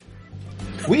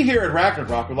We here at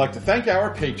Ragnarok would like to thank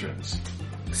our patrons.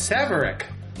 Severick.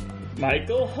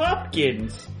 Michael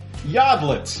Hopkins.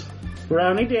 Yodlet.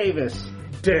 Brownie Davis.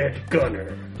 Dead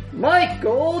Gunner.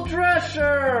 Michael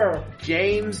Drescher.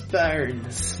 James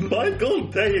Burns. Michael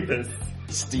Davis.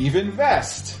 Stephen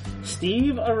Vest.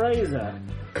 Steve Areza.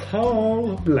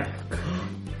 Carl Black.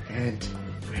 And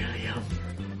William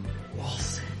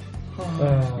Wilson.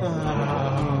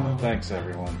 Thanks,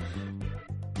 everyone.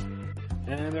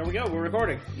 And there we go, we're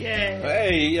recording. Yay.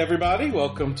 Hey everybody,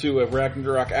 welcome to a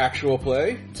Ragnarok actual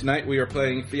play. Tonight we are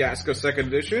playing Fiasco 2nd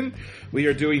Edition. We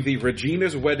are doing the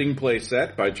Regina's Wedding play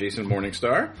set by Jason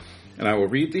Morningstar, and I will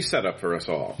read the setup for us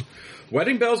all.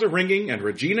 Wedding bells are ringing and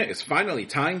Regina is finally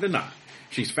tying the knot.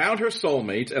 She's found her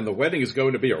soulmate and the wedding is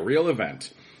going to be a real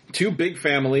event. 2 big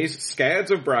families,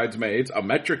 scads of bridesmaids, a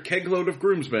metric kegload of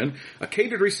groomsmen, a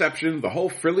catered reception, the whole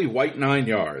frilly white 9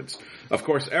 yards. Of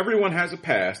course, everyone has a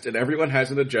past and everyone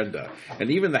has an agenda, and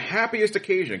even the happiest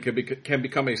occasion can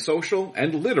become a social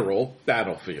and literal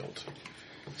battlefield.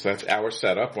 So that's our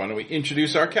setup. Why don't we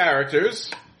introduce our characters?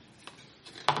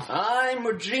 I'm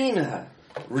Regina.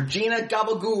 Regina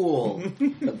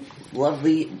Gabagool. The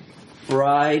lovely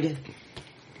bride.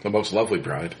 The most lovely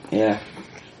bride. Yeah.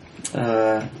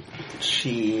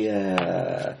 She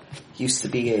used to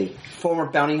be a former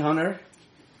bounty hunter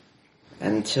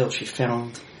until she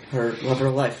found her love of her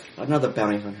life, another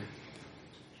bounty hunter.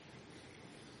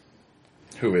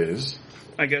 Who is?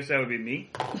 I guess that would be me.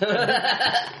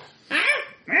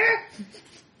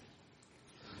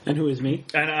 And who is me?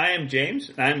 And I am James.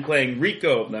 I'm playing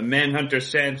Rico, the Manhunter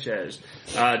Sanchez,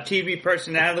 TV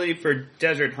personality for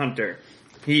Desert Hunter.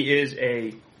 He is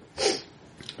a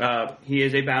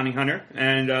bounty hunter,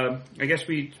 and I guess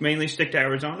we mainly stick to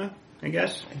Arizona. I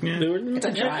guess. Yeah. It's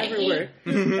a dry everywhere,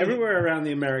 everywhere around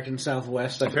the American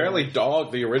Southwest. Apparently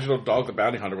the original Dog the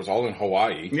Bounty Hunter was all in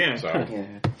Hawaii. Yeah.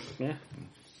 So. Yeah.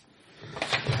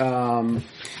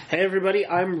 Hey everybody,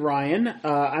 I'm Ryan.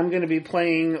 I'm going to be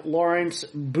playing Lawrence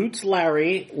Boots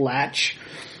Larry Latch.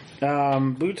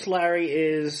 Boots Larry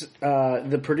is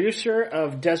the producer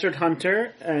of Desert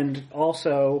Hunter and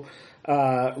also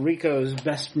Rico's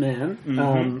best man.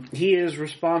 Mm-hmm. He is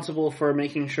responsible for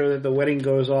making sure that the wedding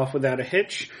goes off without a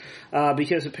hitch,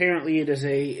 because apparently it is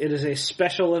a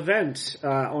special event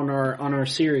on our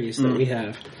series that we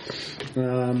have,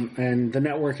 and the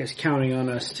network is counting on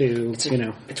us to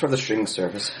It's for the streaming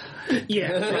service.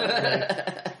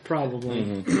 yeah, probably.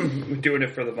 We're doing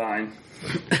it for the Vine.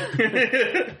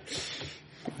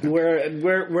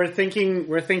 We're thinking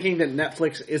that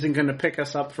Netflix isn't going to pick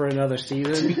us up for another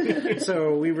season,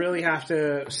 so we really have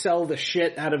to sell the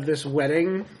shit out of this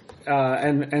wedding,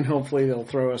 and hopefully they'll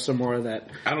throw us some more of that.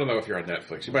 I don't know if you're on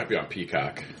Netflix. You might be on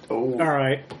Peacock. Oh. All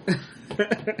right.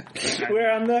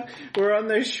 We're on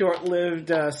the short-lived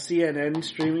CNN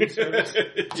streaming service.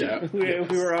 Yeah.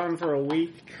 We were on for a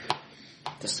week.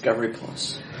 Discovery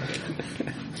Plus.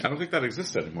 I don't think that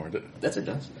exists anymore. Yes, it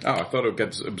does. Oh, I thought it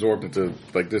gets absorbed into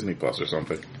like Disney Plus or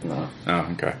something. No. Oh,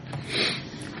 okay.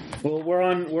 Well, we're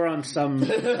on some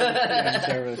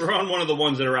service. We're on one of the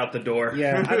ones that are out the door.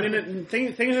 Yeah, I mean,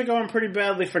 things are going pretty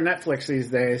badly for Netflix these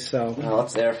days, so... Well,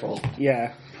 it's their fault.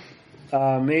 Yeah.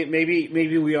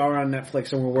 Maybe we are on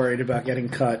Netflix and we're worried about getting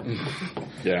cut.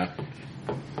 Yeah.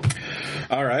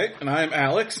 All right, and I am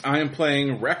Alex. I am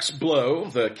playing Rex Blow,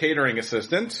 the catering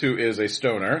assistant, who is a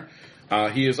stoner.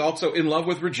 He is also in love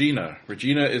with Regina.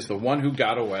 Regina is the one who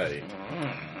got away,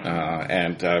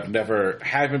 and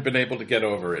haven't been able to get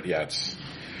over it yet.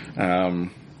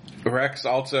 Rex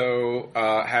also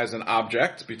has an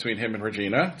object between him and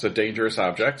Regina. It's a dangerous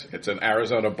object. It's an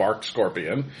Arizona bark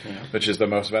scorpion, which is the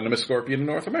most venomous scorpion in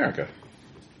North America.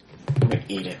 I'm gonna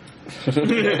eat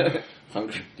it.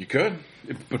 Hungry. You could.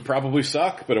 It would probably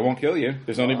suck, but it won't kill you.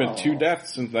 There's only been 2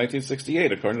 deaths since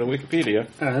 1968, according to Wikipedia.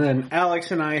 And then Alex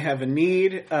and I have a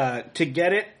need to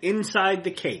get it inside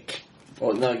the cake.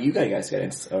 Well, no, you guys get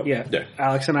it. So. Yeah.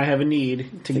 Alex and I have a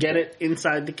need to get it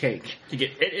inside the cake. To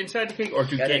get it inside the cake or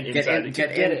to get inside the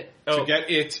cake? Get it. Oh. To get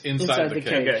it inside the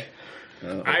cake. Okay.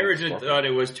 I originally thought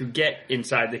it was to get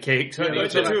inside the cake. So Yeah, the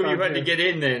 2 of you had to too. get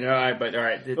in then. All right.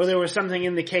 Well, there was something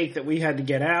in the cake that we had to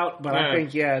get out, but I Yeah.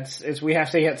 think, it's we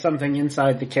have to get something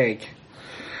inside the cake.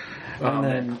 And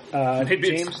then,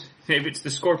 James... Maybe it's the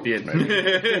scorpion.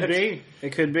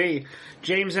 It could be.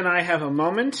 James and I have a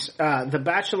moment. The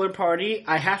bachelor party.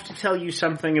 I have to tell you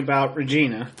something about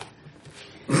Regina.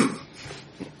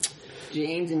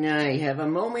 James and I have a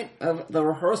moment of the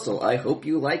rehearsal. I hope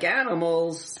you like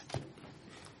animals.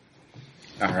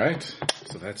 All right.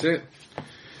 So that's it.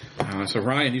 So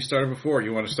Ryan, you started before.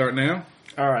 You want to start now?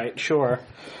 All right, sure.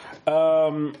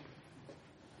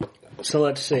 So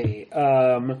let's see.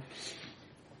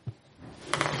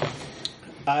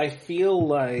 I feel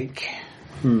like,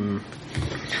 I'm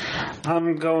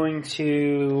going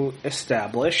to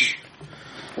establish.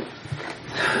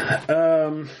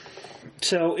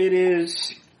 So it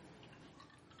is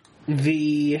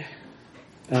the,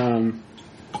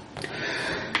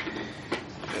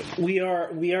 we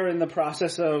are in the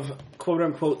process of quote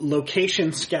unquote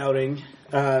location scouting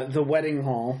the wedding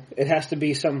hall. It has to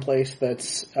be someplace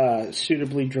that's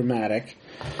suitably dramatic.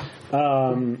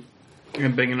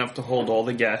 And big enough to hold all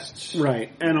the guests.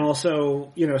 Right. And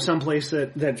also, someplace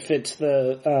that fits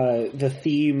the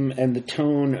theme and the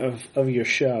tone of your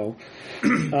show.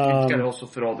 It's got to also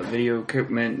fit all the video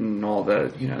equipment and all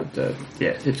the,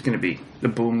 it's going to be the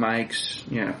boom mics,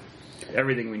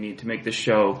 everything we need to make this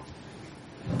show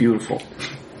beautiful.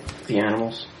 The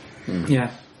animals.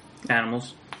 Yeah.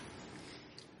 Animals.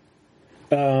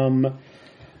 How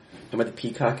about the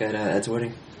peacock at Ed's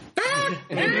wedding?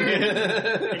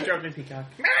 Interrupted peacock.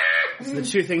 It's the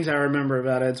two things I remember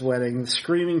about Ed's wedding: the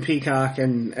screaming peacock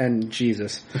and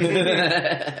Jesus.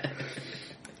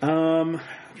 I'm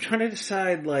trying to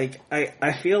decide.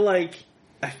 I feel like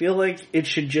it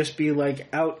should just be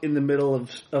out in the middle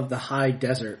of the high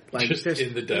desert. Just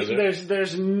in the desert.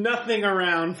 There's nothing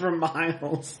around for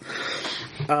miles.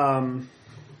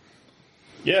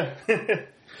 Yeah.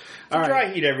 All right.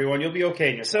 Dry heat, everyone. You'll be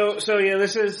okay. So yeah,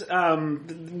 this is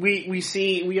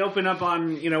we open up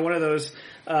on one of those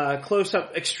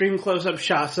extreme close up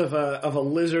shots of a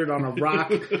lizard on a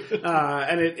rock,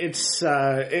 and it's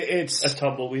a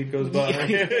tumbleweed goes by.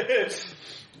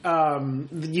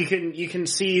 You can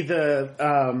see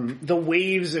the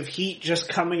waves of heat just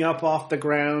coming up off the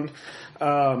ground,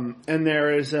 and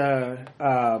there is a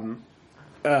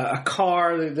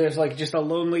car. There's just a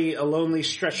lonely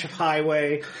stretch of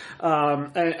highway,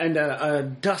 and a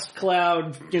dust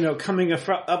cloud, coming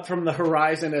up from the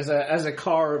horizon as a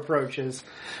car approaches.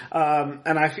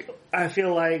 And I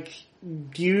feel like,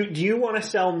 do you want to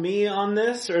sell me on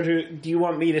this, or do you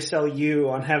want me to sell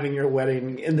you on having your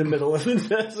wedding in the middle of the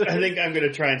desert? I think I'm going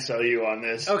to try and sell you on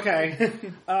this. Okay.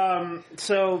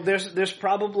 So there's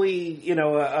probably,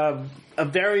 a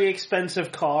very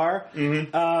expensive car,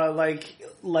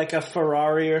 like a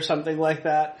Ferrari or something like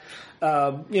that,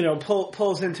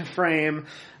 pulls into frame,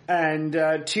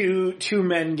 and two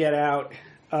men get out.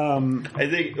 I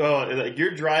think,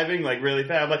 you're driving really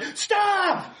fast. I'm like,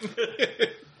 stop!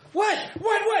 What?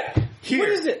 Here. What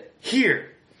is it?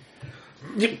 Here.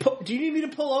 Do you need me to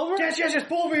pull over? Yes, just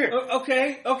pull over here.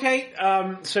 Okay.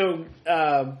 So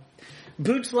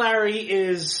Boots Larry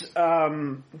is,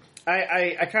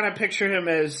 I kind of picture him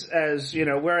as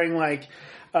wearing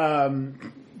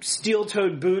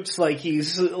steel-toed boots, like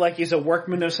he's a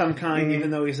workman of some kind,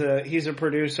 even though he's a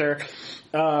producer.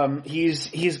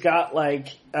 He's got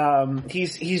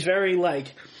he's very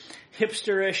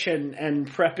hipsterish and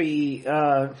preppy,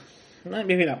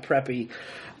 maybe not preppy.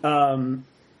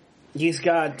 He's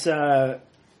got the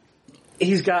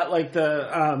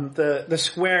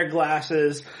square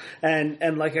glasses and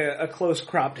a close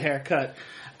cropped haircut.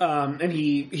 And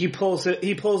he pulls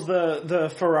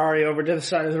the Ferrari over to the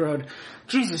side of the road.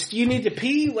 Jesus, do you need to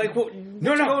pee? What's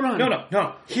going on?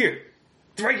 No. Here.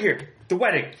 It's right here. The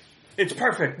wedding. It's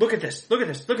perfect. Look at this.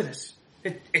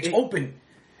 It's open.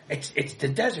 It's the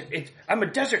desert. I'm a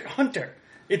desert hunter.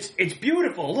 It's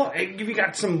beautiful. Look, we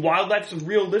got some wildlife, some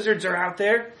real lizards are out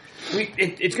there.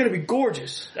 It's going to be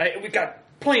gorgeous. We got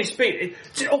plenty of space.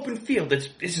 It's an open field. This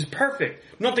is perfect.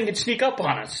 Nothing can sneak up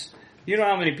on us. You know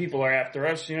how many people are after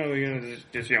us. I'm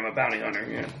a bounty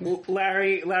hunter.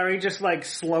 Larry just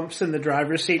slumps in the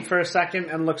driver's seat for a second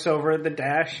and looks over at the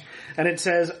dash, and it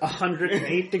says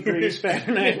 108 degrees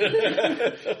Fahrenheit.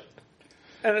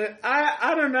 And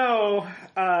I don't know.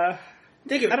 I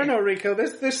don't know, Rico.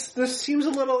 This seems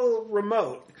a little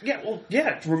remote. Yeah, well,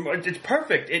 yeah, it's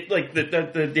perfect.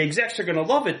 The execs are going to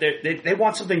love it. They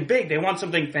want something big. They want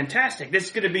something fantastic. This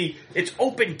is going to be, it's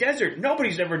open desert.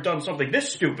 Nobody's ever done something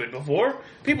this stupid before.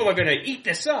 People are going to eat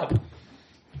this up.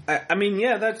 I mean,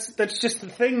 yeah, that's just the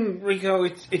thing, Rico.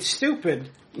 It's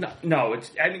stupid. No,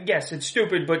 yes, it's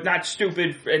stupid, but not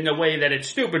stupid in the way that it's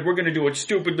stupid. We're going to do it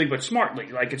stupidly, but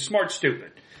smartly. It's smart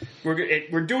stupid.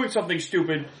 We're doing something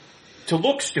stupid to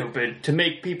look stupid, to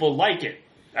make people like it.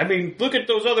 I mean, look at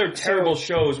those other terrible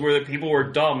shows where the people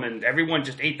were dumb and everyone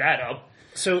just ate that up.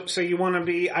 So you want to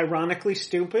be ironically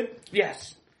stupid?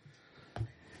 Yes.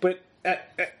 But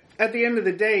at the end of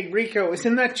the day, Rico,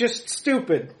 isn't that just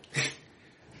stupid?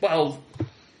 Well,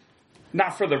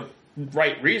 not for the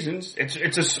right reasons.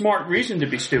 It's a smart reason to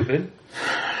be stupid.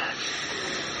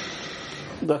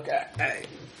 Look,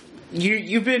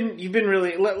 You've been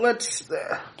really. Let's.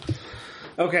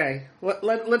 Okay,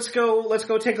 let's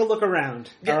go take a look around.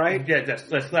 Yeah, all right. Yeah,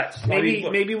 let's.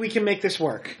 Maybe we can make this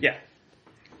work. Yeah,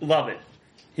 love it.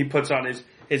 He puts on his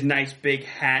nice big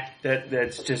hat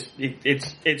that's just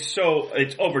it's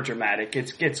over dramatic.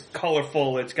 It's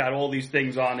colorful. It's got all these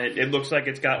things on it. It looks like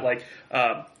it's got like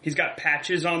he's got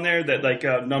patches on there that like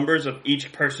numbers of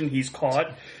each person he's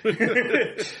caught.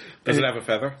 Does it have a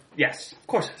feather? Yes, of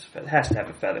course it has to have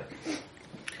a feather.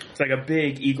 It's like a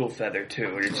big eagle feather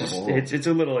too. It's just it's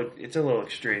a little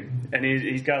extreme. And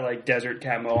he's got like desert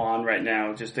camo on right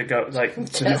now just to go like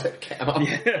Desert camo.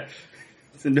 Yeah.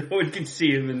 So no one can see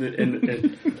him in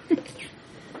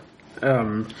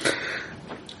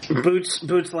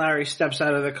Boots Larry steps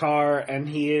out of the car and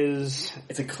he is.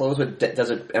 Is it clothes with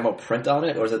desert ammo print on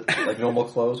it, or is it like normal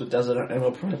clothes with desert ammo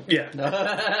print? Yeah.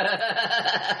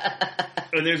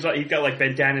 And there's like he's got like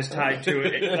bandanas tied to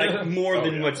it, like more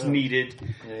than what's needed.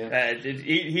 Yeah.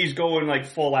 He's going like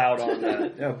full out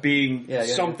on being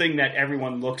something that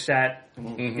everyone looks at.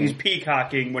 Mm-hmm. He's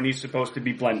peacocking when he's supposed to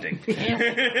be blending.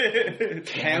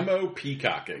 Camo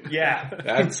peacocking. Yeah,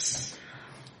 that's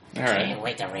all right. Can't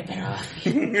wait to rip it off.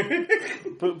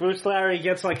 Boots Larry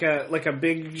gets like a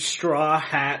big straw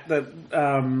hat that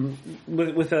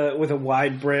with a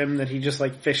wide brim that he just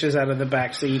like fishes out of the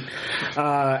back seat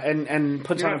and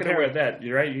puts you're on not a going to pair. wear that.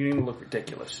 You're right. You look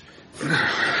ridiculous.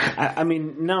 I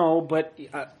mean, no, but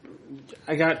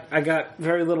I got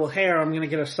very little hair. I'm going to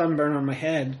get a sunburn on my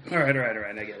head. All right.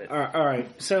 I get it. All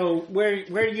right. So where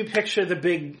do you picture the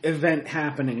big event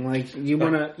happening? Like you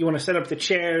want to set up the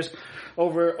chairs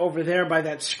over there by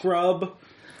that scrub?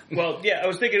 Well, yeah, I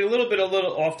was thinking a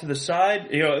little off to the side.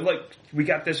 You know, like we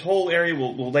got this whole area.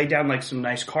 We'll lay down like some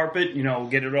nice carpet. You know,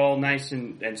 get it all nice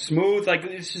and smooth. Like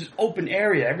this is open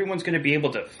area. Everyone's going to be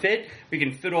able to fit. We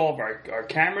can fit all of our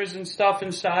cameras and stuff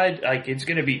inside. Like it's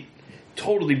going to be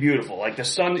totally beautiful. Like the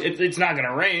sun, it's not going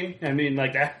to rain. I mean,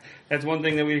 like that's one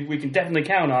thing that we can definitely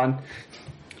count on.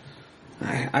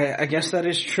 I guess that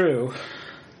is true.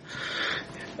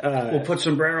 We'll put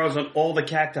sombreros on all the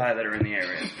cacti that are in the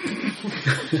area.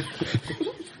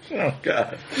 Oh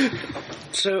God!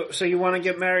 So you want to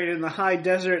get married in the high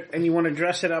desert and you want to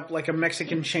dress it up like a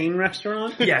Mexican chain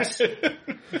restaurant? Yes.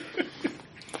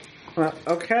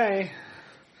 Okay.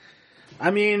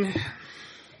 I mean,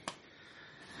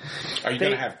 Are you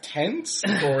going to have tents,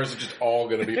 or is it just all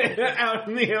going to be open? out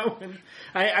in the open.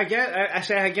 I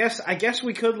guess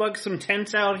we could lug some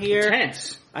tents out here.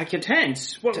 Tents. I could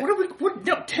Tents. What are we? What?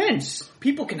 No, tents.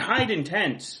 People can hide in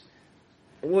tents.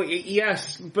 Well,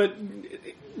 yes, but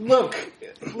look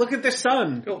at the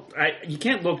sun. You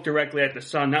can't look directly at the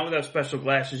sun, not without special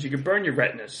glasses. You can burn your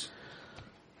retinas.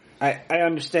 I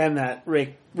understand that,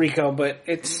 Rico, but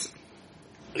it's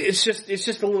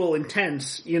just a little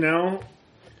intense, you know?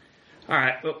 All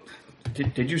right. Well,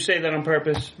 did you say that on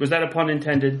purpose? Was that a pun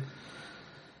intended?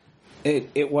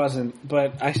 It wasn't,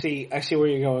 but I see where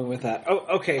you're going with that.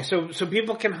 Oh, okay. So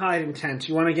people can hide in tents.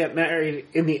 You want to get married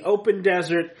in the open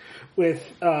desert with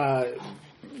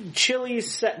chili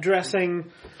set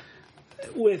dressing,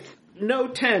 with no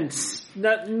tents,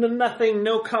 nothing,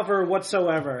 no cover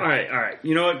whatsoever. All right.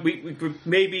 You know what? We could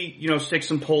maybe stick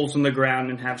some poles in the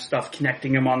ground and have stuff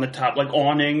connecting them on the top, like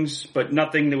awnings, but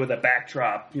nothing with a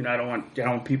backdrop. I don't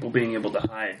want people being able to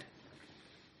hide.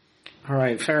 All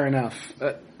right, fair enough.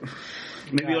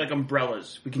 Maybe like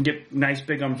umbrellas. We can get nice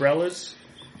big umbrellas.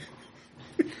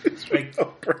 Like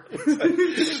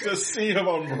Just a scene of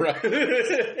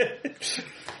umbrellas.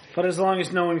 But as long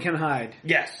as no one can hide.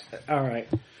 Yes. All right.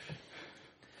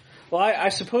 Well, I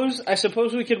suppose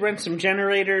we could rent some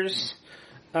generators.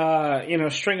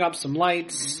 String up some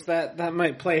lights. That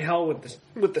might play hell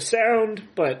with the sound,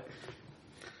 but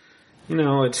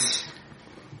it's.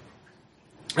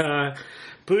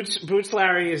 Boots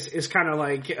Larry is kind of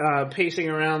like pacing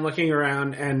around, looking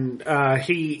around, and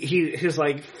his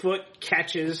like foot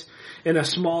catches in a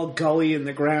small gully in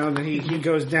the ground, and he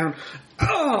goes down.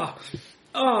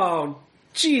 Oh,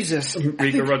 Jesus!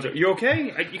 Rico runs up. You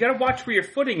okay? You got to watch where your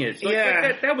footing is. Like,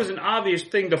 yeah, that was an obvious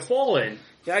thing to fall in.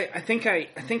 Yeah, I think I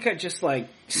just like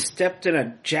stepped in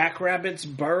a jackrabbit's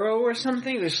burrow or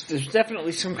something. There's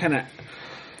definitely some kind of.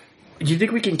 Do you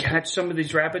think we can catch some of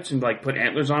these rabbits and like put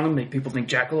antlers on them, make people think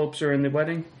jackalopes are in the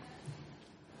wedding?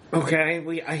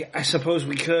 Okay, I suppose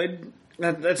we could.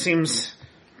 That seems.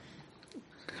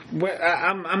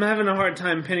 I'm having a hard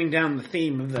time pinning down the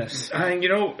theme of this.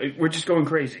 We're just going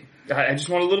crazy. I just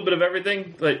want a little bit of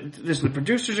everything. Like, listen, the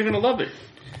producers are going to love it.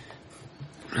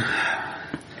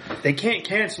 They can't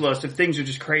cancel us if things are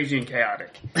just crazy and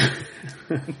chaotic.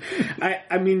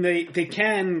 I mean, they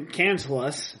can cancel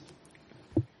us.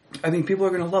 I think people are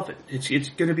going to love it. It's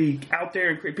going to be out there,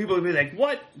 and people will be like,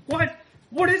 what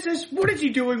is this? What is he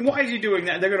doing? Why is he doing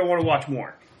that? They're going to want to watch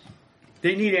more.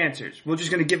 They need answers. We're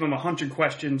just going to give them 100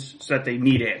 questions so that they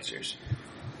need answers.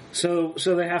 So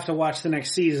they have to watch the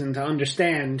next season to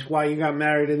understand why you got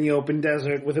married in the open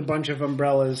desert with a bunch of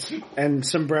umbrellas and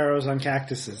sombreros on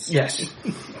cactuses. Yes.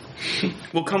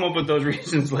 We'll come up with those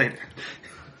reasons later.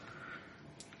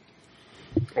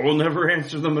 Or we'll never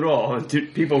answer them at all.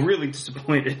 People really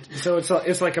disappointed. So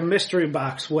it's like a mystery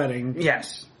box wedding.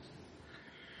 Yes.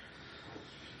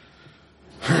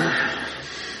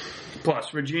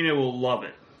 Plus, Regina will love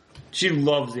it. She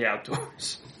loves the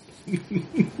outdoors.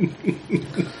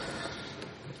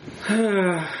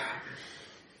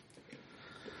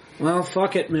 Well,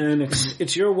 fuck it, man.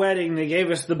 It's your wedding. They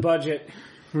gave us the budget.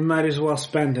 We might as well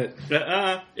spend it.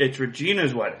 It's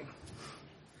Regina's wedding.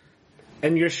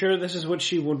 And you're sure this is what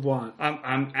she would want?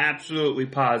 I'm absolutely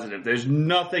positive. There's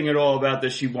nothing at all about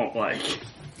this she won't like.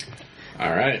 All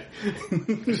right.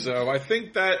 So I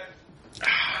think that...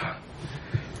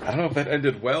 I don't know if that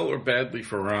ended well or badly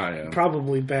for Ryan.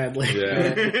 Probably badly.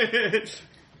 Yeah.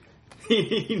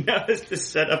 He knows to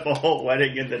set up a whole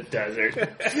wedding in the desert.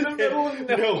 In the middle of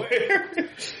nowhere.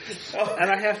 And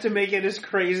I have to make it as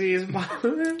crazy as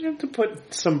possible. I have to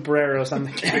put sombreros on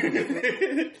the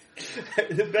camera.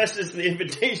 The best is the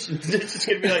invitations. It's just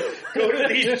going to be like, go to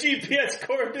these GPS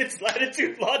coordinates,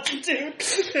 latitude, longitude.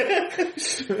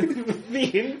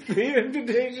 The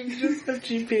invitation just the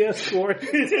GPS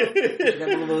coordinates. You got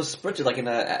one of those spritzers, like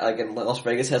in Las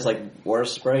Vegas has like water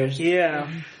sprayers.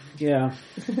 Yeah.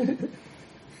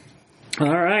 All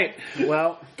right.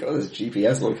 Well, Go to those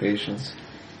GPS locations.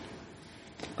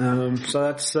 so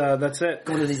that's it.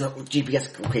 Go to these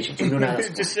GPS locations. You know how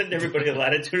to Just send everybody a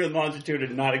latitude and longitude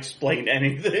and not explain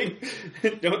anything.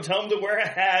 Don't tell them to wear a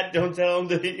hat. Don't tell them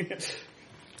to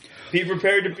be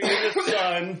prepared to be in the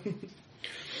sun.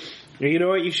 You know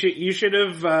what? You should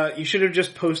have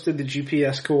just posted the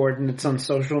GPS coordinates on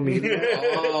social media.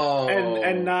 Oh.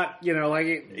 And not, like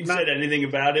You said anything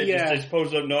about it? Yeah. Just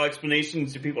post up no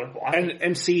explanations to people like, why?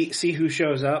 and see who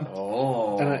shows up.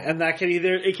 Oh. And that can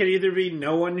either be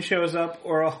no one shows up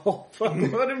or a whole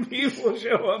fuckload of people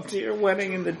show up to your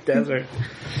wedding in the desert.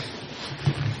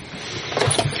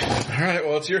 All right,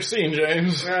 well, it's your scene,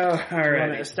 James. All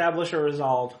right. Establish a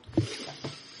resolve.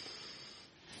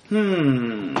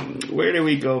 Where do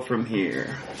we go from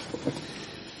here?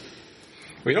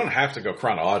 We don't have to go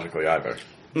chronologically either.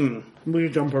 We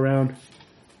jump around.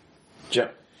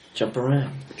 Jump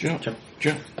around. Jump.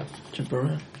 Jump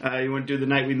around. You want to do the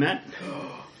night we met?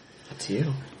 Up to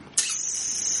you.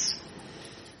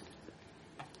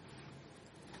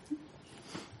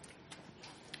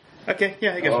 Okay,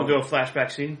 yeah, I guess we'll do a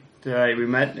flashback scene. We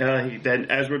met,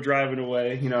 then as we're driving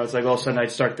away, it's like all of a sudden I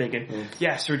start thinking,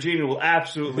 yes, Regina will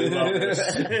absolutely love this.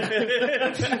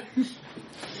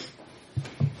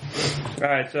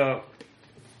 Alright, so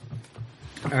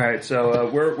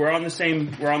we're on the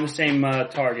same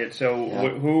target. So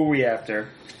who are we after?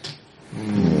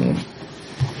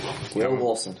 Will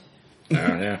Wilson.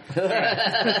 Yeah.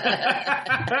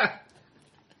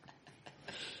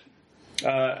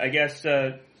 I guess.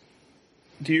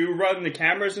 Do you run the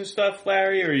cameras and stuff,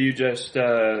 Larry, or are you just?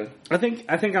 I think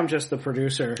I'm just the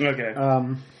producer. Okay.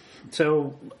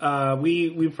 So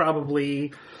we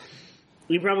probably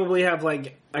have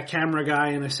like a camera guy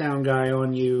and a sound guy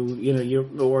on you. You're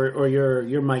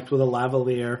mic'd with a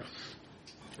lavalier.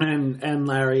 And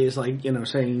Larry is like,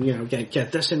 saying,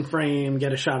 get this in frame,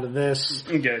 get a shot of this.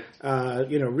 Okay.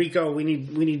 Rico, we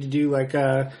need to do like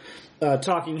a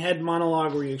talking head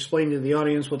monologue where you explain to the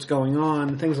audience what's going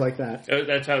on, things like that.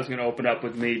 That's how it's going to open up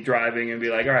with me driving and be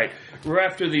like, all right, we're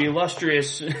after the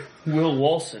illustrious Will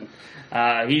Wilson.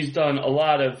 He's done a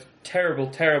lot of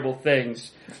terrible, terrible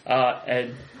things,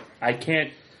 and I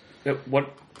can't.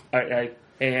 What? Hey,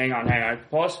 hang on.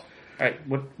 Pause. All right,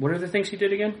 what are the things he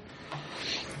did again?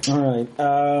 All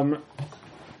right.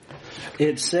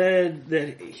 It said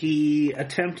that he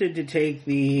attempted to take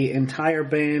the entire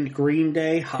band Green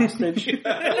Day hostage.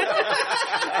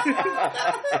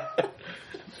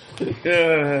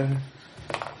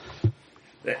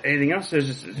 Anything else? I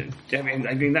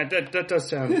mean that does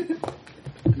sound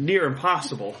near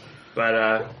impossible.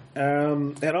 But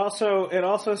it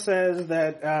also says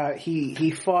that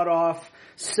he fought off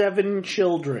 7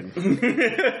 children.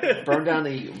 Burned down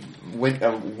the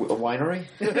winery?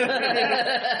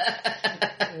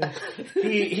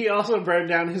 He also burned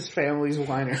down his family's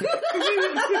winery.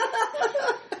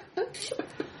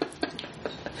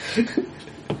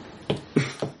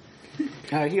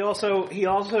 He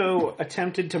also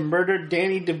attempted to murder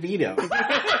Danny DeVito.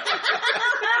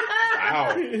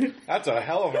 Wow. That's a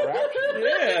hell of a rap sheet.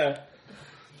 Yeah.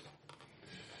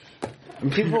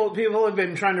 People have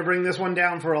been trying to bring this one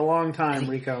down for a long time,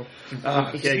 Rico.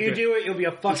 If you do it, you'll be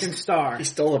a fucking star. He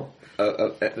stole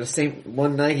the same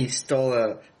one night. He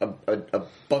stole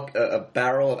a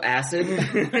barrel of acid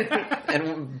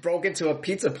and broke into a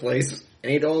pizza place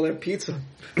and ate all their pizza.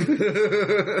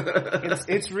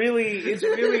 It's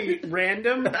really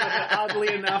random, but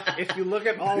oddly enough, if you look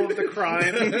at all of the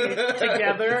crime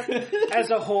together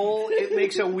as a whole, it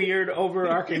makes a weird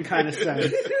overarching kind of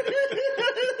sense.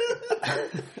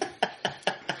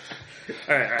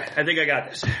 All right. I think I got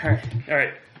this. All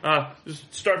right.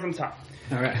 Just start from the top.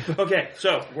 All right. Okay,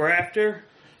 so we're after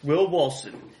Will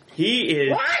Walson. He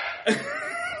is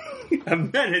a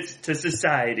menace to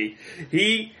society.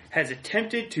 He has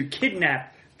attempted to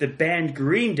kidnap the band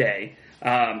Green Day.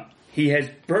 He has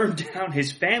burned down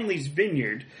his family's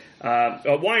vineyard,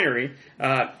 a winery.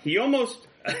 He almost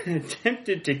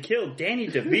attempted to kill Danny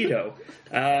DeVito.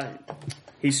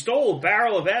 He stole a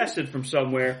barrel of acid from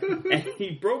somewhere, and he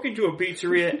broke into a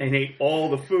pizzeria and ate all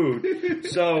the food.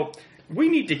 So we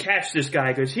need to catch this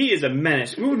guy because he is a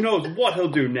menace. Who knows what he'll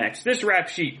do next? This rap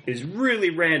sheet is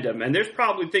really random, and there's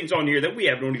probably things on here that we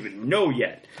don't even know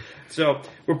yet. So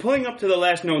we're pulling up to the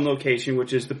last known location,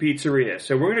 which is the pizzeria.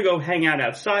 So we're going to go hang out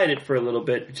outside it for a little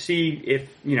bit, see if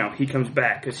he comes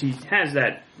back, because he has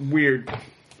that weird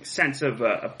sense of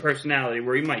a personality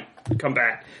where he might come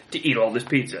back to eat all this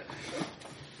pizza.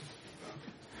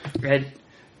 Red,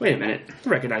 wait a minute. I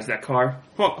recognize that car.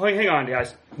 Hang on,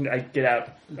 guys. I get out.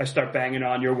 I start banging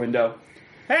on your window.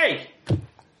 Hey!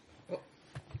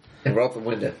 And roll up the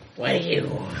window. What do you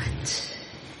want?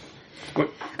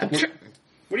 What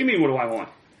do you mean, what do I want?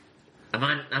 I'm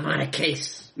on a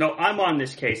case. No, I'm on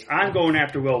this case. I'm going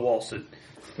after Will Walson.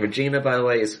 Regina, by the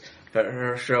way, is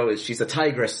her show is she's a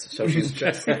tigress, so she's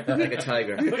dressed like a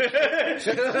tiger.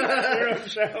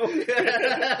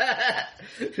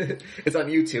 It's on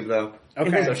YouTube though.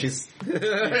 Okay. So she's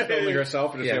Filming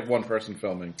herself, or does she Yeah. have one person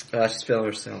filming? she's filming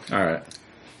herself. All right.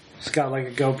 She's got like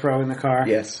a GoPro in the car.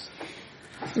 Yes.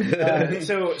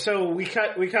 So we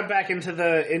cut back into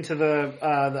the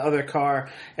other car,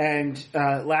 and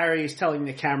Larry's telling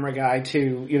the camera guy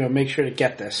to make sure to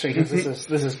get this because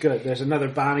this is good. There's another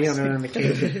bounty hunter in the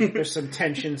case. There's some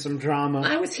tension, some drama.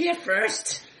 I was here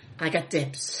first. I got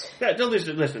dibs. Yeah,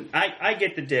 listen. I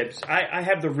get the dibs. I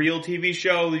have the real TV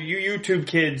show. You YouTube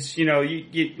kids, you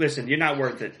listen. You're not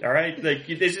worth it. All right, like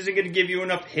this isn't going to give you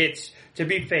enough hits to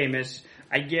be famous.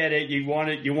 I get it. You want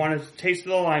to taste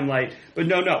of the limelight, but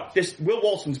no. This Will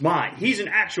Walson's mine. He's an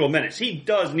actual menace. He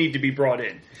does need to be brought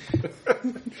in.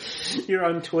 You're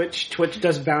on Twitch. Twitch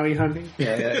does bounty hunting.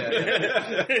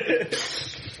 Yeah.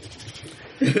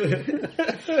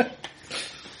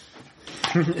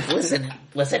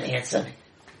 Listen, handsome.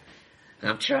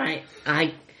 I'm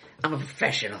a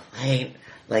professional. I ain't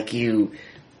like you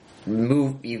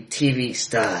TV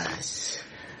stars.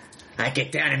 I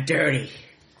get down and dirty.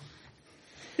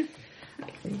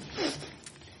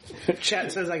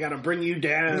 Chat says I gotta bring you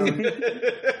down.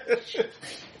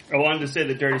 I wanted to say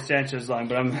the Dirty Sanchez line,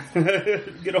 but I'm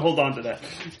gonna hold on to that.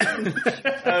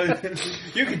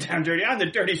 You get down dirty. I'm the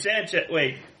Dirty Sanchez.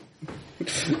 Wait.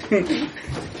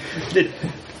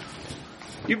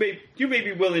 You may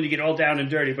be willing to get all down and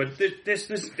dirty, but this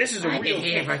is a I've real been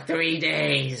here for 3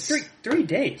 days. 3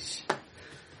 days.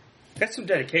 That's some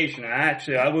dedication.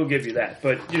 I will give you that.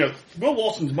 But Will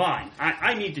Walson's mine.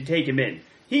 I need to take him in.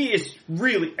 He is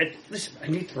really. Listen, I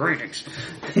need the ratings.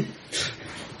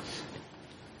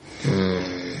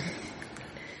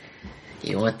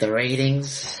 You want the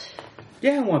ratings?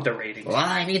 Yeah, I want the ratings. Well,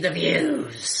 I need the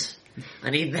views. I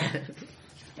need that.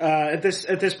 At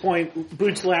this point,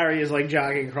 Boots Larry is like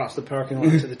jogging across the parking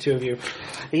lot to the two of you.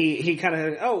 He kind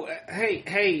of,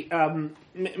 hey,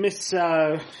 Miss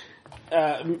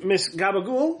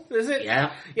Gabagool, is it?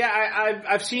 Yeah. Yeah,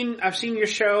 I've seen your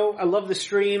show. I love the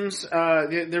streams.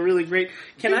 They're really great.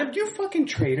 You fucking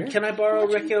traitor. Can I borrow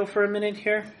Rico for a minute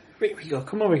here? Rico,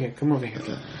 come over here.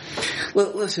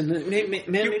 Well, listen,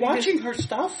 You're watching her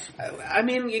stuff. I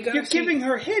mean, You're giving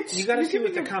her hits. You gotta see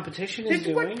what the competition is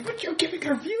doing. What you're giving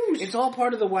her views. It's all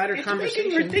part of the wider It's conversation.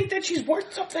 making her think that she's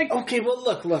worth something. Okay, well,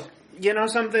 look. You know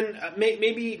something?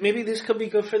 Maybe this could be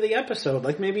good for the episode.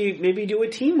 Like maybe do a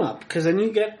team up because then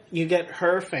you get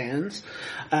her fans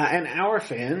and our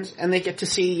fans, and they get to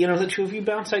see the two of you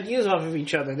bounce ideas off of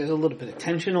each other. There's a little bit of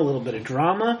tension, a little bit of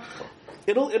drama.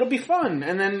 It'll be fun,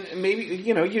 and then maybe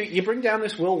you bring down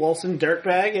this Will Walson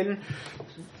dirtbag, and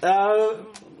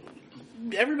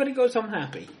everybody goes home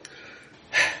happy.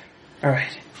 All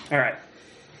right.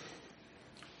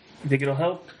 You think it'll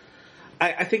help?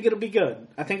 I think it'll be good.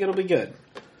 I think it'll be good.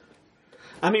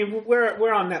 I mean,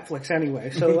 we're on Netflix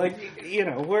anyway, so like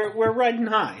we're riding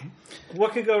high.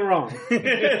 What could go wrong? All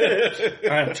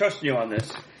right, I'm trusting you on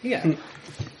this. Yeah.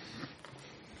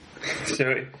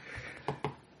 So,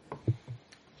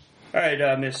 all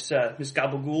right, Miss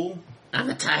Gabagool,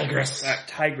 I'm a tigress.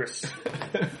 Tigress.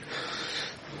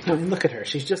 I mean, look at her.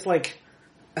 She's just like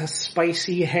a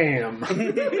spicy ham.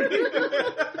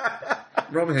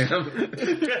 Rum ham.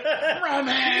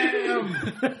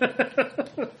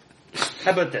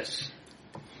 How about this?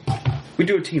 We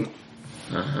do a team up.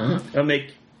 Uh-huh. That'll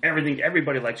make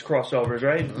everybody likes crossovers,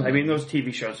 right? I mean, those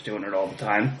TV shows doing it all the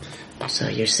time. So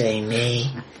you're saying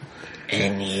me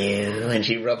and you and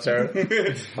She rubs her.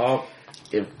 oh,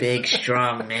 the big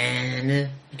strong man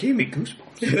You gave me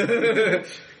goosebumps.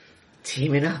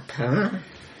 teaming up, huh?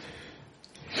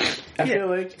 I feel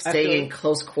like Staying in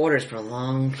close quarters for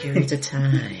long periods of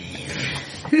time.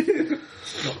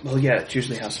 Well, yeah, it's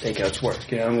usually how stakeouts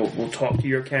work. You know, we'll talk to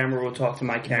your camera, we'll talk to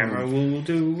my camera, we'll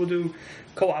do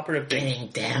cooperative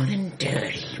things. Getting down and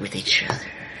dirty with each other.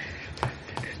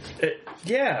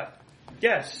 Yeah,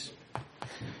 yes.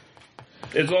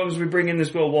 As long as we bring in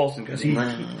this Will Walton, because he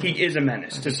is a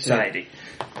menace to society.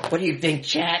 What do you think,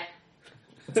 chat?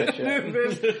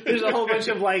 there's a whole bunch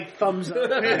of like thumbs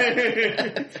up.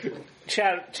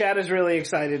 Chat is really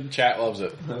excited. Chat loves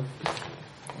it.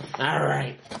 All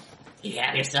right, you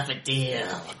have yourself a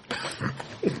deal.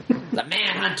 The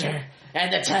Manhunter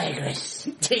and the Tigress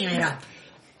teaming up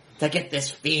to get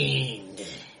this fiend.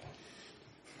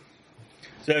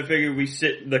 So I figured we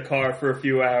sit in the car for a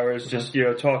few hours, just,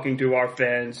 talking to our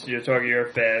fans, talking to your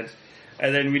fans.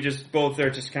 And then we just both are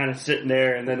just kind of sitting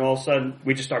there, and then all of a sudden,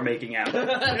 we just start making out.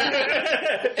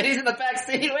 And he's in the back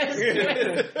seat with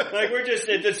Like,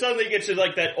 it just suddenly gets to,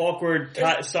 like, that awkward,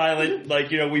 silent,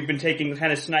 like, we've been taking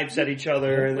kind of snipes at each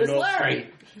other. And Where's then all Larry?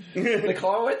 In the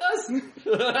car with us?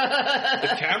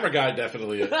 The camera guy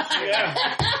definitely is. Yeah.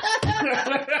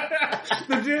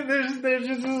 There's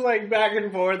just this like back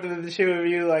and forth of the two of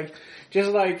you, like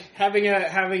just like having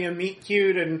a meet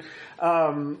cute and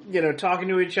talking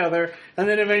to each other, and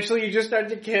then eventually you just start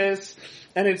to kiss,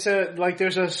 and it's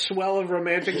there's a swell of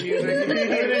romantic music, and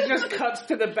it just cuts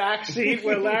to the back seat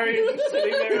where Larry is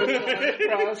sitting there with his arms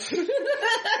crossed,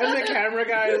 and the camera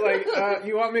guy is like,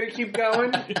 "You want me to keep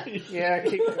going?" Yeah,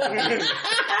 keep going.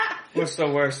 What's the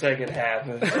worst that could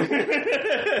happen?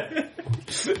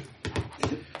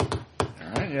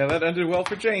 Alright, yeah, that ended well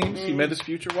for James. He met his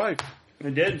future wife.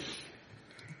 It did.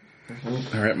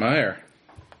 Alright, Meyer.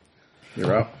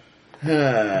 You're up.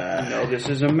 No, this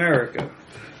is America.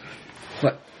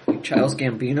 What? Charles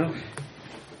Gambino?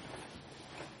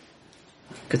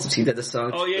 Because he did the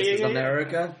song. Oh, yeah, This yeah, is yeah,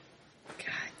 America.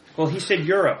 Well, he said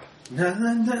Europe.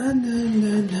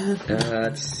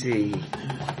 Let's see.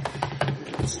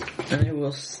 I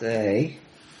will say.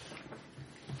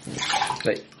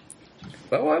 Wait.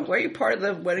 Why are you part of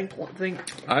the wedding thing?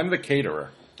 I'm the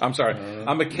caterer. I'm sorry.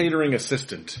 I'm a catering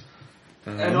assistant.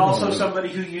 And also somebody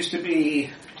who used to be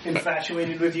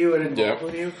infatuated with you and involved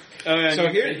with you. So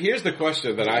here's the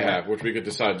question that I have, which we could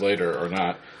decide later or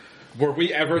not. Were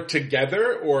we ever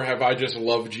together, or have I just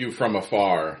loved you from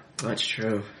afar? That's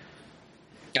true.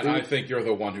 And I think you're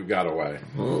the one who got away.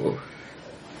 Ooh.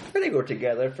 I think we're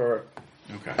together for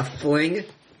Okay. a fling.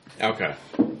 Okay.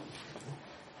 All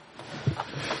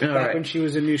Back when right. she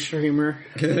was a new streamer.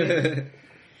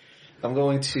 I'm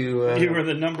going to. You were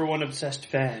the #1 obsessed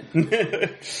fan.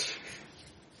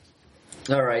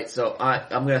 All right, so I'm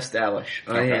going to establish.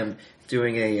 I Okay. am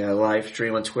doing a live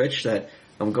stream on Twitch that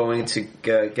I'm going to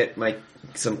get I'm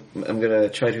going to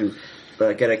try to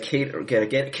get a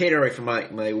caterer for my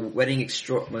wedding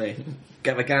my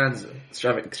extravaganza.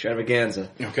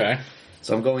 Okay.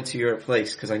 So I'm going to your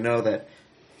place because I know that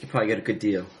you probably get a good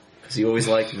deal because you always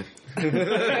like me.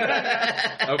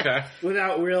 Okay.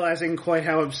 Without realizing quite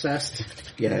how obsessed.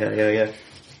 Yeah.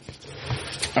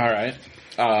 All right.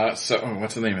 So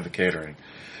what's the name of the catering?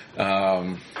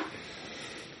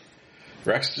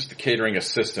 Rex is just the catering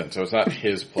assistant, so it's not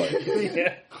his place.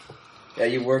 Yeah,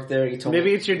 you work there. You told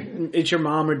Maybe me. it's your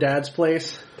mom or dad's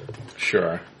place.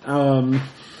 Sure.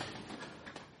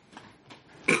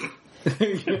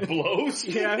 Blows?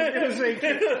 Yeah, I was gonna say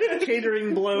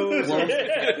catering blows.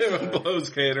 Blows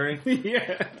catering.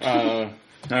 Yeah. All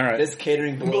right. This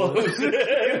catering blows.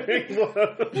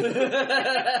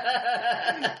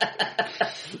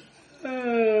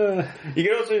 You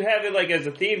can also have it like as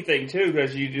a theme thing too,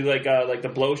 because you do like the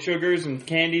blow sugars and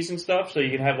candies and stuff, so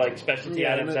you can have like specialty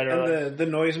Yeah, items and that are like, the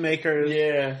noisemakers.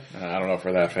 yeah. I don't know if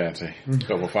we're that fancy,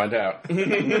 but we'll find out.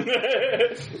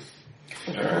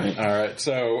 Alright,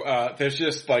 so there's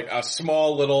just like a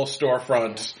small little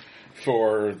storefront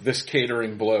for this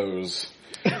catering blows.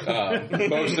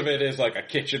 Most of it is like a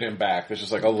kitchen and back. There's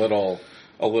just like a little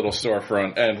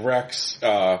storefront, and Rex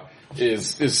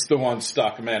is the one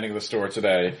stuck manning the store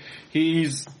today.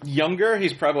 He's younger.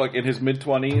 He's probably like in his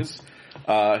mid-20s.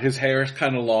 His hair is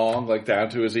kind of long, like down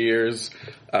to his ears.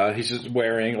 He's just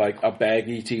wearing like a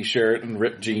baggy t-shirt and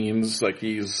ripped jeans. Like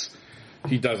he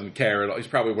doesn't care at all. He's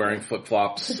probably wearing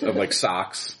flip-flops of like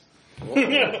socks.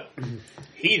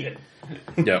 Heathen.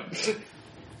 Yep.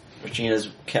 Regina's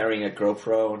carrying a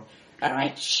GoPro. All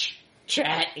right,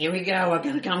 chat. Here we go. We're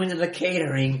gonna come into the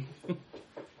catering.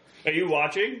 Are you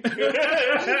watching?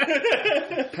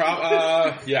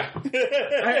 Yeah.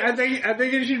 I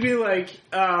think it should be like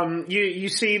you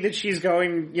see that she's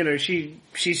going,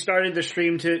 she started the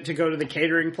stream to go to the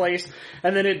catering place,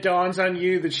 and then it dawns on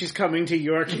you that she's coming to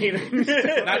your catering.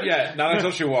 Not yet. Not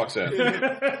until she walks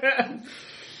in.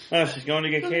 Oh, she's going to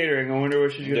get catering. I wonder where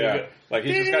she's going to Yeah. go. Like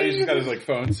he's just got his like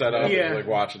phone set up Yeah. and like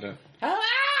watching it.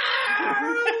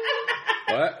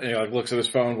 What? And he like looks at his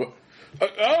phone.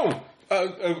 What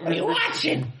are you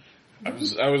watching? I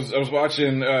was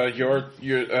watching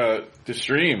the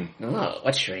stream. Oh,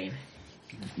 what stream?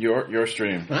 Your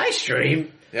stream. My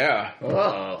stream? Yeah.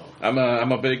 Oh. I'm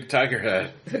a big tiger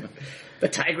head. The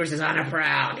Tigress is on a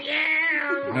prowl.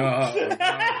 Yeah.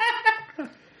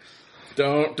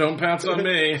 Don't pounce on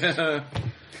me.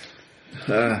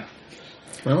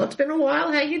 Well, it's been a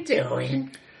while. How you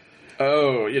doing?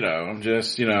 Oh, I'm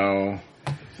just,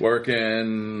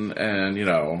 working and,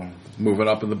 moving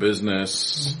up in the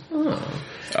business. Oh.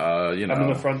 I'm in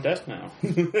the front desk now.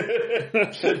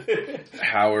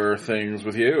 How are things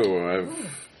with you?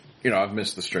 I've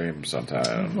missed the stream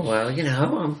sometimes. Well,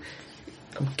 I'm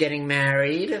getting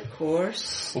married, of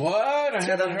course. What?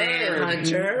 To the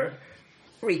manhunter,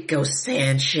 Rico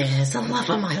Sanchez, the love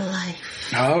of my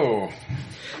life. Oh,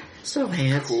 So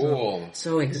handsome. cool.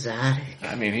 So exotic.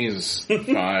 I mean, he's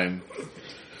fine.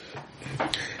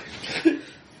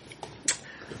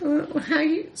 How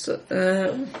you... So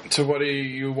what do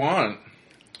you want?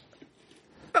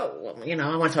 well,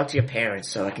 I want to talk to your parents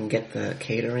so I can get the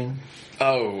catering.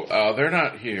 Oh, they're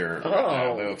not here. Oh,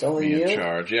 right now. it's They'll only be in you?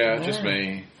 charge. Yeah, just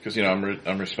me. Because,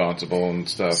 I'm responsible and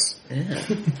stuff. Yeah.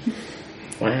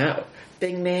 Wow.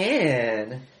 Big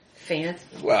man. Fancy.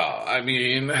 Well, I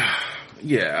mean,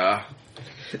 yeah.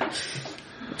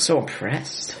 So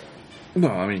impressed.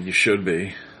 Well, I mean, you should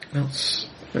be. Well,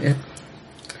 yeah.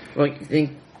 Well, you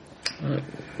think...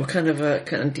 what kind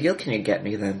of deal can you get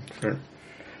me then?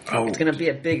 It's going to be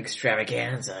a big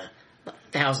extravaganza.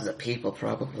 Thousands of people,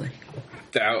 probably.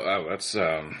 That's,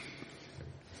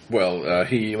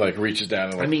 he, reaches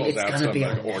down and, pulls it's out gonna some, be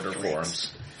on order Netflix.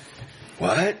 forms.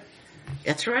 What?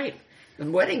 That's right. The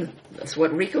wedding. That's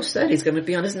what Rico said. He's going to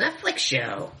be on his Netflix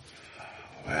show.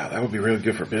 Wow, that would be really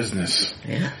good for business.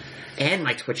 Yeah. And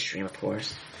my Twitch stream, of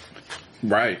course.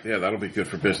 Right, yeah, that'll be good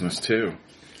for business, too.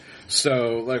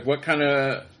 So, what kind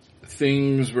of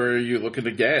things were you looking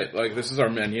to get? This is our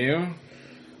menu.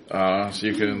 So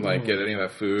you can, get any of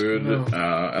that food.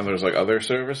 And there's, other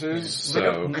services.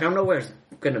 So I don't know where it's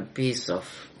going to be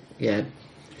yet.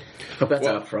 Hope that's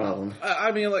not a problem.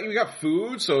 I mean, we got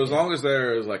food, so as long as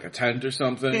there's, a tent or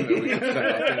something that we can set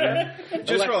up in.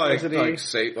 Just for,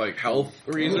 safe, health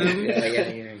reasons.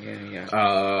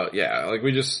 Yeah.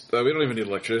 We just, we don't even need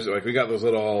electricity. We got those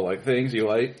little, things you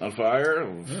light on fire. Oh,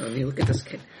 I mean, look at this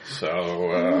kid. So,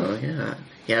 oh, yeah.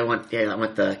 Yeah, I want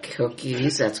the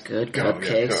cookies. That's good.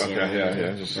 Cupcakes.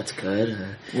 Yeah. That's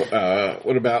good.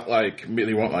 What about, do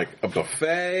you want, a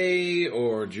buffet,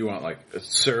 or do you want, a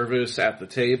service at the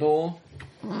table?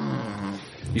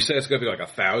 You said it's going to be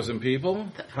 1,000 people?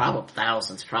 Probably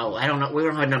thousands, probably. I don't know. We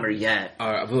don't have a number yet.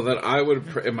 Well, then I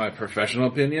would, in my professional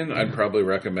opinion, I'd probably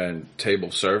recommend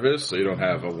table service, so you don't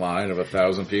have a line of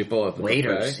 1,000 people at the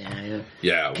Waiters, buffet.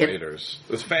 Yeah, waiters.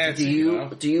 It's fancy.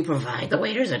 Do you provide the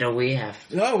waiters, or do we have?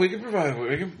 No, we can provide.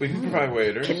 We can provide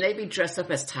waiters. Can they be dressed up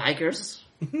as tigers?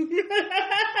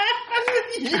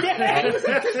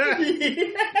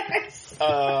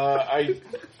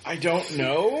 I don't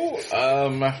know.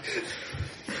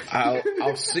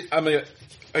 I'll see. I mean,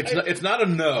 it's not a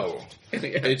no.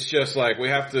 It's just I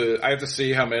have to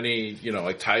see how many,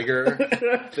 tiger.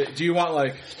 Do you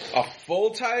want a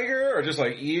full tiger or just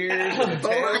ears and a Full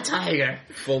tail? on tiger.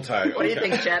 Full tiger. What do you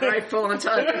think, Chad? Right, full on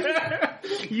tiger.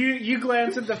 You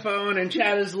glance at the phone and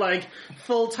Chad is like,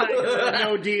 full tiger,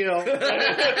 no deal.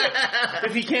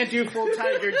 If he can't do full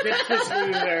tiger, ditch this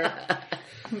loser.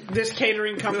 This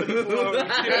catering company blows.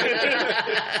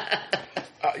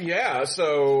 Yeah,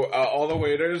 so all the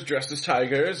waiters dressed as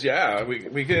tigers. Yeah,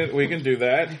 we can do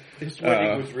that. This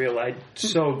wedding was real. I'd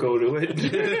so go to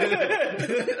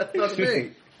it. That's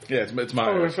me. Yeah, it's mine.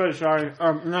 Oh, so sorry.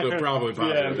 I'm not So gonna... probably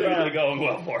Yeah, positive. really going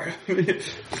well for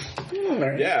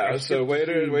it. Yeah, so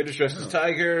waiters dressed as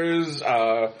tigers.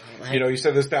 You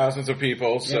said there's thousands of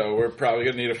people, so we're probably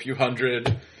going to need a few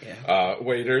hundred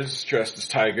waiters dressed as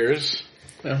tigers.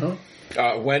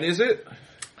 Uh-huh. When is it?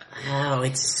 Oh,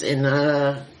 it's in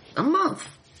a month.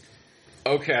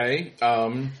 Okay,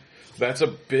 that's a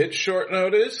bit short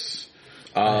notice.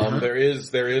 There is.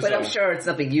 But I'm sure it's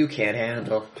something you can't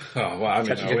handle. Oh, well, I mean,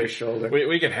 Touch it on your shoulder.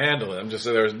 we can handle it. I'm just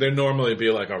saying there normally be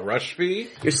like a rush fee,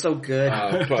 You're so good.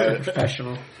 but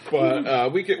Professional.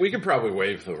 we could probably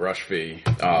waive the rush fee.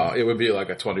 It would be like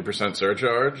a 20%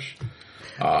 surcharge.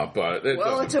 But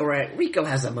Well, it's alright. Rico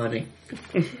has the money.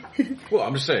 well,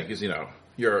 I'm just saying because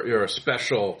you're a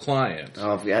special client,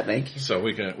 Oh, yeah, thank you. so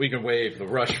we can waive the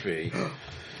rush fee.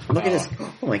 Look at this.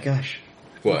 Oh my gosh.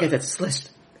 What? Look at this list.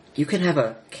 You can have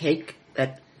a cake a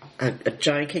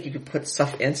giant cake you can put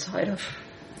stuff inside of.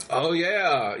 Oh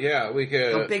yeah, we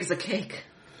could. How big's the cake?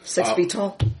 6 feet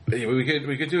tall? We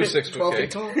could do a 6 foot 12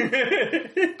 cake.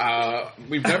 feet tall?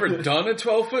 We've never done a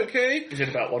 12-foot cake. Is it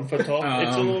about 1 foot tall?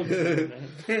 It's a little...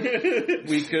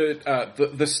 We could.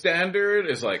 The standard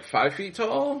is like 5 feet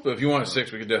tall, but if you want a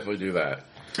 6, we could definitely do that.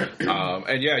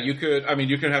 And yeah, you could. I mean,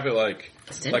 you could have it like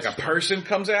a person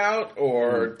comes out,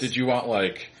 or did you want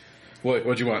like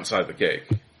what'd you want inside the cake?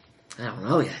 I don't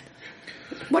know yet.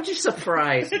 What'd you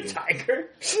surprise me? Tiger.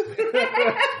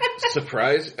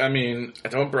 Surprise? I mean,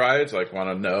 don't brides like want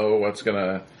to know what's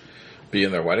gonna be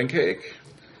in their wedding cake?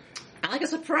 I like a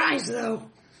surprise, though.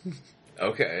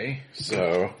 Okay,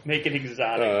 so Make it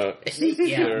exotic.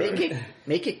 Yeah,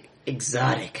 make it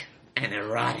exotic and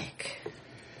erotic.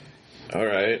 all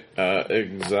right,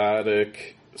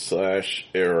 exotic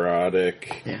 /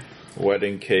 erotic Yeah.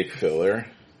 wedding cake filler.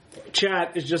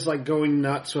 Chat is just like going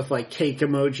nuts with like cake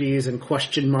emojis and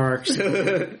question marks.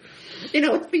 You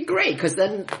know, it'd be great, because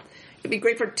then it'd be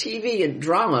great for TV and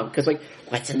drama, because, like,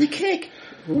 what's in the cake?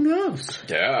 Who knows?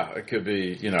 Yeah, it could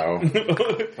be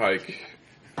like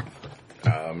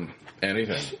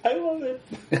anything. I love it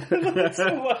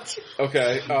so much.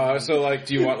 Okay, so like,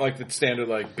 do you want like the standard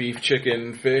like beef,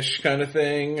 chicken, fish kind of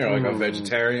thing, or like a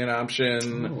vegetarian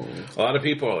option? A lot of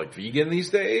people are like vegan these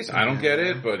days. I don't get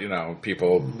it, but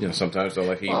people sometimes don't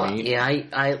like eat Well, meat. yeah,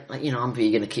 I I'm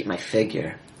vegan to keep my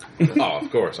figure. Oh, of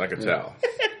course, I could tell.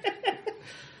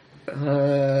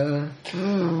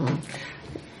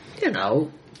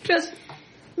 Just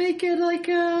make it like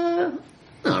I don't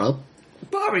know,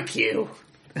 barbecue.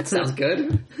 That sounds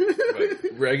good. Like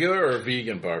regular or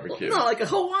vegan barbecue? No, like a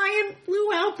Hawaiian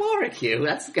luau barbecue.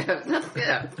 That's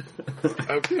yeah.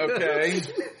 Okay.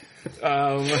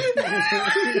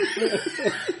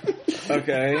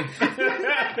 Okay.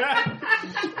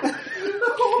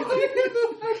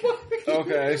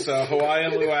 Okay, so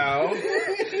Hawaiian luau.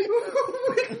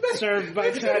 served by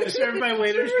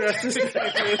waiters dressed as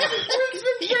tigers.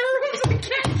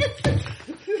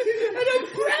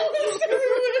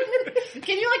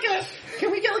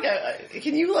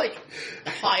 Can you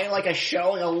hire like a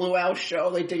show, like a luau show?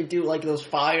 They do like those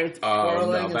fires.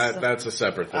 No, that's a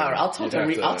separate thing. All right, I'll talk to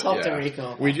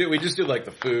Rico. We just do like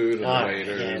the food and the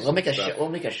waiters. Yeah, we'll make a stuff. show. We'll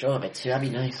make a show of it too. That'd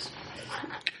be nice.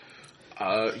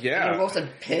 Yeah. A roasted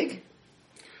pig.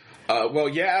 Well,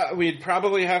 yeah, we'd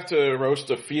probably have to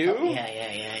roast a few.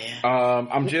 Yeah.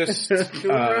 I'm just. Can we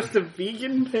roast a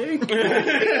vegan pig?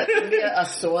 Maybe a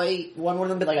soy. One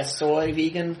would be like a soy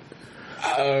vegan.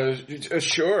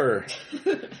 Sure.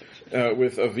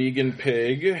 With a vegan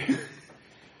pig.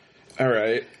 All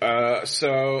right.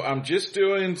 So I'm just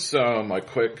doing some like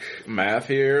quick math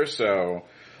here. So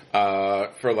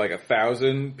for like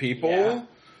 1,000 people,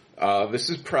 this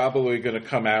is probably going to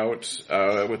come out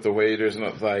with the waiters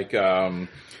like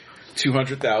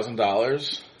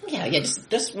 $200,000. Yeah.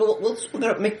 Just we're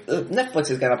gonna make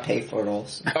Netflix is gonna pay for it all.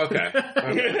 Okay.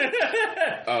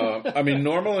 I mean,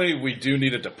 normally we do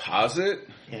need a deposit.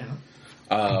 Yeah.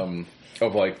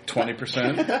 Of like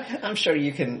 20%. I'm sure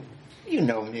you can. You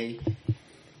know me.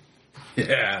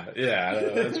 Yeah,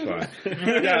 that's fine.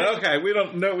 Yeah, okay. We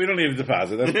don't need a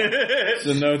deposit. That's fine.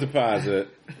 So no deposit.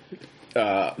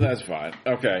 That's fine.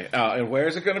 Okay. And where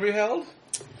is it going to be held?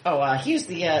 Oh, here's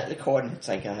the coordinates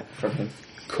I got from him.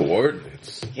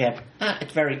 Coordinates. Yeah,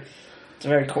 it's very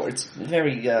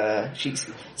she's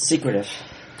secretive.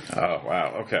 Oh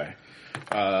wow. Okay.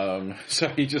 So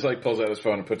he just like pulls out his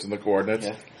phone and puts in the coordinates.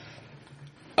 Yeah.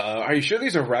 Are you sure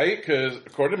these are right? Because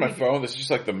according to my phone, this is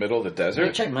just like the middle of the Let me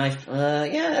desert. check my.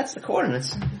 Yeah, that's the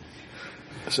coordinates.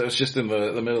 So it's just in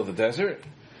the middle of the desert?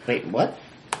 Wait, what?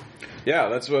 Yeah,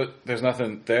 that's what... There's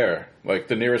nothing there. Like,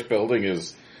 the nearest building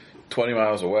is 20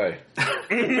 miles away.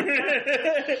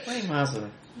 20 miles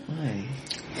away.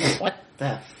 What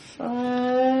the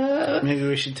fuck? Maybe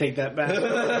we should take that back.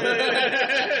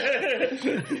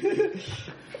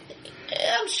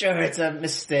 I'm sure it's a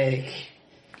mistake.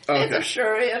 Okay. I'm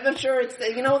sure it's,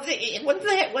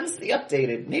 when's the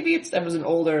updated? Maybe that was an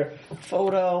older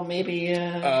photo, maybe,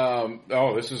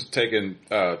 This was taken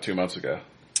 2 months ago.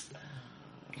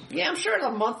 yeah, I'm sure in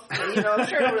a month, I'm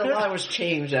sure a lot was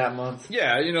changed that month.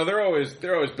 Yeah, they're always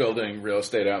building real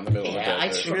estate out in the middle of Yeah,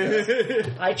 the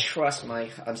desert. I trust my,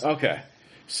 Okay.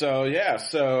 So,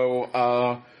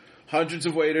 hundreds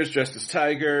of waiters dressed as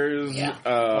tigers, Yeah.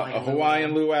 a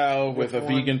Hawaiian luau with a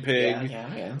vegan pig,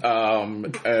 Yeah.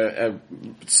 a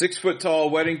 6 foot tall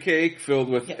wedding cake filled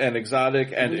with an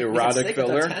exotic and erotic Is it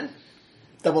filler. 10?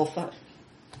 Double five.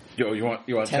 Yo, you want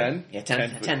 10? Yeah,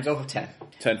 10. Go for 10.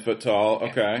 10 foot tall,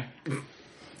 okay.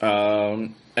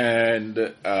 And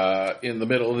in the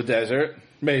middle of the desert,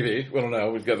 maybe, we don't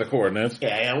know, we've got the coordinates.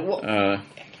 Yeah. Well,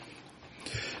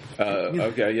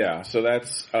 Okay, yeah. So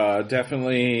that's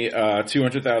definitely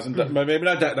 $200,000. But maybe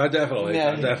not definitely,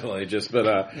 Yeah. not definitely. Just but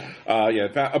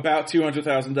about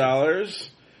 $200,000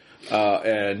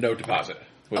 and no deposit,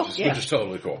 which is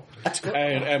totally cool. That's good.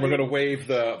 And we're gonna waive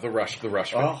the rush fee.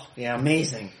 Oh, yeah,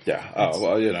 amazing. Yeah. Oh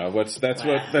well,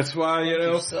 that's why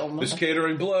you so much. this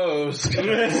catering blows.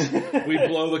 We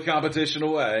blow the competition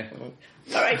away.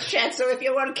 All right, Chad, so if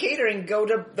you want catering, go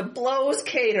to the Blows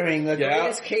Catering, the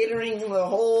greatest catering in the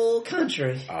whole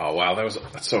country. Oh wow, that's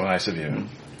so nice of you.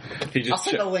 He just I'll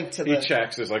send a link to he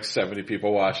checks. There's like 70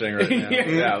 people watching right now.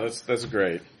 Yeah, that's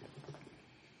great.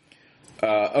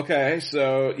 Okay,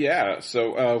 so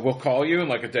we'll cll you in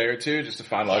like a day or two just to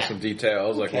finalize some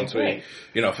details. Like once great.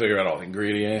 we, figure out all the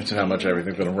ingredients and how much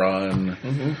everything's going to run.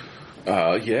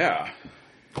 Mm-hmm. Yeah.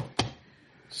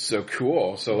 So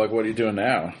cool. So like, what are you doing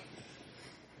now?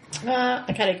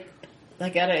 I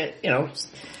gotta, let's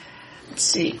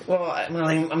see. Well,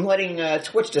 I'm letting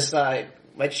Twitch decide.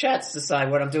 My chats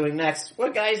decide what I'm doing next.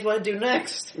 What guys want to do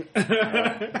next?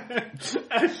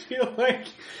 I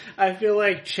feel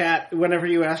like chat, whenever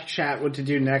you ask chat what to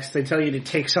do next, they tell you to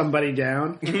take somebody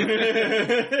down. So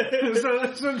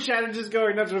chat is just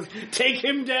going nuts with, take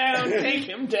him down.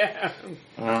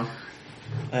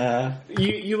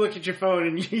 You look at your phone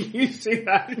and you see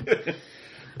that.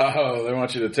 Oh, they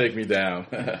want you to take me down.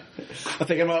 I'll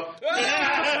pick him up.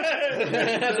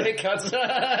 It cuts.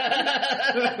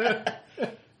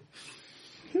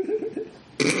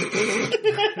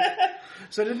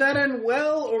 So did that end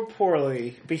well or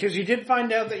poorly? Because you did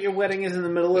find out that your wedding is in the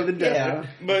middle of the desert.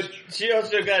 But she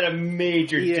also got a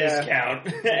major discount.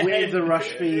 With the rush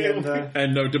fee and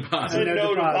no deposit. And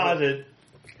no deposit.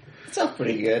 Sounds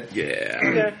pretty good. Yeah.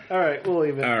 Okay. All right, we'll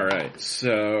leave it. All right.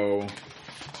 So,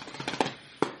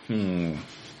 do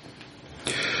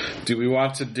we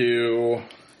want to do?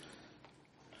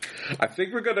 I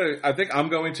think I'm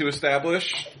going to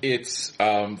establish it's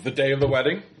the day of the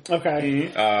wedding.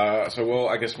 Okay. So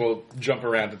I guess we'll jump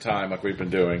around to time like we've been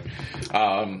doing.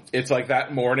 It's like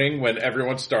that morning when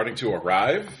everyone's starting to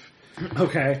arrive.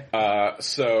 Okay.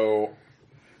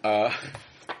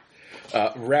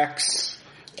 Rex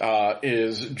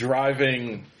is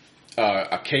driving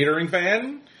a catering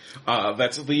van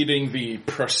that's leading the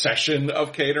procession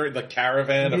of catering, the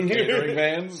caravan of catering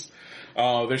vans.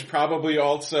 There's probably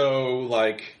also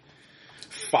like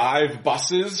 5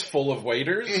 buses full of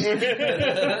waiters. We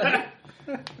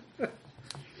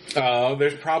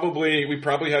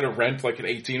probably had to rent like an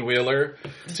 18-wheeler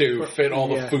to fit all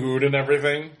the food and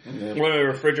everything. One of the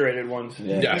refrigerated ones.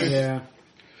 Yes. Yeah.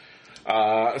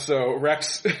 So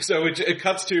it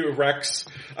cuts to Rex.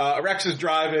 Rex is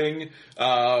driving.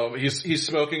 He's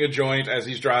smoking a joint as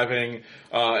he's driving.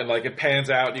 And like it pans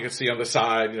out and you can see on the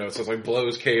side, it says like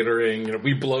Blows Catering,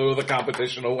 we blow the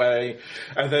competition away.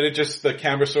 And then the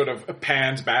camera sort of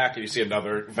pans back and you see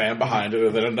another van behind it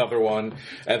and then another one.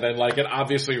 And then like an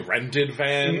obviously rented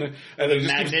van. And then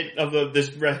magnet of this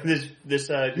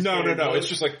No. It's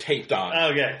just like taped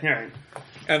on. Okay. All right.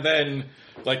 And then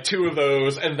like 2 of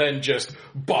those, and then just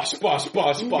bus,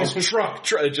 truck,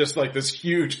 just like this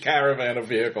huge caravan of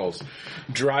vehicles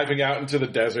driving out into the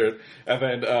desert. And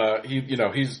then,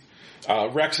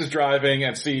 Rex is driving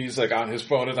and sees like on his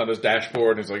phone, is on his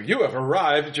dashboard, and he's like, "You have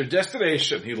arrived at your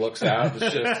destination." He looks out,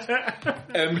 it's just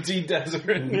empty desert.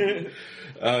 And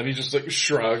he just like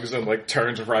shrugs and like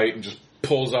turns right and just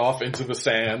pulls off into the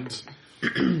sand.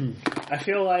 I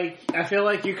feel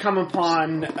like you come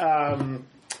upon,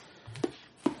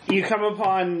 you come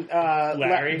upon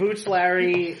Larry. Boots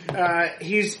Larry.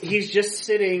 He's just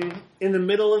sitting in the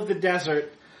middle of the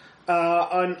desert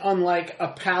on like a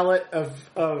pallet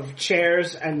of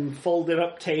chairs and folded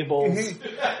up tables.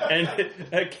 And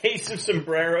a case of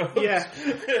sombreros. Yeah.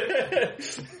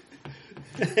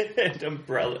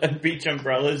 and beach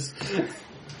umbrellas.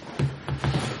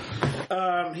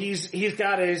 He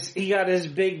got his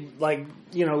big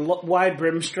wide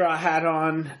brim straw hat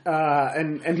on,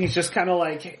 and he's just kind of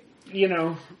like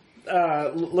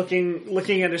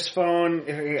looking at his phone.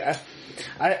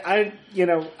 I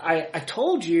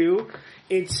told you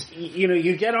it's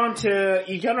you get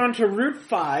onto Route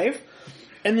 5,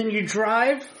 and then you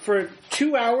drive for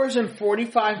 2 hours and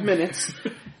 45 minutes,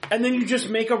 and then you just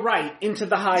make a right into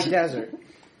the high desert.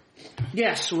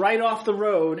 Yes, right off the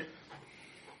road.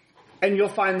 And you'll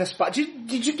find the spot.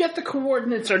 Did you get the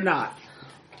coordinates or not?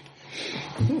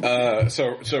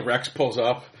 So Rex pulls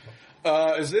up.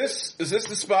 Is this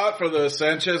the spot for the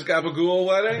Sanchez Gabagool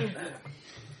wedding?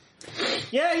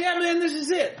 Yeah, man, this is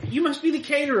it. You must be the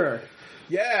caterer.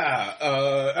 Yeah.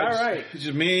 All right. It's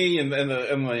just me and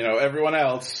everyone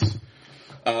else.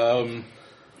 So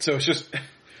it's just.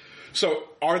 So,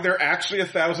 are there actually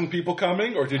 1,000 people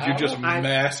coming, or did you just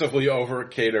massively over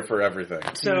cater for everything?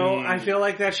 So I feel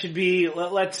like that should be.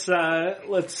 Let's. Or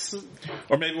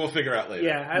maybe we'll figure out later.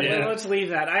 Yeah. Let's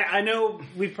leave that. I know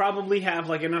we probably have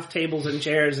like enough tables and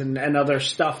chairs and other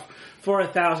stuff for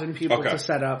 1,000 people to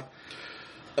set up.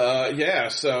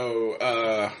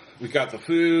 So we got the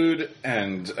food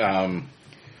and 3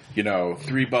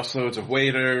 busloads of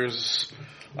waiters,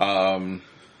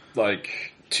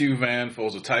 2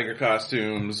 vanfuls of tiger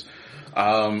costumes.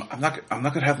 I'm not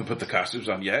gonna have them put the costumes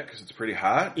on yet because it's pretty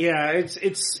hot. Yeah,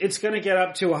 it's gonna get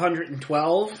up to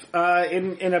 112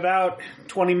 in about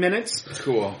 20 minutes.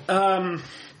 Cool.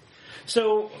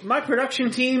 So my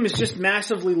production team is just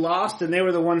massively lost, and they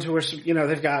were the ones who were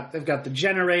they've got the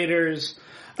generators.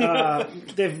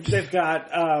 They've got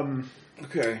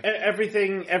okay.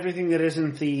 Everything that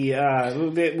isn't the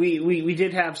we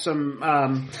did have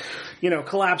some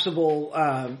collapsible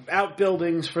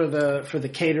outbuildings for the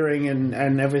catering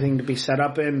and everything to be set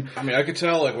up in. I mean, I could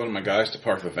tell one of my guys to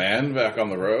park the van back on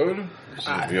the road.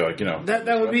 So it'd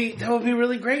be that would be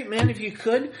really great, man, if you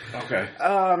could. Okay.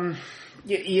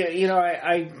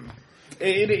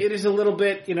 It is a little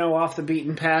bit off the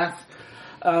beaten path,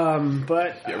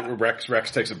 but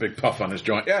Rex takes a big puff on his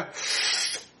joint. Yeah.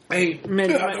 Hey, man,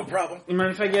 no problem. You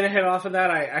mind if I get a hit off of that?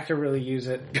 I could really use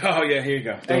it. Oh yeah, here you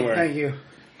go. Don't worry. Thank you.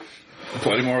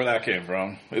 Plenty more where that came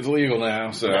from. It's legal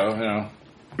now, so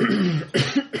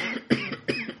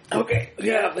Okay.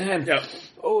 Yeah, man. Yep.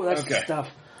 Oh, that's the stuff.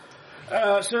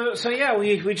 So yeah,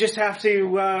 we just have to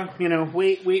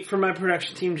wait for my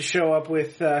production team to show up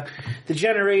with the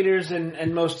generators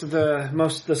and most of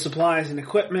the supplies and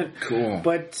equipment. Cool.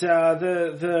 But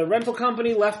the rental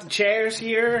company left the chairs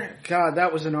here. God,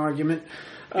 that was an argument.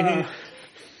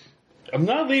 I'm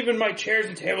not leaving my chairs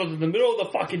and tables in the middle of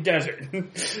the fucking desert.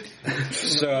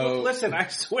 So listen, I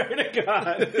swear to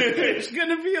God, there's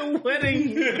gonna be a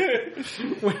wedding.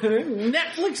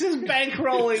 Netflix is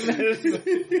bankrolling this.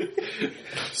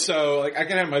 So, I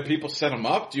can have my people set them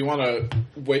up. Do you want to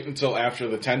wait until after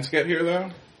the tents get here,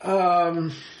 though?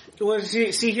 Well,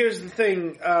 see, here's the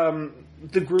thing.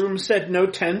 The groom said no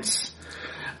tents.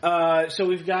 So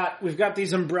we've got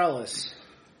these umbrellas.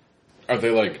 Are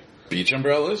they beach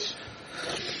umbrellas?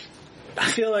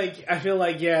 I feel like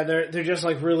yeah, they're just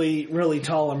really really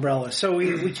tall umbrellas. So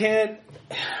we can't.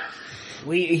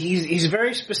 He's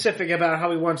very specific about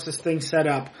how he wants this thing set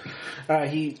up.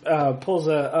 He pulls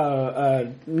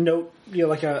a note,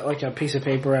 like a piece of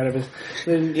paper out of his.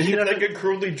 He does like a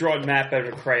crudely drawn map out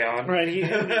of crayon. Right, he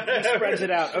spreads it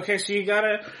out. Okay, so you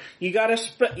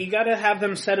gotta have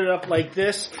them set it up like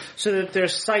this so that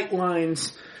there's sight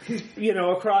lines,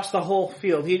 across the whole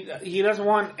field. He doesn't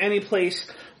want any place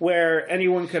where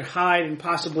anyone could hide and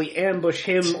possibly ambush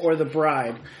him or the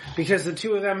bride, because the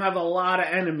two of them have a lot of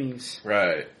enemies.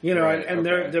 Right. And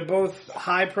they're both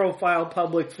high profile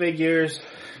public figures.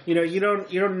 You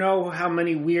don't know how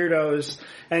many weirdos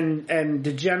and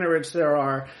degenerates there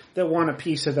are that want a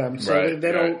piece of them. So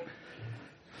they don't.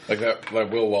 Like that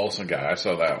Will Walson guy, I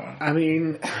saw that one. I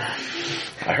mean,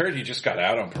 I heard he just got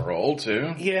out on parole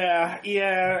too. Yeah,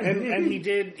 and he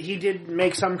did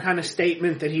make some kind of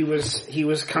statement that he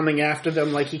was coming after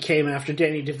them like he came after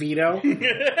Danny DeVito.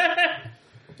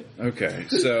 Okay,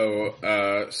 so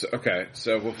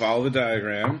we'll follow the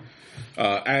diagram.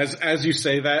 As you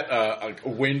say that, a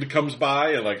wind comes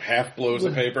by and like half blows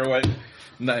the paper away.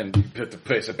 And then you have to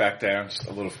place it back down. Just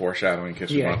a little foreshadowing in case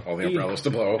you want all the umbrellas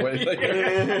to blow away.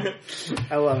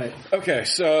 I love it. Okay,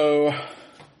 so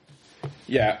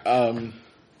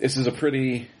this is a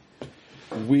pretty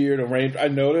weird arrangement. I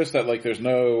noticed that like there's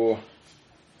no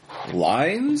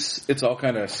lines. It's all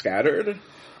kind of scattered.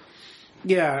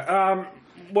 Yeah.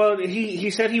 Well, he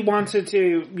said he wants it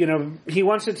to, he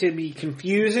wants it to be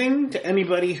confusing to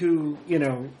anybody who,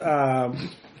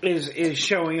 is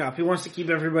showing up. He wants to keep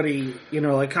everybody,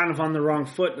 like kind of on the wrong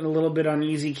foot and a little bit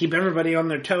uneasy, keep everybody on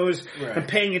their toes and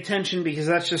paying attention because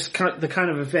that's just the kind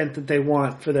of event that they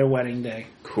want for their wedding day.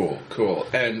 Cool.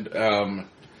 And,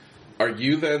 are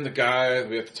you then the guy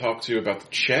we have to talk to about the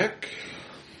check?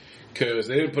 Because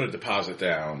they didn't put a deposit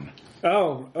down.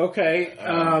 Oh, okay.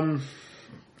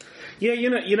 Yeah,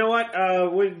 you know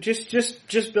what? We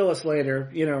just bill us later.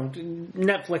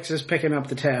 Netflix is picking up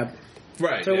the tab.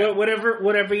 Right. So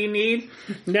whatever you need,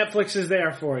 Netflix is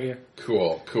there for you.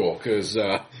 Cool. Because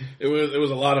it was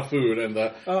a lot of food, and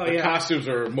the costumes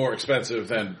are more expensive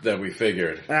than we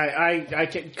figured. I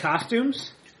get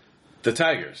costumes. The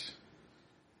tigers.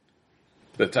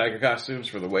 The tiger costumes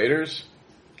for the waiters.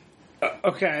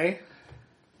 Okay.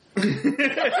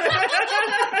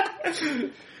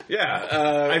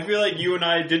 Yeah, I feel like you and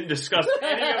I didn't discuss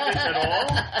any of this at all,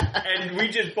 and we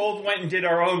just both went and did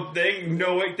our own thing,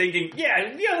 thinking,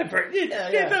 the other person,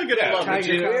 they're gonna love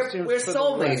it. We're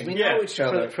soulmates. We know each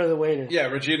other. For the waiters. Yeah,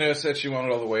 Regina said she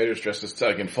wanted all the waiters dressed as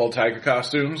in full tiger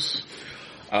costumes.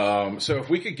 So if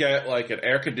we could get like an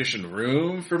air-conditioned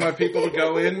room for my people to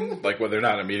go in, like where they're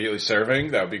not immediately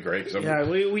serving, that would be great. Cause I'm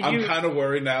kind of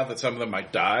worried now that some of them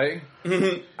might die from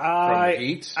the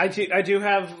heat. I do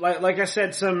have, like I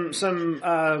said, some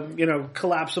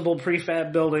collapsible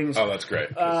prefab buildings. Oh, that's great.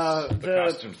 The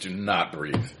costumes do not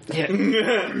breathe. Yeah.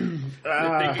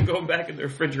 They can go back in the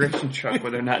refrigeration truck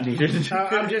where they're not needed.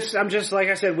 I'm just like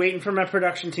I said, waiting for my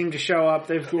production team to show up.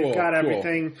 They've got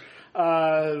everything.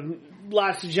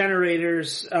 Lots of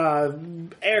generators,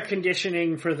 air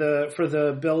conditioning for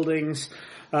the buildings,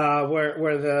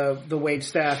 where the wait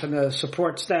staff and the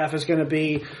support staff is going to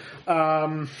be.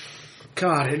 God,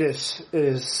 it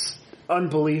is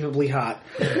unbelievably hot.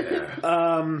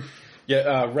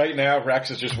 Right now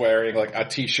Rex is just wearing like a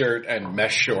t-shirt and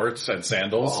mesh shorts and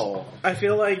sandals. Oh. I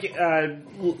feel like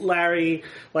Larry,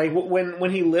 like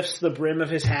when he lifts the brim of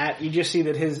his hat, you just see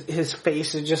that his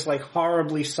face is just like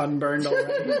horribly sunburned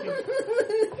already.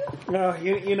 No,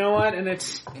 you know what? And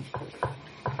it's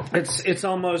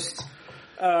almost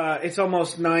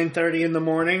 9:30 in the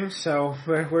morning, so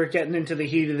we're getting into the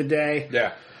heat of the day.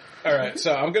 Yeah. All right.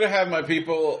 So I'm gonna have my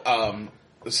people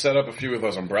set up a few of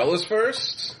those umbrellas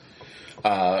first.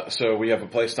 So we have a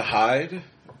place to hide,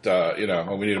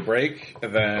 when we need a break,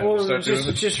 and then we'll start doing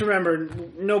this. Just remember,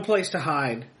 no place to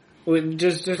hide.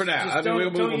 Just for now.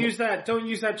 Don't use that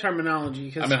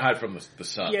terminology. I mean, hide from the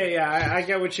sun. Yeah, I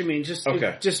get what you mean. Just when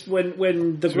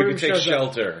the so groom we can take shows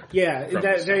shelter. Up. Yeah,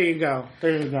 there you go.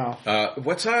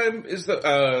 What time is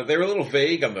the? They were a little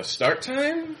vague on the start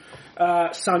time.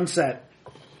 Sunset.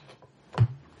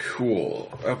 Cool.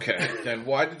 Okay. Then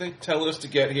why did they tell us to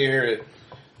get here at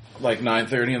like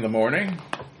 9:30 in the morning?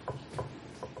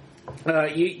 I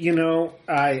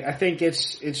think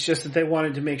it's just that they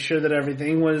wanted to make sure that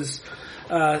everything was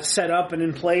set up and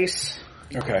in place.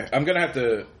 Okay, I'm gonna have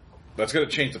to. That's gonna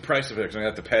change the price of it because I'm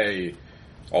gonna have to pay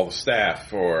all the staff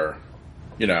for,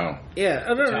 Yeah,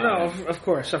 no, of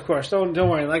course. Don't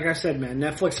worry. Like I said, man,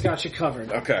 Netflix got you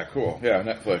covered. Okay, cool. Yeah,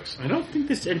 Netflix. I don't think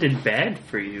this ended bad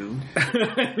for you.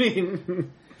 I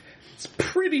mean, it's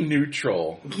pretty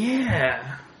neutral.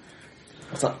 Yeah.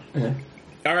 What's up?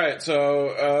 All right,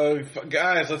 so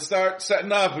guys, let's start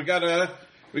setting up. We got a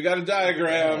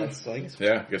diagram.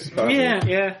 Yeah, I guess it's possible.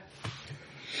 Yeah.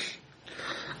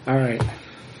 All right.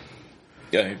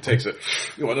 Yeah, he takes it.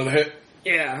 You want another hit?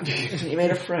 Yeah. You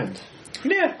made a friend.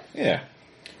 Yeah. Yeah.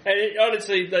 And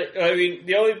honestly, I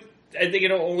think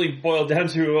it'll only boil down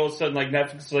to all of a sudden, like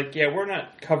Netflix is like, yeah, we're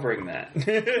not covering that.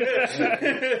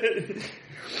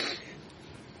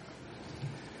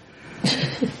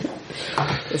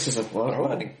 This is what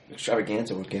an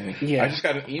extravaganza we're giving. Yeah. I just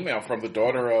got an email from the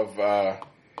daughter of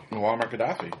Muammar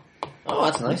Gaddafi. Oh,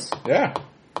 that's nice. Yeah.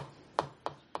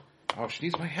 Oh, she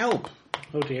needs my help.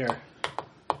 Oh dear.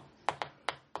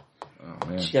 Oh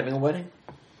man. Is she having a wedding?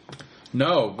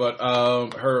 No, but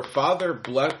her father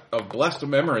of blessed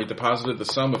memory deposited the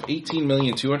sum of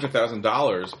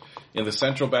 $18,200,000 in the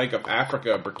Central Bank of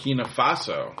Africa, Burkina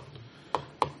Faso,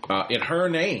 in her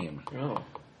name. Oh.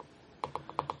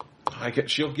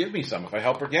 She'll give me some if I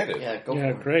help her get it. Yeah, go Yeah, for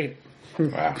it. great.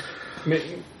 Wow.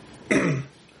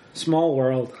 Small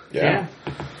world. Yeah.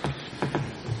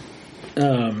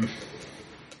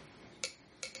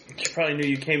 She probably knew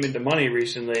you came into money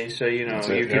recently, so you know That's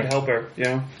it, you could yeah. help her. You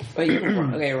know.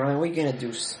 Okay, Ryan, what are you gonna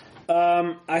do?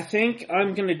 I think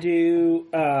I'm going to do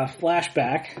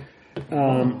flashback,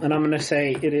 and I'm going to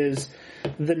say it is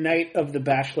the night of the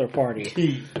bachelor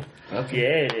party. Okay.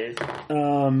 Yeah, it is.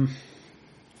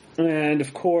 And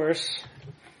of course,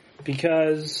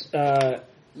 because the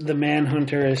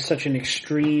Manhunter is such an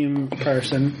extreme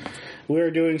person,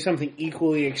 we're doing something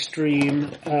equally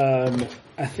extreme.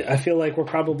 I feel like we're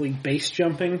probably base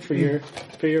jumping for your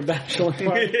bachelor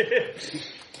party.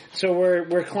 So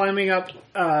we're climbing up,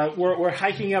 we're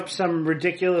hiking up some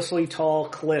ridiculously tall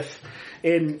cliff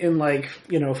in like,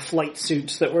 flight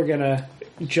suits that we're gonna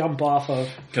jump off of.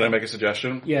 Can I make a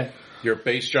suggestion? Yeah. You're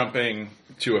base jumping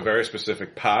to a very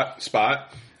specific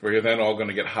spot where you're then all going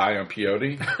to get high on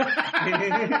peyote.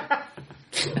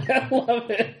 I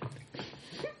love it.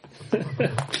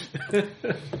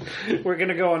 We're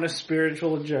gonna go on a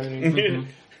spiritual journey.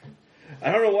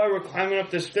 I don't know why we're climbing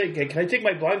up this thing. Can I take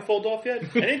my blindfold off yet? I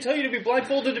didn't tell you to be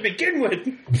blindfolded to begin with.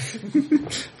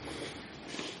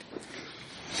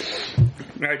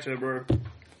 Alright, so we're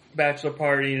bachelor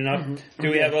partying up. Do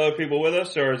we have other people with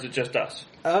us, or is it just us?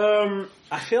 I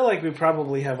feel like we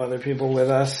probably have other people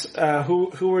with us.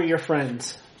 Who are your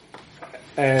friends?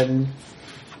 And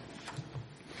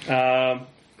Are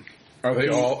they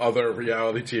all other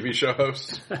reality TV show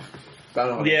hosts?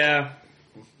 yeah.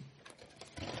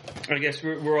 I guess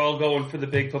we're all going for the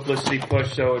big publicity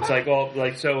push, so it's like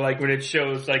when it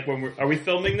shows when are we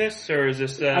filming this, or is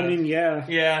this? I mean, yeah.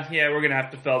 Yeah, we're gonna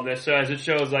have to film this. So as it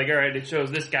shows, alright, it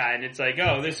shows this guy, and it's like,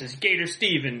 oh, this is Gator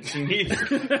Stevens, and he's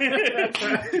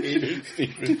Gator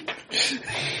Stevens.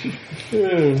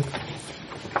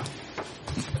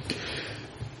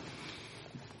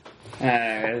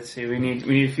 Alright, let's see. We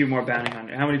need a few more bounty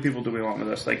hunters. How many people do we want with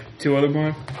us? Like 2 other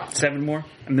more? 7 more?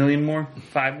 1 million more?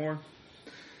 5 more?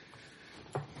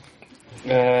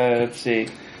 Let's see.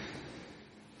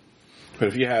 But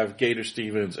if you have Gator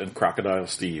Stevens and Crocodile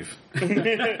Steve,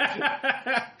 Gator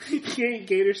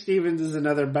Stevens is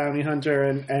another bounty hunter,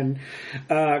 and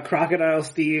Crocodile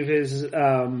Steve is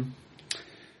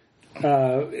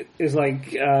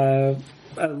like a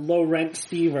low rent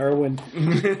Steve Irwin.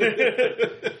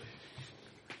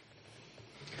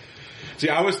 see,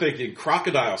 I was thinking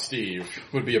Crocodile Steve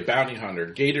would be a bounty hunter.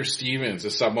 Gator Stevens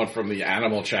is someone from the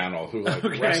Animal Channel who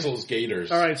wrestles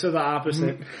gators. All right, so the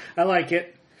opposite. I like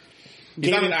it. He's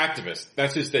not an activist.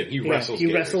 That's his thing. He wrestles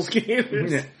gators. He wrestles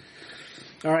gators. Yeah.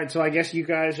 All right, so I guess you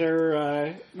guys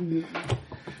are.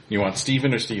 You want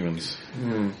Steven or Stevens?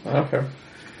 Okay.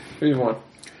 Who do you want?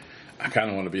 I kind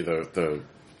of want to be the.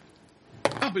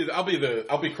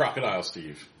 I'll be Crocodile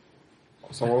Steve.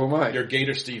 So what am I? You're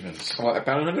Gator Stevens. What, a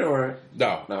bounty hunter or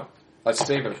No, no? Let's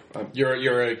save it.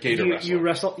 you're a gator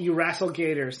wrestler. You wrestle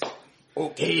gators.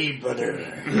 Okay,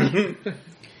 brother.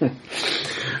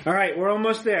 All right, we're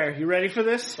almost there. You ready for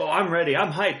this? Oh, I'm ready.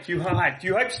 I'm hyped. You hyped?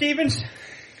 You hyped, Stevens?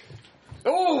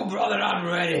 Oh, brother, I'm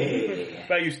ready. How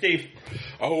about you, Steve?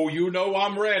 Oh, you know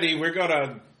I'm ready. We're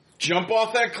gonna jump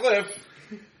off that cliff.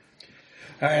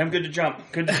 All right, I'm good to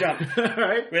jump. Good to jump. All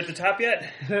right, We at the top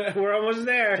yet? we're almost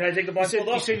there. Can I take the You said, blindfold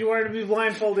you off? said you wanted to be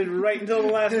blindfolded right until the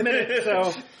last minute,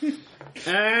 so.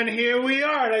 And here we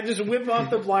are. And I just whip off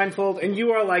the blindfold, and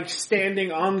you are like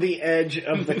standing on the edge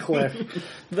of the cliff.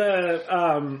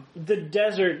 The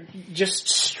desert just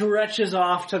stretches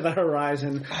off to the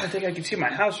horizon. I think I can see my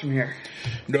house from here.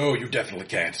 No, you definitely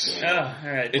can't. Oh, all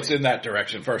right. It's in that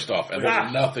direction, first off, and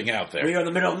there's nothing out there. We are in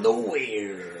the middle of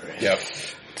nowhere. Yep.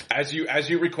 As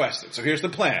you requested. So here's the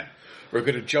plan. We're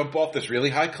going to jump off this really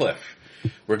high cliff.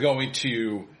 We're going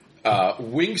to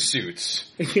wingsuits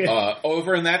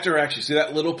over in that direction. See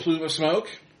that little plume of smoke?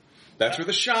 That's where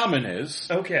the shaman is.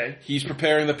 Okay. He's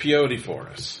preparing the peyote for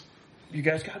us. You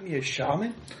guys got me a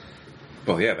shaman?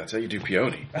 Well, yeah, that's how you do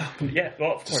peyote. Oh, yeah,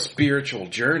 well, of It's a course. spiritual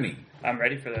journey. I'm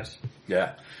ready for this.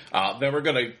 Yeah. Then we're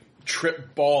going to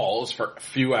trip balls for a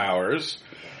few hours.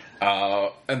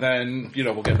 And then,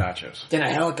 we'll get nachos. Then a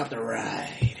helicopter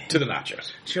ride. To the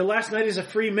nachos. So last night as a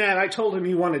free man, I told him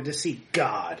he wanted to see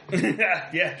God.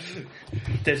 Yeah.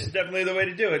 That's definitely the way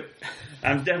to do it.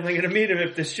 I'm definitely going to meet him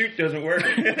if the chute doesn't work.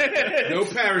 No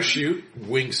parachute,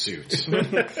 wingsuits.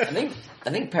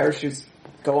 I think parachutes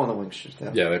go on the wingsuit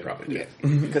though. Yeah, they probably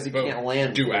do. Because you can't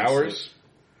land. Do with a hours?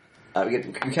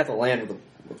 wingsuit. You have to land with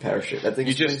a parachute. I think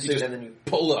You it's just wingsuit and then you.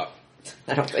 pull up.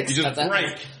 I don't think You so. just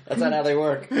break. That's not how they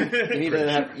work. You need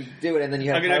to you do it, and then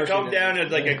you have. I'm gonna parachute come in. down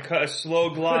at like a slow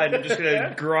glide. I'm just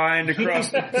gonna grind across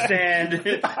the sand.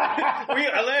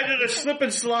 I landed a slip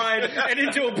and slide and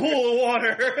into a pool of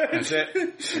water. That's it.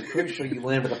 I'm pretty sure you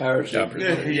land with a parachute.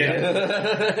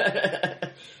 Yeah.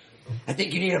 I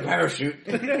think you need a parachute.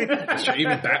 Sure,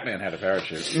 even Batman had a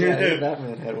parachute. Yeah,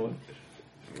 Batman had one.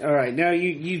 All right, now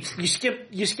you skip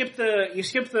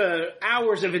the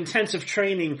hours of intensive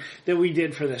training that we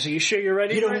did for this. Are you sure you're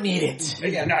ready? You for don't it? need it.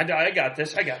 Yeah, no, I got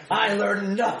this. I got this. I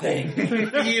learned nothing.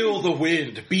 Feel the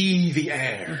wind, be the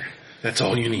air. That's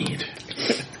all you need.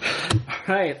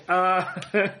 All right,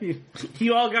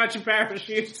 you all got your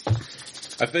parachutes.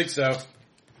 I think so.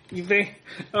 You think?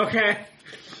 Okay.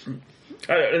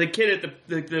 The kid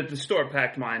at the store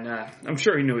packed mine. I'm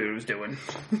sure he knew what he was doing.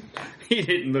 He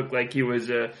didn't look like he was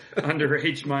a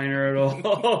underage minor at all.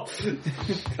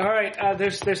 All right.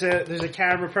 There's a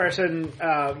camera person.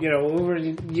 Over.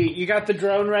 You got the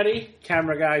drone ready?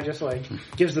 Camera guy just like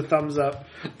gives the thumbs up.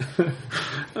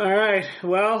 All right.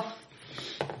 Well,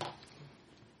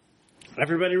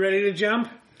 everybody ready to jump?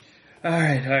 All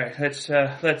right. Let's.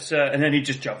 And then he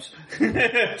just jumps.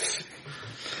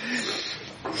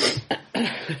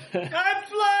 I'm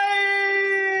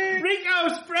flying! Rico,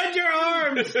 spread your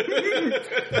arms!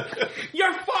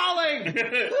 You're falling!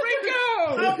 Rico!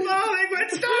 I'm falling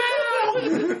with style!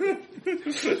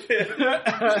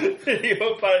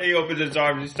 He opens his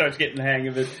arms and starts getting the hang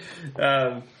of it.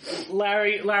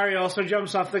 Larry also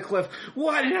jumps off the cliff.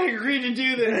 Why did I agree to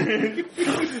do this?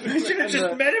 I should have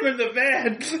just met him in the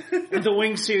van. The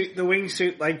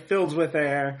wingsuit like fills with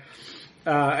air.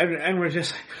 And we're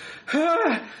just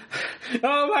like,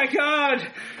 oh my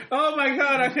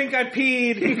god, I think I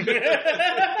peed.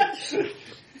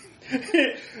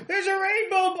 There's a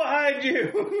rainbow behind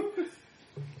you.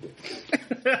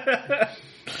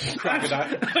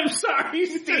 Crocodile. I'm sorry,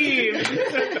 Steve.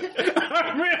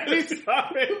 I'm really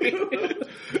sorry.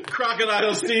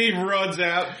 Crocodile Steve runs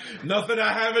out. Nothing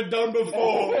I haven't done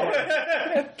before.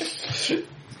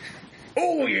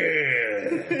 Oh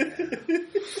yeah.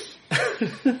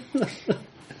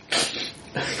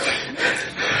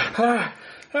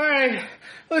 All right,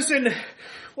 listen.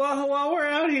 While we're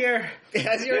out here,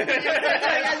 As you're wing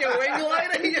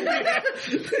gliding,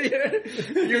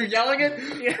 you're yelling it.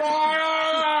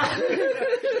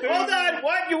 Hold on,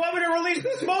 what? You want me to release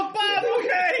the smoke bomb?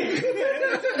 Okay.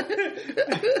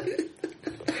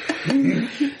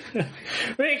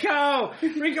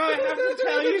 Rico, I have to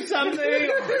tell you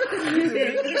something.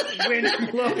 Wind's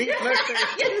blowing in my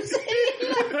face.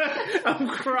 I'm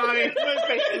crying.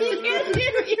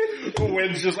 The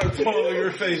wind's just like pulling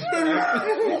your face back.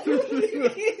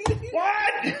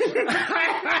 What? I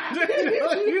have to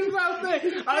tell you something.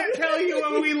 I'll tell you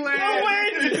when we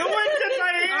land. The wind's in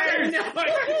my ears.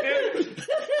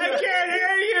 I can't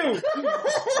hear you.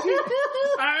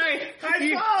 All right, I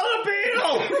swallowed a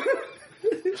beetle.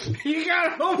 you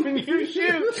gotta open your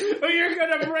shoe, or you're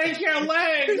gonna break your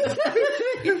legs.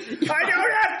 I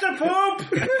don't have to poop.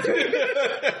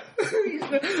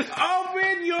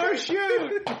 Open your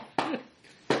chute.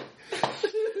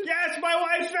 Yes, my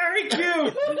wife's very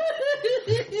cute.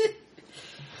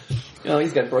 Oh,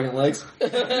 he's got broken legs. I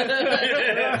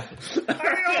can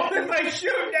open my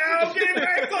chute now. I'm getting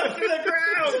very close to the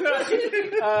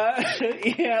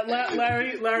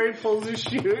ground. Larry pulls his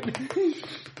chute.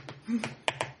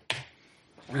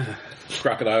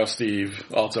 Crocodile Steve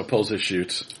also pulls his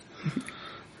chutes.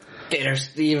 Gator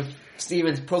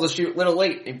Stevens pulls a shoot a little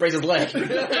late. He breaks his leg. The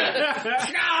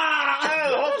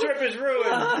whole trip is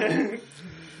ruined.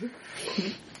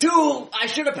 Dude, I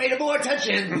should have paid more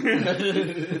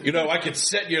attention. You know, I could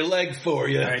set your leg for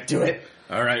you. All right, do it.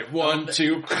 All right, 1,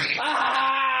 2. All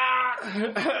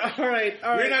right.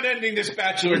 We're not ending this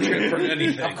bachelor trip for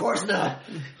anything. Of course not.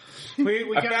 We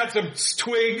I got found some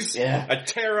twigs. Yeah. I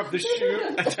tear up the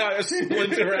chute. I tie a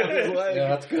splint around his leg. Yeah,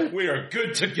 that's good. We are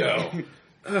good to go.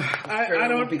 I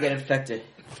don't be get infected.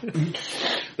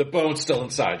 The bone's still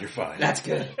inside. You're fine. That's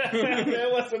good.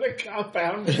 There wasn't a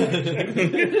compound.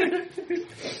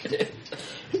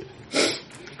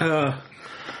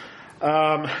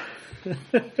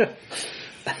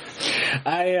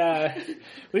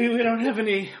 We don't have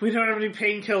any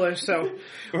painkillers, so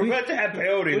We're about to have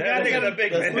peyote. gotta get a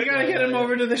big we gotta get him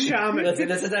over to the shaman. Listen,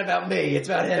 this isn't about me. It's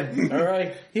about him. All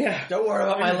right? Yeah. Don't worry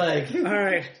about my leg. All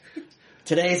right.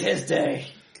 Today's his day.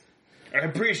 I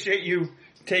appreciate you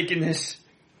taking this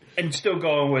and still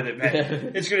going with it,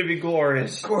 man. It's going to be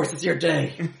glorious. Of course, it's your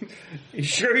day. You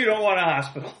sure you don't want a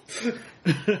hospital?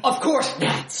 Of course,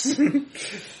 Nats.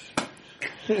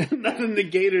 Nothing the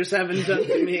Gators haven't done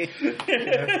to me.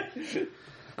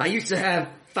 I used to have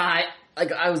 5,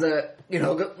 like I was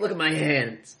look at my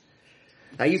hands.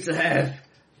 I used to have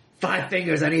 5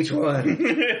 fingers on each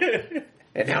one.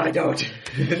 And now I don't.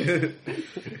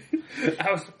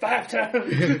 I was 5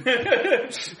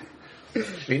 times. I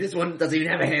mean, this one doesn't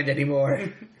even have a hand anymore.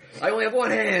 I only have 1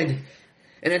 hand.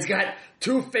 And it's got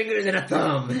 2 fingers and a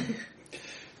thumb.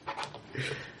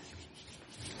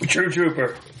 True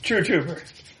trooper.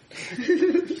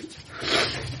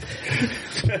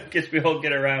 Guess we all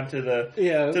get around to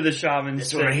the shaman.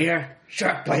 This one right here,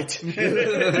 shark bite. I'm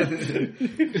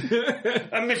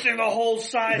missing the whole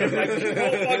side of my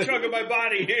whole chunk of my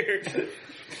body here.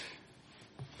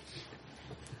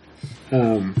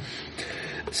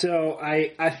 So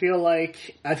I feel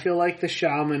like the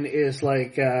shaman is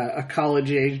like a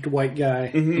college aged white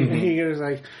guy. Mm-hmm. He goes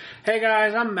like, "Hey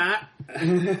guys, I'm Matt."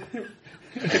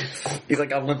 He's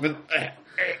like, I'm limping.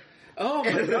 Oh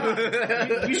my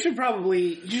god! You should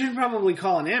probably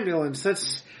call an ambulance.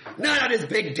 That's not on this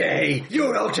big day.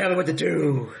 You don't tell me what to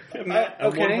do. Okay.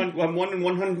 I'm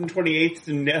 128th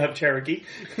in Cherokee.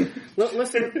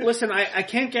 Listen. I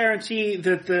can't guarantee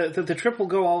that the trip will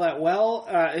go all that well.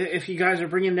 If you guys are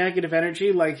bringing negative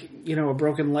energy, like a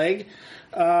broken leg.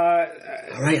 All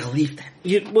right, I'll leave then.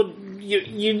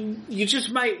 You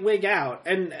just might wig out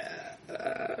and.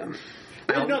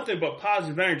 We're nothing but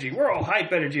positive energy. We're all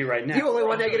hype energy right now. The only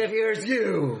one negative here is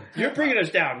you. You're bringing us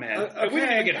down, man. Okay. We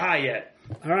didn't even get high yet.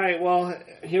 All right, well,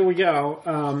 here we go.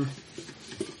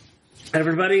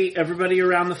 Everybody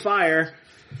around the fire.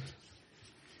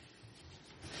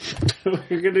 We're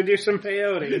going to do some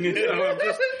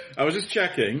peyote. I was just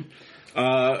checking.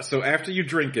 So after you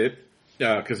drink it,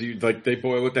 because they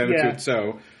boil it down into it,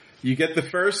 so you get the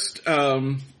first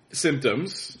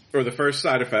symptoms, or the first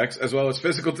side effects, as well as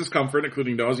physical discomfort,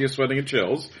 including nausea, sweating, and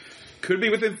chills. Could be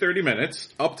within 30 minutes,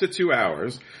 up to 2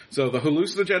 hours. So the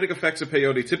hallucinogenic effects of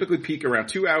peyote typically peak around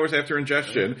 2 hours after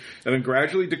ingestion, and then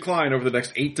gradually decline over the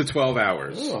next 8 to 12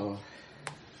 hours. Oh.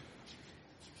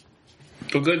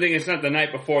 The good thing it's not the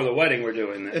night before the wedding we're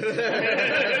doing this.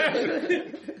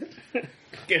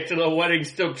 Get to the wedding,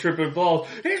 still tripping balls.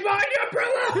 He's behind the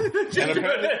umbrella! And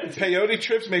apparently, peyote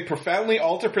trips may profoundly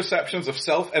alter perceptions of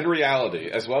self and reality,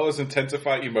 as well as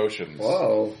intensify emotions.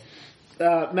 Whoa.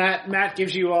 Matt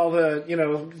gives you all the,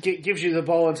 gives you the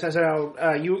bowl and says,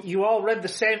 you all read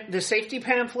the safety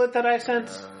pamphlet that I sent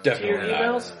to your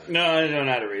emails? No, I don't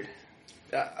know how to read.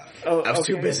 I was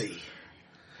too busy.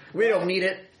 We don't need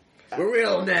it. We're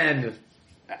real men.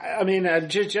 I mean,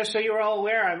 just so you're all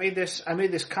aware, I made this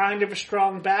kind of a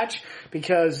strong batch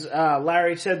because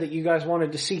Larry said that you guys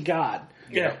wanted to see God.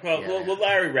 Yeah, well,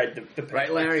 Larry read the right,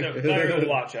 Larry. So Larry will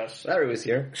watch us. Larry was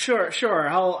here. Sure.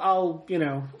 I'll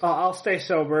stay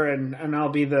sober and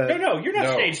I'll be the. No, you're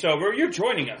not staying sober. You're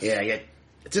joining us. Yeah.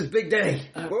 It's a big day.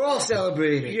 We're all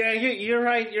celebrating. Yeah, you're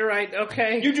right.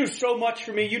 Okay. You do so much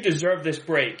for me. You deserve this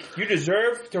break. You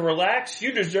deserve to relax.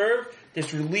 You deserve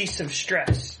this release of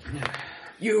stress.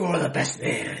 You are the best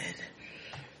man.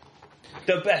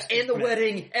 The best. In the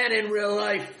wedding and in real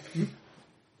life.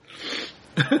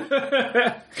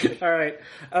 All right.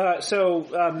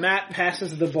 So Matt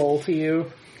passes the bowl to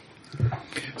you.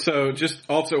 So just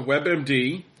also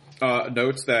WebMD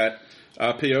notes that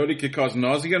peyote could cause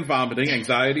nausea and vomiting,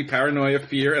 anxiety, paranoia,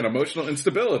 fear, and emotional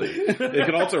instability. It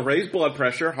can also raise blood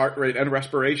pressure, heart rate, and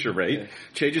respiration rate.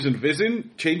 Changes in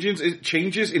vision,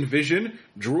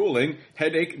 drooling,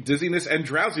 headache, dizziness, and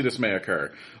drowsiness may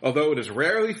occur. Although it is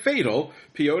rarely fatal,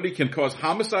 peyote can cause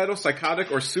homicidal,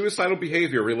 psychotic, or suicidal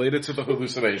behavior related to the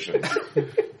hallucinations.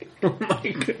 Oh my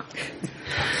god.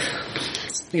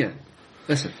 Yeah.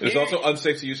 Listen. It is also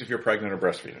unsafe to use if you're pregnant or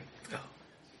breastfeeding.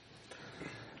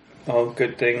 Oh,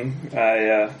 good thing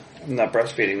I'm not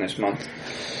breastfeeding this month.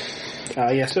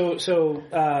 So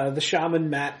the shaman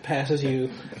Matt passes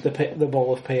you the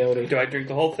bowl of peyote. Do I drink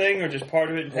the whole thing or just part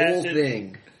of it and pass Whole it?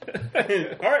 thing.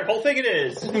 All right, whole thing it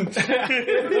is.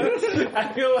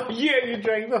 I feel like you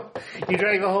drank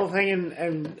the whole thing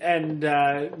and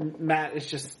Matt is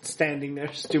just standing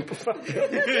there stupefied.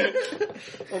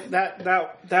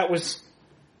 That was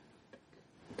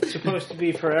supposed to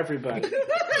be for everybody.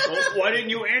 Well, why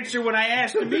didn't you answer when I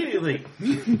asked immediately?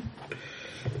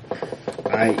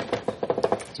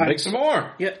 Make some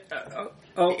more. Yeah.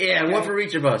 Yeah, one for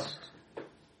each of us.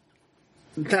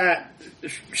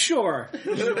 Sure.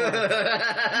 All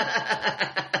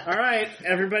right,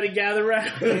 everybody gather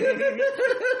around.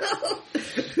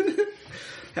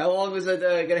 How long is it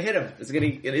going to hit him?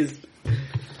 It is.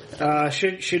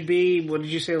 Should be. What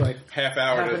did you say? Like Half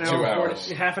hour to 2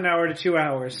 hours. Half an hour to 2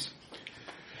 hours.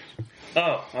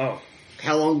 Oh.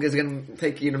 How long is it going to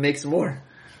take you to make some more?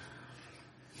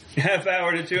 Half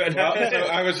hour to 2 hours.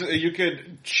 Well, so you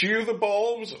could chew the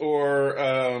bulbs, or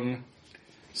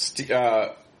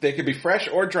they could be fresh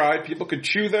or dry. People could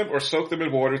chew them or soak them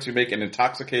in water to make an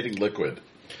intoxicating liquid.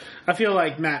 I feel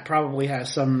like Matt probably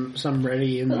has some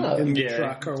ready in the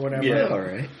truck or whatever. Yeah. All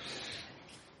right.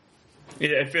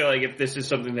 Yeah, I feel like if this is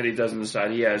something that he does on the side,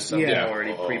 he has something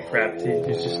already pre-prepped.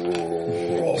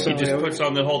 He just puts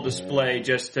on the whole display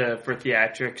just for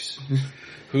theatrics.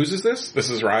 Whose is this? This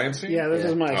is Ryan's scene? Yeah, this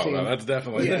is my Oh, scene. no, that's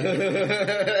definitely...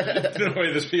 The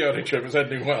way this peyote trip is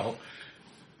ending well.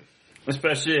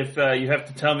 Especially if you have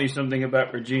to tell me something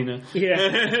about Regina.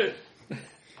 Yeah.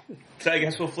 So I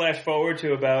guess we'll flash forward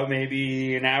to about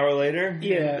maybe an hour later.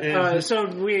 Yeah. So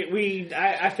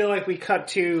I feel like we cut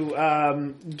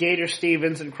to Gator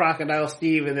Stevens and Crocodile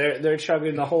Steve, and they're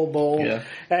chugging the whole bowl. Yeah.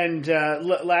 And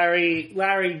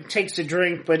Larry takes a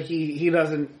drink, but he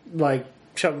doesn't like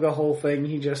chug the whole thing.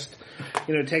 He just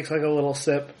takes like a little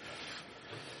sip.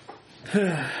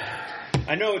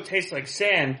 I know it tastes like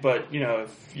sand, but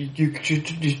if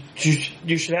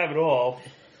you should have it all.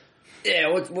 Yeah,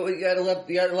 what you got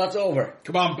left over?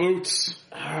 Come on, Boots.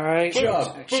 All right.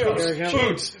 Chug. Boots. Yeah,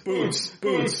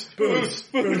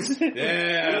 that's it.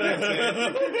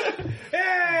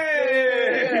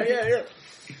 Hey! Yeah.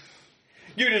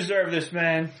 You deserve this,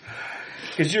 man.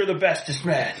 Because you're the bestest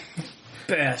man.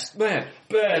 Best man.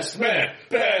 Best man.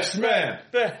 Best man.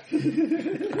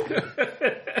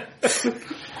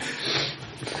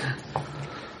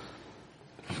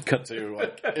 Cut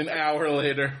to an hour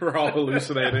later. We're all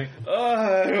hallucinating. Oh,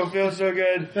 I don't feel so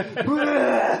good.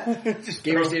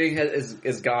 Gator Stevens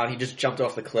is gone. He just jumped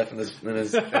off the cliff and he's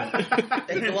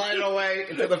gliding away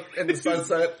into the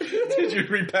sunset. Did you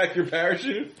repack your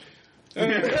parachute?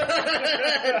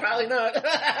 Probably not.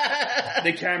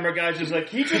 The camera guy's just like,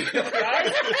 guys,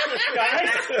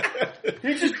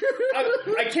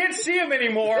 I can't see him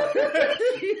anymore.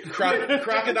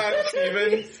 Crocodile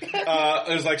Steven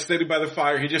is like standing by the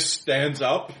fire. He just stands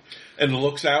up and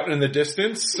looks out in the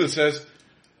distance and says,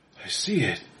 I see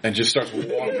it. And just starts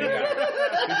walking out.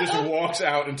 He just walks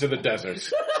out into the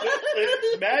desert.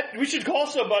 Matt, we should call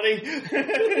somebody.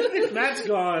 Matt's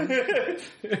gone.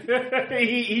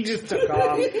 he just took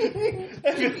off.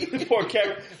 Poor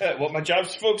camera. Well, my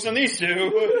job's to focus on these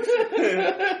two.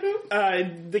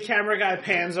 The camera guy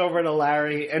pans over to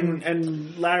Larry,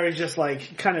 and Larry's just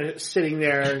like kind of sitting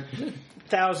there,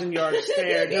 1,000-yard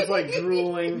stare, just like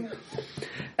drooling.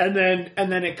 And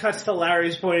then it cuts to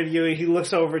Larry's point of view, and he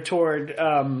looks over toward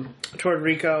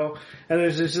Rico, and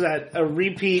there's just a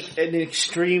repeat in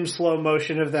extreme slow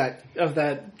motion of that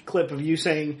clip of you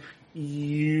saying,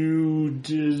 "You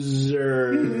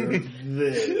deserve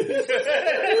this,"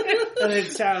 and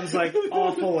it sounds like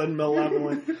awful and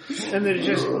malevolent. And then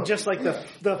just like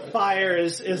the fire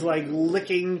is like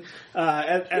licking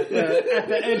at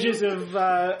the edges of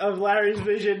Larry's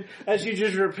vision as you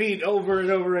just repeat over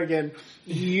and over again,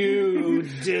 "You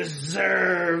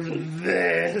deserve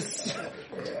this."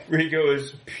 Rico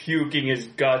is puking his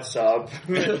guts up.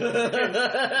 When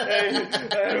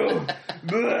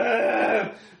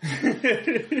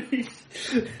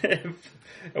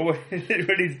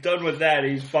he's done with that,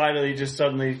 he's finally just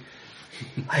suddenly,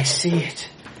 I see it.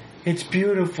 It's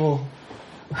beautiful.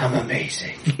 I'm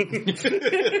amazing.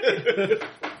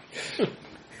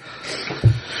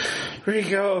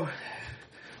 Rico,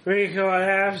 I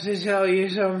have to tell you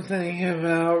something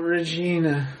about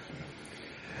Regina.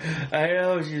 I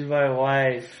know she's my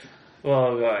wife.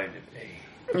 Well, going to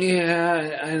be.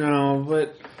 Yeah, I know,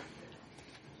 but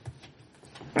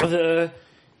the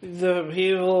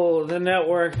people, the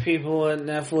network people at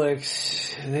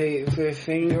Netflix, they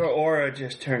think Your aura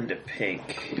just turned to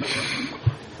pink.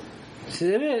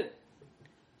 did it?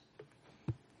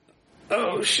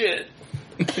 Oh shit!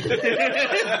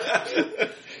 I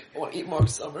want to eat Mark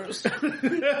Summers. What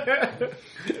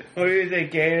do you think,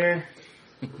 Gator?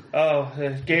 Oh,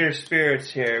 the Gator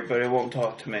Spirit's here, but it won't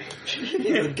talk to me.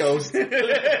 He's a ghost.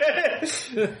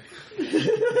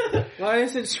 Why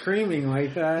is it screaming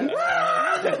like that?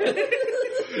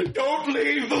 Don't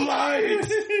leave the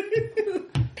light!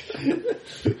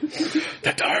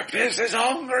 The darkness is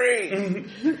hungry!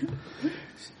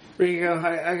 Rico,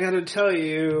 I gotta tell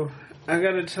you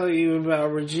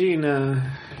about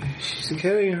Regina. She's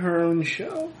getting her own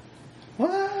show.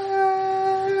 What?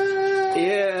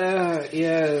 Yeah,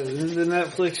 the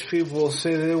Netflix people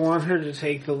say they want her to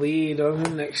take the lead on the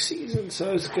next season,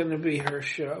 so it's gonna be her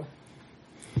show.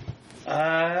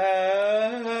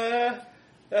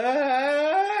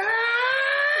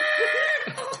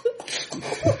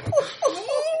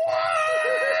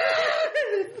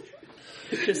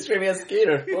 Just screaming at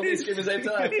Skater. Both of you scream at the same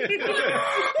time.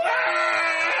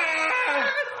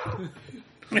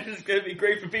 This is going to be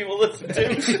great for people to listen to.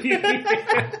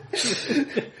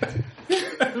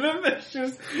 And then it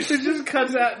just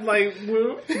cuts out like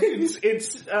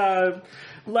it's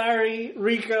Larry,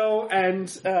 Rico, and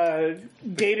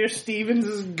Gator Stevens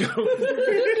is going.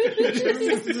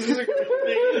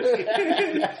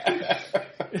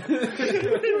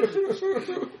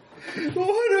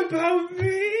 What about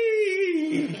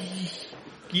me?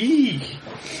 Yee.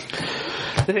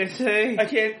 They say I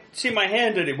can't see my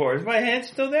hand anymore. Is my hand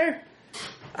still there?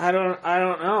 I don't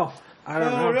know. I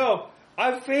don't know. No.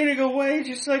 I'm fading away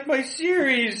just like my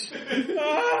series.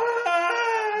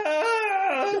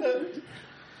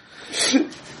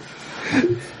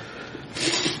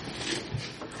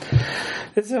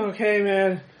 It's okay,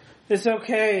 man. It's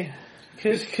okay.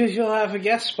 Cause you'll have a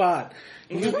guest spot.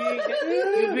 You'll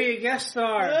be a guest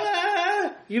star.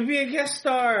 You'll be a guest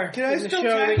star. Can I in the still show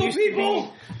that tackle used people?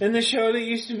 to be in the show that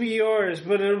used to be yours,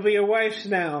 but it'll be your wife's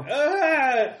now.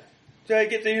 Do I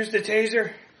get to use the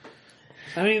taser?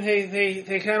 I mean,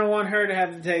 they kind of want her to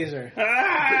have the taser,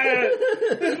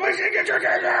 This is my signature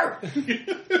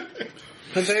taser!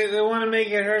 but they want to make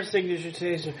it her signature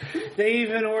taser. They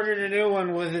even ordered a new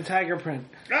one with a tiger print.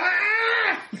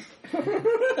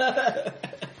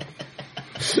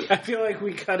 I feel like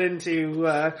we cut into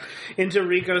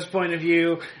Rico's point of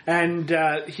view, and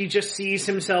he just sees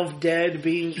himself dead,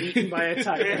 being eaten by a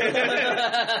tiger.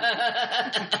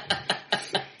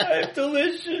 I'm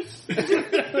delicious.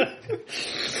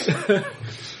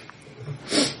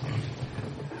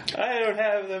 I don't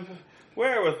have the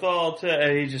wherewithal to...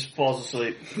 And he just falls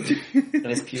asleep. And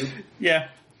his cube. Yeah.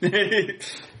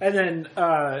 And then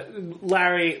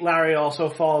Larry also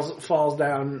falls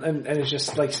down and is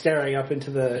just like staring up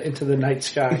into the night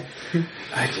sky.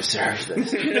 I deserve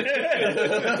this.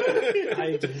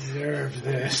 I deserve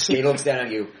this. He looks down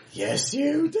at you. Yes,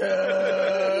 you do.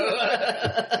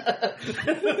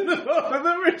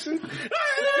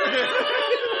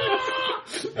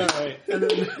 Alright, and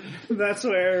then that's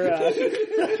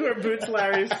where Boots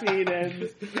Larry's scene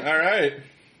ends. All right.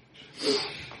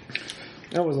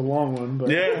 That was a long one, but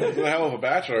Yeah. It's a hell of a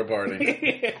bachelor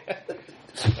party.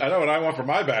 I know what I want for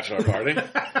my bachelor party.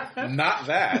 Not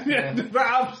that. the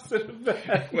opposite of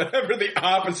that. Whatever the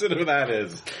opposite of that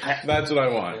is. That's what I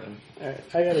want. Alright,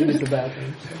 I gotta use the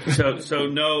bathroom. So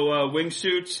no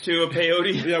wingsuits to a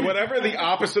peyote? Yeah, whatever the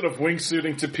opposite of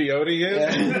wingsuiting to peyote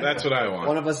is, that's what I want.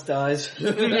 One of us dies.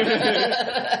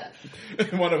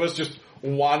 One of us just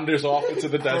wanders off into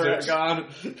the desert. God.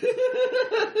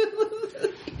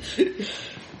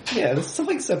 Yeah, it's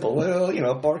something simple. Well,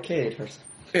 barcade or something.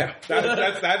 Yeah,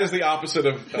 that is the opposite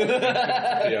of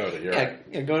peyote. You're right.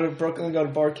 Yeah, go to Brooklyn, go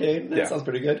to Barcade. That Yeah. sounds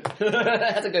pretty good.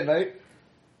 That's a good night.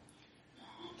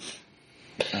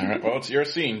 All right. Well, it's your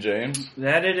scene, James.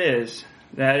 That it is.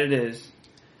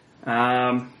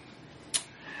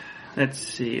 Let's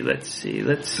see.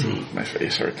 My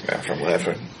face hurts now from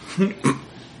laughing.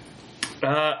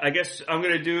 I guess we're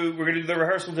gonna do the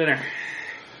rehearsal dinner.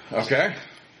 Okay.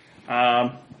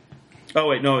 Oh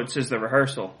wait, no, it says the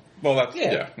rehearsal. Well, that's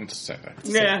Yeah. it's the same thing.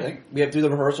 Yeah. Same thing. We have to do the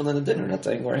rehearsal and then the dinner. That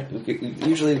thing, right?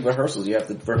 Usually rehearsals, you have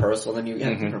the rehearsal and then you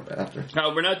have dinner after.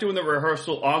 No, we're not doing the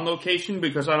rehearsal on location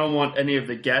because I don't want any of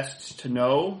the guests to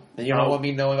know. And you don't want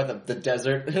me knowing about the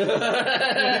desert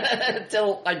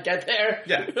until I get there.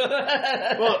 Yeah.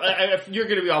 Well, if you're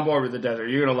going to be on board with the desert,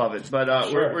 you're going to love it. But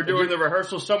Sure. we're doing the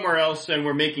rehearsal somewhere else, and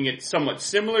we're making it somewhat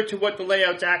similar to what the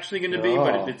layout's actually going to be,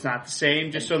 but Oh. it's not the same,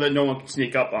 just so that no one can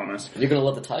sneak up on us. You're gonna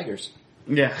love the tigers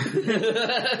Yeah.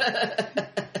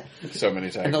 So many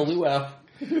and the times. luau.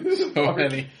 So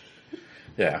many.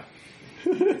 Yeah.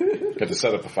 Got to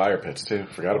set up the fire pits too.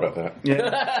 Forgot about that.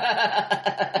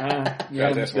 Yeah.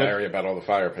 Got to ask Larry about all the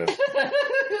fire pits.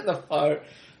 The fire.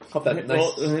 Hope that nice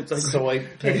Well, it's like- soy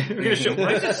pig. We're gonna show,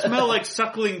 why does it smell like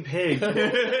suckling pig?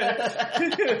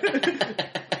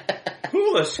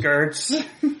 Hula skirts.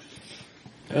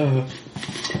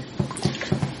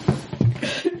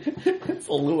 It's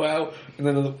a luau, and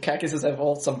then the cactuses have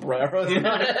all sombreros on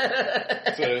it.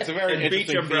 It's a very And beach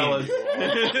interesting umbrellas.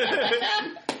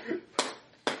 theme.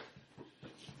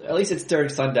 At least it's during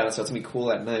sundown, so it's gonna be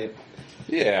cool at night.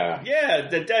 Yeah. Yeah,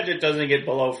 the desert doesn't get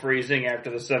below freezing after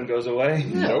the sun goes away.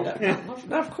 Nope.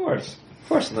 Not of course. Of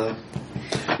course not.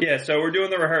 Yeah, so we're doing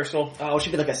the rehearsal. Oh, it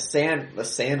should be like a sand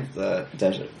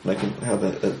desert. Like how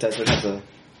the desert has a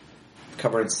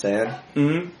covered in sand.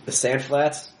 Mm-hmm. The sand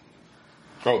flats.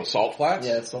 Oh, the salt flats?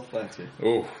 Yeah, it's all flats here.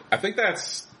 Ooh, I think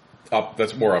that's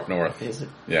more up north. Is it?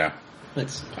 Yeah.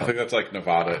 It's, I think that's like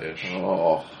Nevada-ish.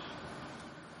 oh.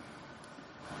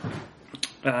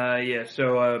 Yeah,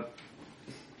 so,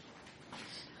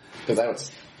 Because that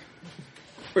was...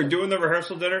 we're doing the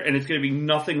rehearsal dinner, and it's going to be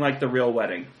nothing like the real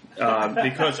wedding.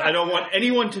 Because I don't want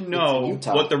anyone to know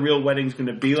Utah. what the real wedding's going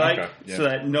to be like, Okay, yeah. so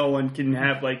that no one can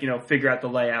have figure out the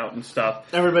layout and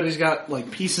stuff. Everybody's got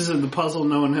like pieces of the puzzle.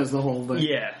 No one has the whole thing.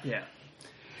 Yeah.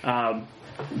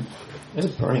 There's a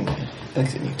Burning Man.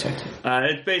 Thanks, you checked it.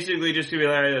 It's basically just going to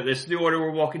be like, this is the order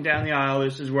we're walking down the aisle,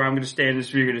 this is where I'm going to stand, this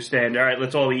is where you're going to stand. All right,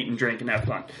 let's all eat and drink and have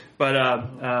fun. But,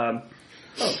 I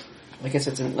guess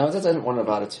it's in one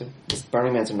Nevada too. This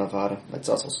Burning Man's in Nevada. It's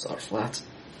also Star Flats.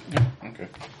 Okay.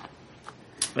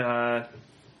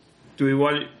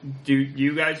 do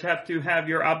you guys have to have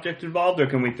your object involved, or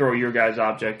can we throw your guys'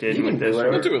 object in with this?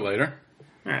 We'll do it later.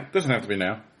 Alright. Doesn't have to be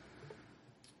now.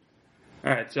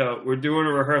 Alright, so we're doing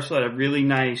a rehearsal at a really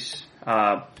nice,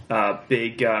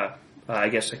 big, I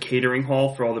guess a catering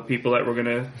hall for all the people that we're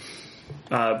gonna,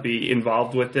 be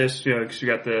involved with this, because you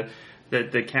got the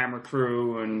camera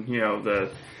crew and,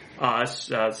 us,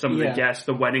 some of the guests,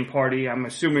 the wedding party. I'm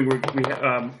assuming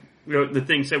the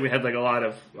thing said we had like a lot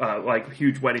of,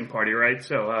 huge wedding party, right?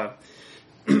 So,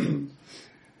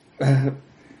 I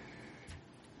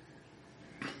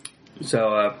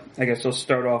guess I'll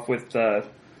start off with,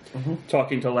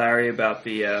 talking to Larry about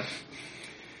the,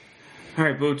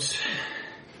 alright, Boots.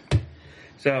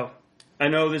 So, I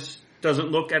know this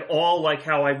doesn't look at all like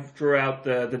how I drew out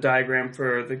the diagram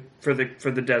for the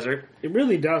desert. It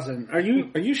really doesn't. Are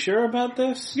you sure about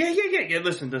this? Yeah.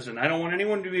 Listen. I don't want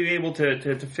anyone to be able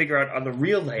to figure out on the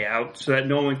real layout so that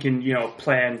no one can,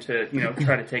 plan to,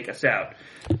 try to take us out.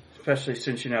 Especially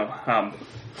since, it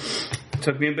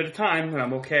took me a bit of time, and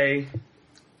I'm okay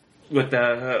with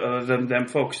them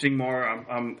focusing more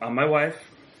on my wife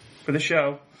for the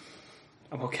show.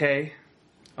 I'm okay.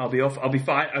 I'll be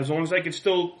fine as long as I can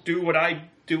still do what I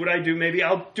do. Maybe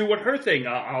I'll do what her thing.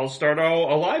 I'll start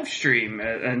a live stream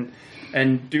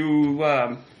and do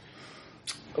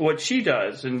what she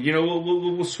does, and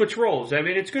we'll switch roles. I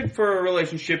mean, it's good for a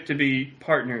relationship to be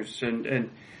partners, and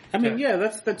I mean, yeah,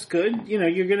 that's good.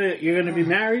 You're gonna be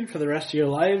married for the rest of your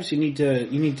lives. You need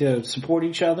to support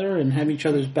each other and have each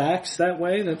other's backs that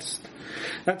way.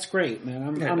 That's great, man.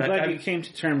 I'm glad you came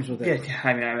to terms with it. Yeah,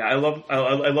 I mean, I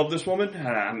love this woman.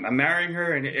 I'm marrying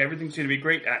her, and everything's going to be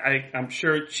great. I'm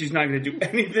sure she's not going to do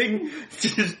anything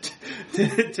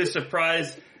to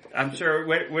surprise. I'm sure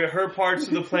where her parts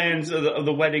of the plans of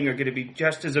the wedding are going to be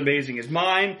just as amazing as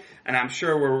mine, and I'm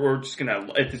sure it's going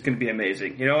to be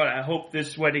amazing. You know what? I hope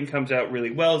this wedding comes out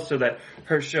really well so that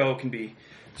her show can be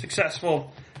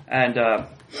successul. And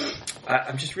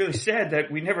I'm just really sad that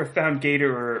we never found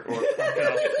Gator or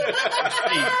Crocodile.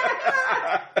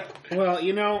 Well,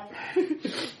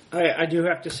 I do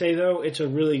have to say though, it's a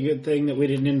really good thing that we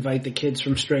didn't invite the kids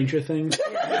from Stranger Things.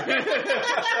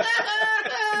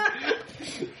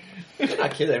 You're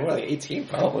not kidding. We're like 18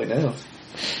 probably now.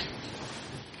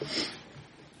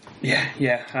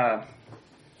 Yeah.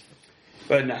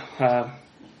 But no.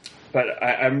 But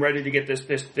I'm ready to get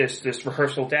this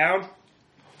rehearsal down.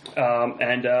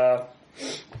 And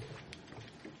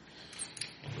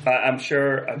I'm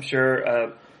sure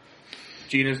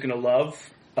Gina's gonna love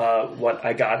what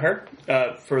I got her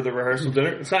for the rehearsal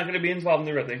dinner. It's not gonna be involved in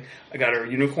the real thing. I got her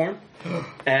a unicorn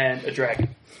and a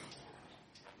dragon.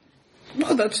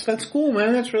 Oh, that's cool,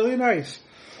 man. That's really nice.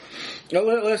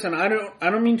 Listen, I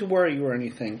don't mean to worry you or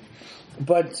anything,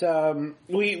 but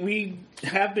we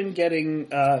have been getting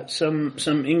some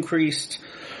increased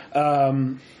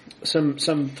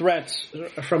some threats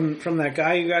from that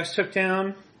guy you guys took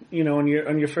down, on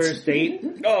your first date.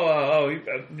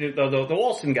 The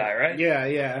Walson guy, right?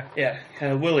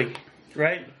 Yeah. Willie,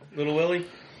 right? Little Willie.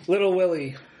 Little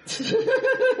Willie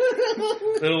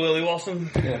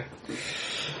Walson. Yeah.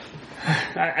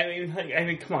 I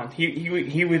mean, come on.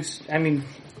 He was. I mean,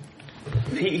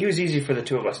 he was easy for the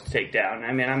two of us to take down.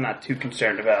 I mean, I'm not too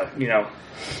concerned about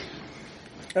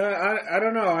I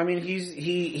don't know. I mean,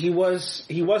 he was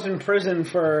in prison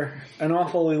for an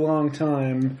awfully long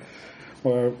time,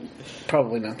 or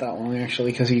probably not that long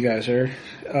actually, because you guys are.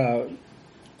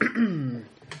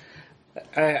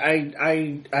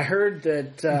 I heard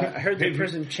that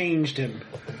prison changed him.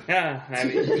 Yeah, I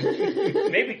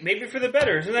mean, maybe for the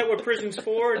better. Isn't that what prison's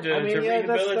for? To rehabilitate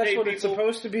that's what people? it's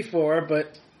supposed to be for,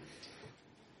 but.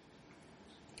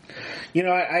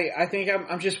 I think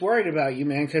I'm just worried about you,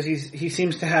 man, because he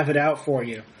seems to have it out for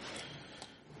you.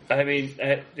 I mean,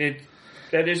 that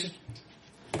is.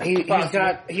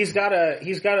 He's got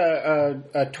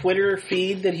a Twitter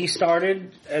feed that he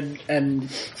started, and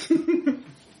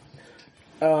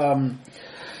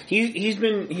he's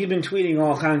been tweeting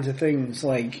all kinds of things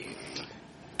like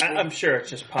I'm sure it's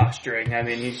just posturing. I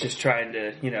mean, he's just trying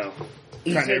to,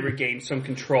 trying to regain some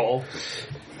control.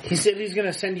 He said he's going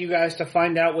to send you guys to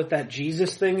find out what that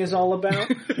Jesus thing is all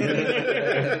about.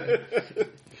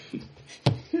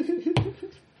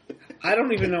 I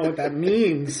don't even know what that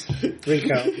means,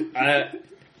 Rico.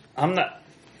 I'm not.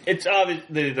 It's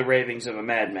obviously the ravings of a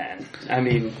madman. I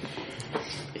mean,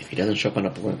 If he doesn't show up on a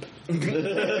blimp.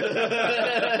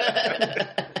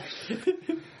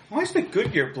 why is the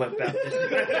Goodyear blimp out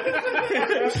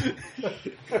this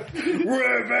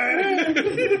Revenge!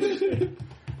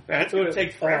 That's going to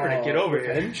take forever to get over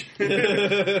revenge.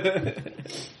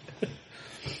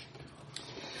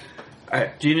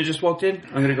 Alright, Gina just walked in.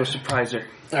 I'm going to go surprise her.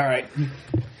 All right.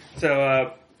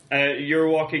 So, you're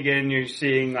walking in, you're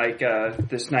seeing like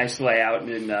this nice layout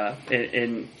in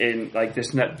like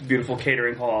this beautiful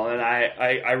catering hall, and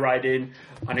I ride in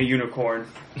on a unicorn.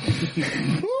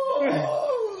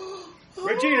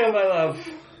 Regina, my love,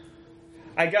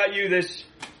 I got you this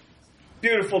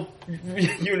beautiful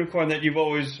unicorn that you've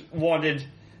always wanted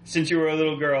since you were a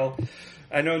little girl.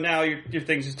 I know now your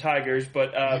things is tigers,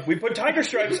 but we put tiger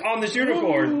stripes on this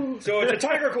unicorn, so it's a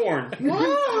tiger corn.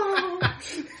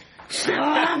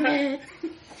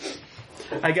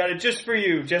 I got it just for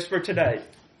you, just for tonight,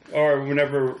 or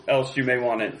whenever else you may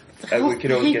want it. We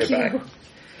could always get it back.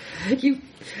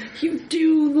 You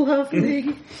do love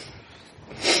me.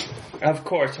 Of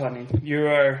course, honey. You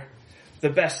are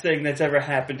the best thing that's ever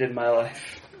happened in my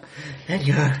life. And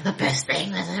you're the best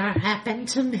thing that's ever happened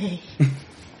to me.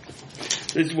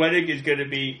 This wedding is going to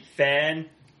be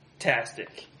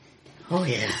fantastic. Oh,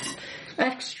 yeah.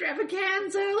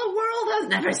 Extravaganza the world has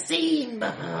never seen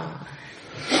before.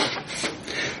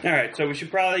 All right, so we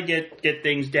should probably get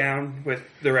things down with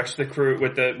the rest of the crew,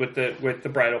 with the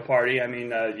bridal party. I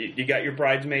mean, you got your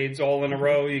bridesmaids all in a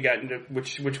row. You got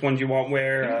which ones you want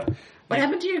where. What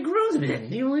happened to your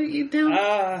groomsmen? You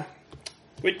don't...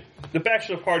 The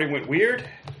bachelor party went weird.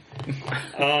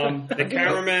 The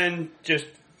cameraman just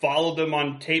followed them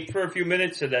on tape for a few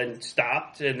minutes and then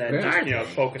stopped and then just,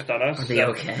 focused on us. Are they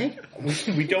okay?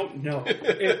 We don't know.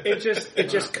 It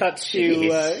just cuts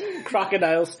to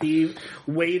Crocodile Steve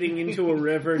wading into a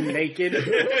river naked.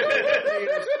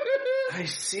 I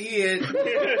see it.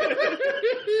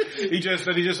 He just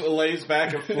lays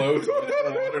back and floats.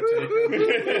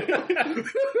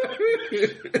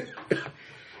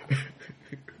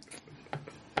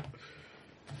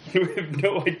 We have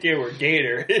no idea where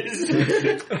Gator is.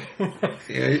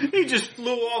 He just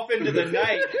flew off into the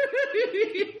night.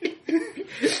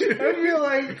 I feel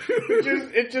like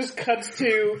it just cuts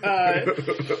to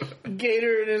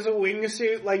Gator in his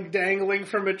wingsuit, like dangling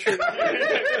from a tree.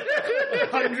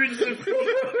 Hundreds of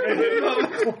feet above a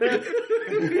cliff.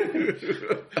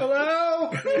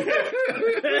 Hello?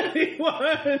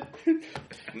 Anyone?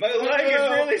 My leg is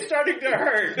really starting to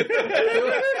hurt.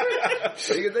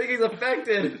 You think he's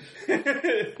affected?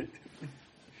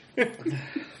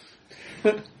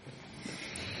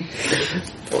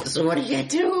 So what are you gonna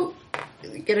do?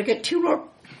 You gonna get two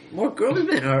more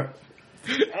groomsmen, or...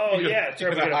 Oh, yeah.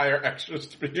 You're going to hire extras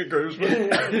to be your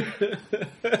groomsmen.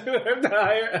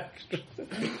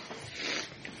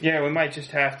 Yeah, we might just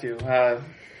have to.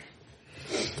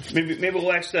 Maybe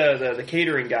we'll ask the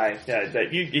catering guy.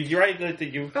 You're right that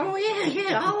you. Oh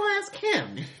yeah, I'll ask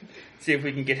him. See if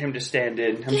we can get him to stand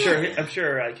in. I'm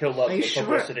sure like he'll love the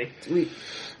publicity.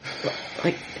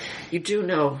 You do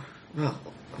know. Well,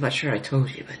 I'm not sure I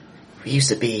told you, but we used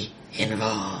to be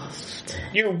involved.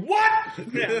 You what?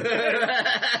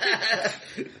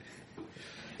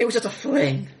 It was just a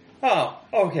fling. Oh,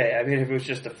 okay. I mean, if it was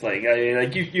just a fling, I mean,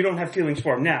 like you don't have feelings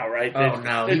for him now, right? Oh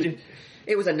no.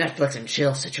 It was a Netflix and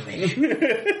chill situation.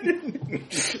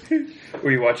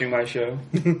 Were you watching my show?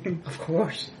 Of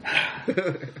course.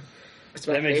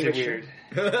 That makes it weird.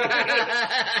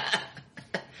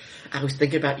 I was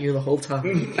thinking about you the whole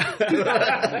time.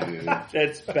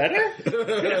 That's better?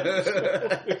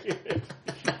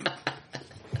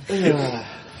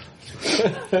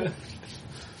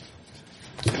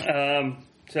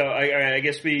 So I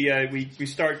guess we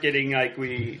start getting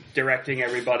directing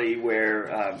everybody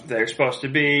where they're supposed to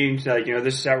be. So,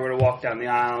 this is how we're going to walk down the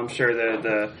aisle. I'm sure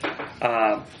the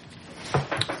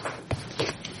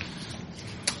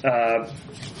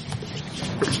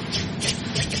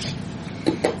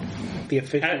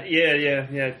official.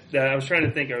 Yeah. I was trying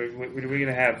to think. Are we going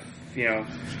to have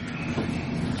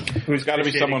Who's got to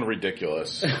be someone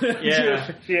ridiculous? Yeah.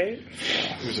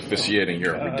 Who's officiating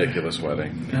your ridiculous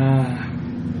wedding?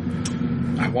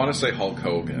 I want to say Hulk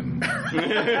Hogan.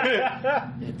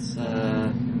 It's,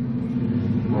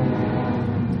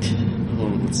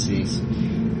 let's see.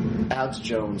 Alex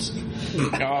Jones.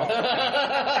 Oh.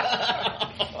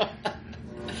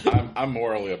 I'm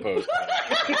morally opposed to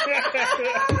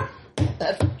that.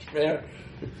 That's fair.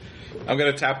 I'm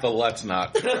going to tap the let's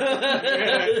not.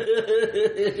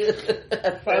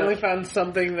 Finally found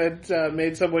something that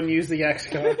made someone use the X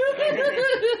code.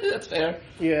 That's fair.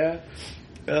 Yeah.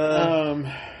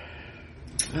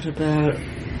 What about?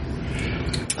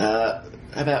 How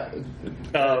about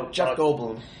Jeff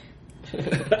Goldblum?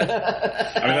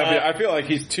 I mean, I feel like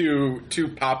he's too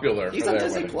popular. He's for on their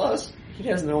Disney wedding. Plus. He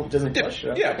has no Disney Plus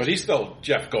show. Yeah, but he's still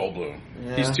Jeff Goldblum.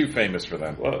 Yeah. He's too famous for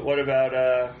them. What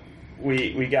about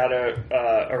we got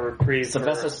a reprieve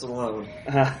Sylvester for Stallone.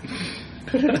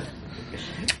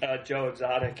 Joe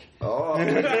Exotic. Oh,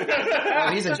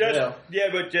 he's in jail. Yeah,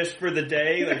 but just for the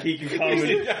day, like he can come and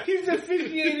He's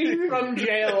officiating from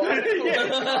jail. Like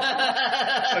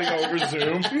over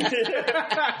Zoom.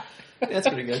 That's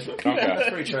pretty good. Okay. That's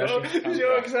pretty trashy.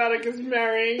 Joe Exotic is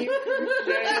marrying you from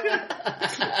jail.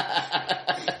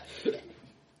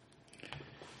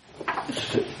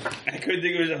 I couldn't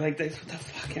think it was like this. What the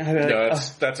fuck? No,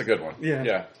 that's a good one.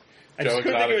 Yeah. I Joe just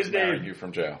couldn't think of Exotic his is marrying name. you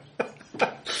from jail.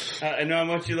 I know how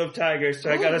much you love tigers,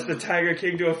 so I got us the Tiger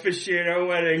King to officiate our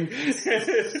wedding.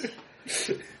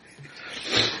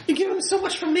 You give him so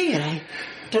much from me, and I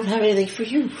don't have anything for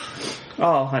you.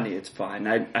 Oh, honey, it's fine.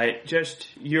 I just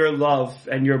your love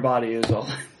and your body is all.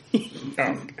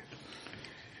 Come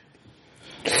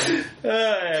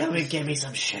and give me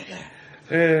some sugar.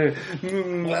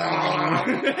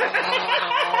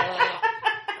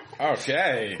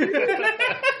 Okay.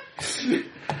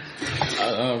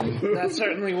 That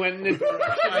certainly went in.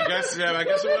 I guess it went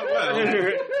well.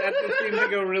 That just seemed to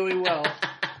go really well.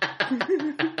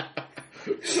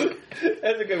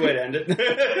 That's a good way to end it.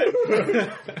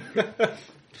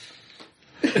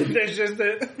 There's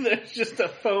just a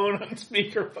phone on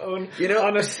speakerphone,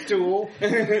 on a stool.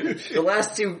 The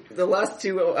last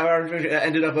two hours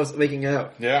ended up us making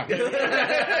out. Yeah.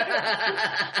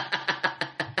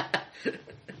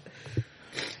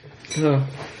 Oh.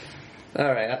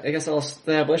 Alright, I guess I'll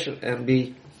establish and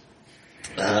be,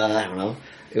 I don't know.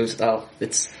 It's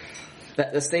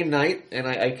the same night, and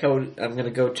I'm gonna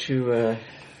go to,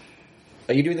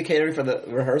 are you doing the catering for the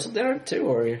rehearsal dinner too,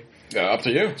 or? Up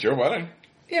to you. It's your wedding.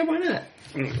 Yeah, why not?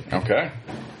 Okay.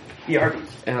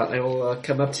 I will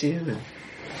come up to you and...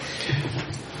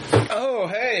 Oh,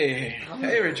 hey.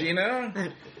 Hey, Regina.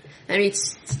 I mean,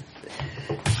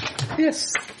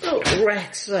 yes. Oh,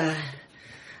 Rex, let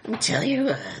me tell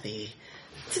you,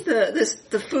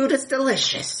 the food is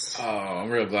delicious. Oh,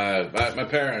 I'm real glad. My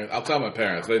parents, I'll tell my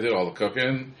parents, they did all the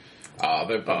cooking. They'll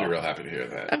be real happy to hear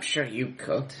that. I'm sure you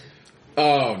cooked.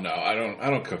 Oh, no, I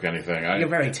don't cook anything. You're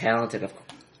very talented, of course.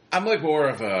 I'm like more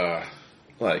of a,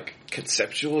 like,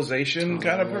 conceptualization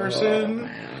kind of person.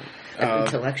 Wow.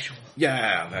 Intellectual.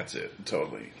 Yeah, that's it.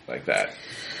 Totally. Like that.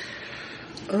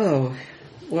 Oh,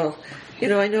 well,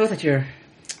 I know that you're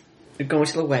going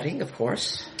to the wedding, of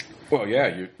course. Well,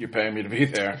 yeah, you're paying me to be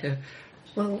there. Yeah.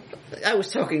 Well, I was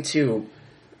talking to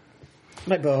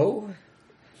my beau,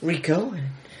 Rico, and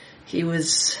he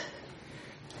was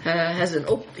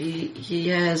he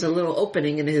has a little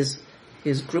opening in his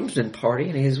groomsmen party,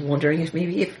 and he's wondering if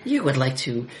you would like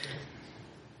to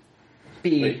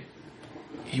be. Wait,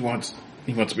 he wants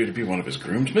me to be one of his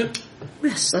groomsmen?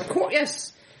 Yes, of course.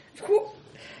 Yes, of course.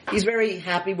 He's very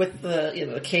happy with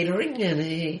the catering, and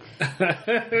he.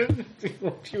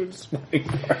 What you explain?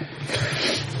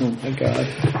 Oh my god.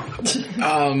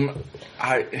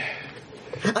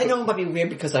 I know it might be weird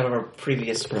because I have a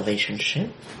previous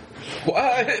relationship.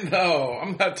 What? No,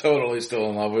 I'm not totally still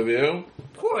in love with you.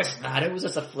 Of course not. It was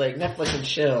just a fling, Netflix and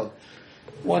chill,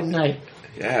 one night.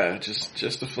 Yeah,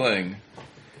 just a fling.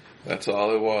 That's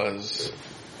all it was.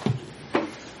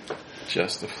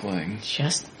 Just a fling.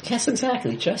 Yes,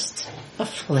 exactly. Just a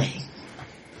fling.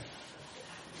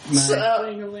 So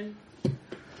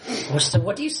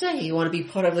what do you say? You want to be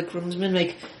part of the groomsmen?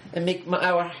 Make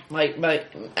our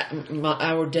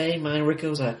day, mine and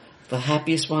Rico's, the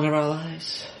happiest one of our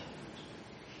lives.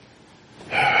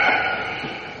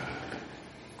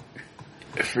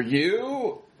 For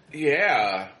you,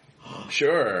 yeah,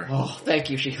 sure. Oh, thank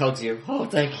you. She hugs you. Oh,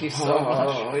 thank you so much.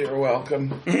 Oh, you're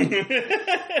welcome.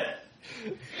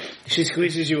 She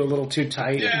squeezes you a little too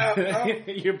tight. Yeah.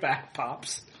 Your back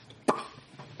pops.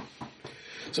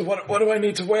 So what do I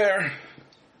need to wear?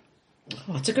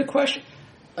 Oh, that's a good question.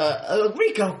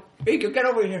 Rico, get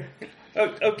over here.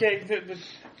 Oh, okay.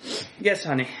 Yes,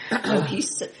 honey. He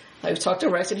said, I talked to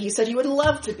Rex, and he said he would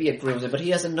love to be a groomsman, but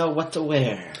he doesn't know what to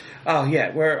wear. Oh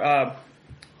yeah, we're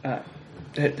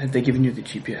Have they given you the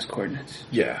GPS coordinates?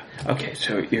 Yeah. Okay,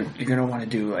 so you're gonna want to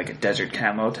do like a desert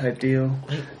camo type deal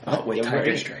with You're tiger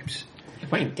wearing- stripes. You're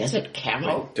wearing desert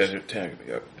camo? Desert tag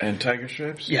and tiger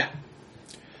stripes. Yeah.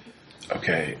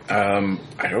 Okay.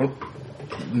 I don't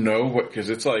know what because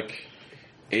it's like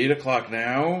 8 o'clock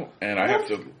now, and I have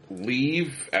to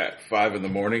leave at 5 in the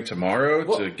morning tomorrow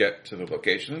to get to the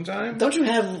location in time. Don't you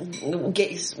have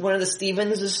get one of the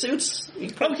Stevens' suits?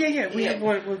 Oh yeah.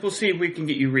 We'll see if we can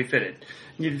get you refitted.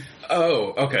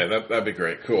 Oh, okay. That'd be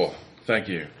great. Cool. Thank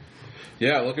you.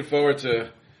 Yeah, looking forward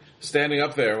to standing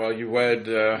up there while you wed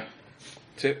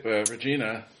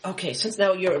Regina. Okay, since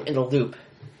now you're in the loop,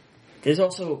 there's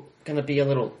also going to be a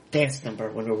little dance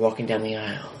number when we're walking down the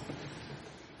aisle.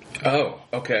 Oh,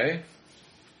 okay.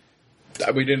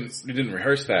 We didn't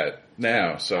rehearse that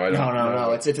now, so I don't.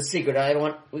 No. It's a secret.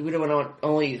 We don't want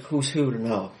only who's who to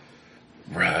know.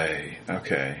 Right.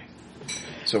 Okay.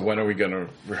 So when are we going to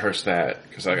rehearse that?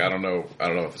 Because I don't know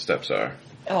what the steps are.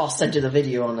 Oh, I'll send you the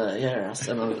video I'll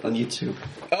send it on YouTube.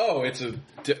 Oh,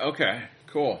 okay.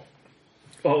 Cool.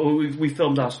 Well, we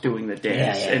filmed us doing the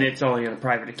dance, Yeah. and it's only on a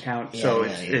private account, so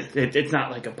Yeah. it's not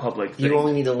like a public thing. You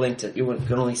only need a link to. You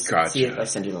can only see Gotcha. it if I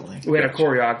send you the link. We had a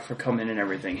choreographer come in and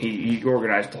everything. He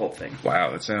organized the whole thing.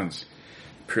 Wow, that sounds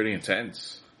pretty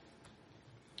intense.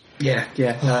 Yeah.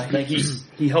 Thank you.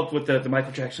 He helped with the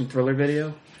Michael Jackson Thriller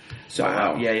video. So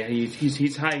Wow.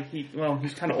 he's high.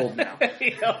 He's kind of old now. He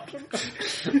helped.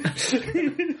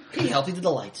 He did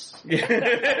the lights.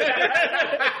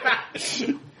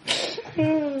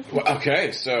 Well,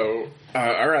 okay, so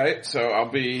all right, so I'll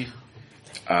be in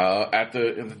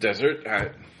the desert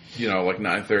at like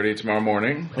 9:30 tomorrow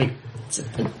morning. Wait, it's a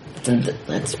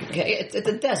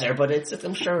desert, but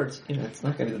I'm sure it's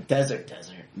not going to be the desert.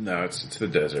 No, it's the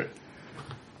desert.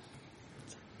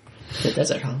 The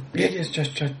desert, huh? Yeah,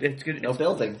 just it's good. No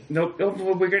building No,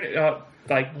 we're gonna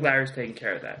like Larry's taking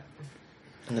care of that.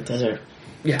 in the desert.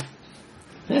 Yeah.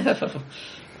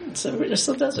 So we're just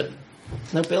the desert.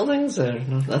 No buildings or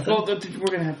nothing. Well, we're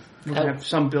gonna have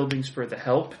some buildings for the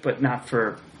help, but not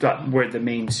for where the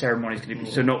main ceremony is going to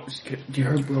be. So no, you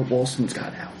heard Will Wilson's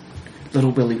got out.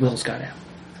 Little Willie Will's got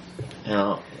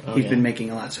out. He's been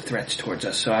making lots of threats towards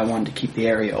us, so I wanted to keep the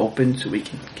area open so we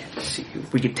can get to see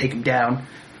if we could take him down.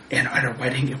 And at our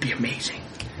wedding, it'd be amazing.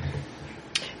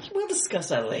 We'll discuss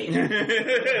that later.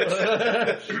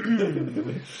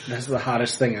 That's the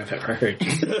hottest thing I've ever heard.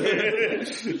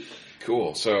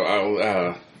 Cool. So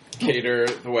I'll cater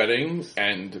the wedding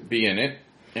and be in it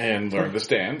and learn this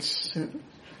dance.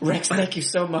 Rex, thank you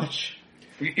so much.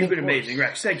 You've been amazing,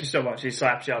 Rex. Thank you so much. He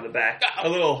slaps you on the back a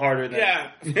little harder than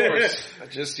Of course. I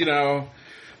just want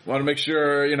to make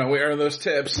sure we earn those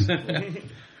tips.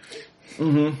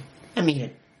 Mm-hmm. I mean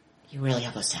it. You really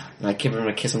help us out. And I give him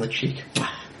a kiss on the cheek.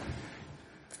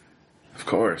 Of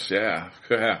course, yeah.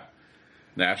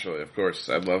 Naturally, of course.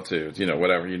 I'd love to.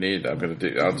 Whatever you need, I'll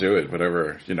do it.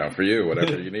 Whatever, for you,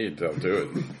 whatever you need, I'll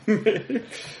do it.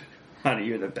 Honey,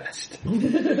 you're the best.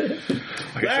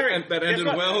 Larry, that ended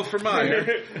well for Meyer.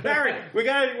 Larry, we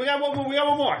got one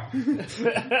more.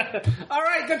 All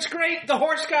right, that's great. The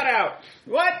horse got out.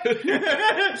 What?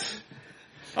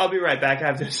 I'll be right back. I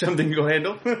have something to go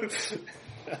handle.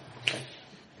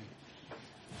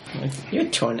 You're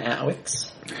torn,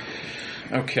 Alex.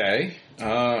 Okay.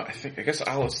 I guess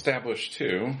I'll establish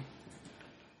too.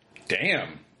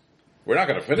 Damn. We're not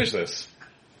going to finish this.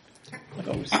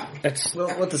 That's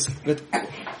what this. Will's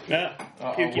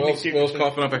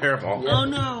coughing up a hairball. Oh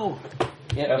no!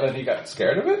 Yeah, and then he got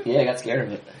scared of it? Yeah, I got scared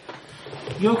of it.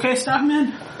 You okay,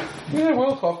 Stockman? Yeah,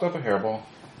 Will coughed up a hairball.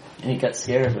 And he got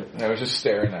scared of it. I was just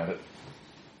staring at it.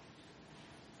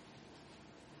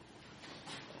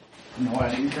 No, I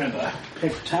didn't grab a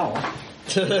paper towel.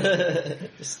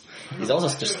 He's also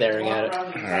just staring at it.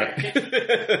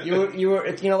 Alright. You were,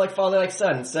 like father, like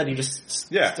son. Instead, you just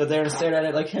stood there and stared at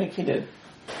it like he did.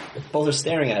 Both are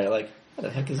staring at it like, what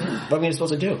the heck is it? What are we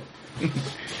supposed to do?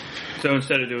 So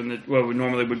instead of doing we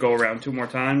normally would go around 2 more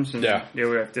times. And Yeah. we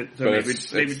have to. So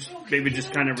maybe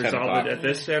just kind of resolve it at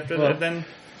this after that then.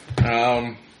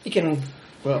 You can,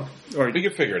 Or we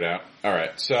can figure it out.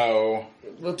 Alright, so...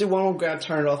 we'll do one more grab,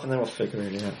 turn it off, and then we'll figure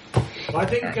it out. Well, I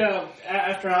think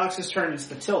after Alex's turn, it's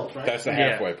the tilt, right? That's the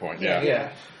halfway point, yeah.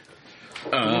 Yeah. You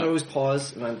can always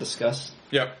pause and then discuss.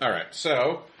 Yep, alright.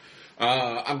 So,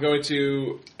 I'm going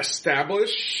to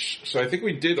establish... So I think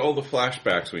we did all the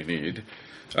flashbacks we need.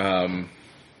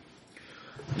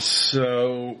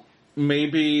 So,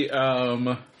 maybe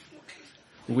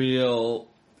we'll...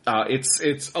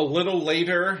 it's a little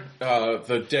later,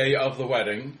 the day of the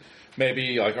wedding,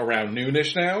 maybe like around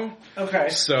noonish now. Okay.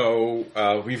 So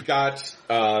we've got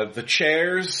the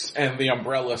chairs and the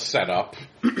umbrella set up,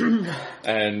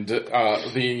 and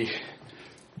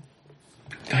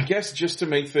I guess just to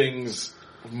make things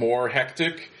more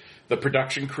hectic, the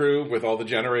production crew with all the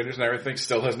generators and everything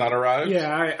still has not arrived.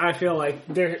 Yeah, I feel like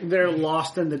they're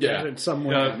lost in the Yeah. desert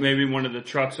somewhere. Maybe one of the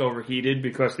trucks overheated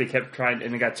because they kept trying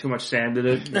and they got too much sand in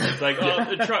it. It's like,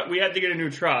 oh, the truck, we had to get a new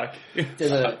truck.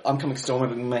 There's an oncoming storm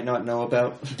that we might not know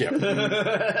about. Yeah.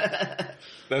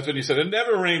 That's what you said. It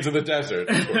never rains in the desert.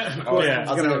 Yeah. I was gonna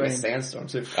thinking of a rain. sandstorm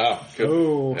too. Oh, good.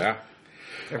 Ooh. Yeah.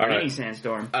 A All rainy right.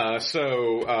 sandstorm.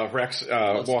 So Rex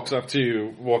walks up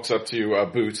to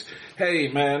Boots. Hey,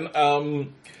 man.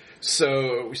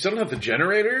 So we still don't have the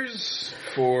generators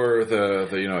for the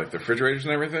like the refrigerators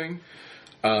and everything.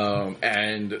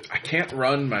 And I can't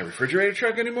run my refrigerator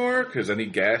truck anymore because I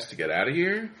need gas to get out of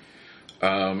here.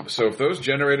 So if those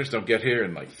generators don't get here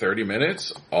in like 30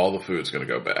 minutes, all the food's going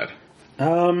to go bad.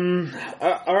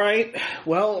 All right.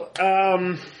 Well,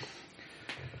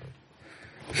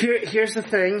 here's the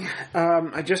thing.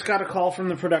 I just got a call from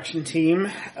the production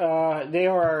team. They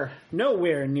are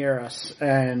nowhere near us,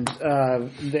 and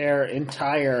their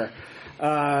entire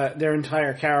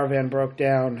caravan broke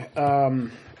down.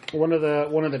 One of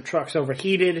the trucks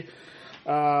overheated.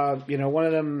 One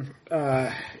of them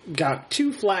got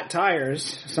 2 flat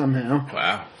tires somehow.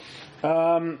 Wow.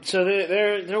 So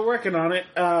they're working on it.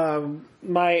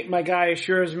 My guy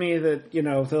assures me that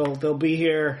they'll be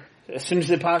here as soon as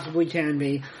they possibly can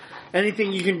be.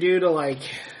 Anything you can do to I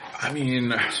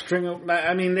mean, string them?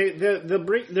 I mean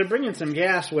they're bringing some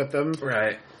gas with them.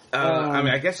 right.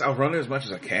 I guess I'll run it as much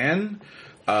as I can.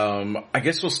 I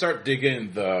guess we'll start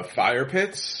digging the fire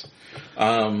pits.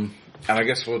 And I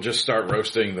guess we'll just start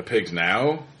roasting the pigs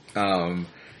now. And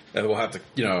we'll have to,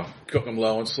 cook them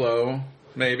low and slow,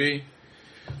 maybe.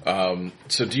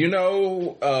 So do you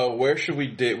know, where should we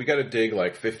dig? We gotta dig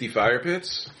like 50 fire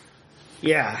pits.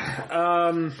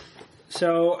 Yeah.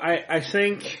 So I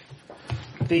think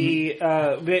the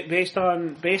based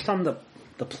on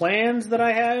the plans that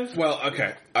I have. Well,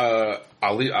 okay. I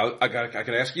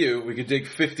could ask you. We could dig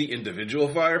 50 individual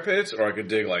fire pits, or I could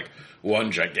dig like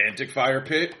one gigantic fire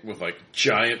pit with like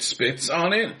giant spits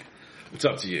on it. It's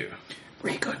up to you.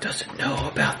 Rico doesn't know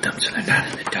about them, so they're not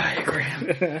in the diagram.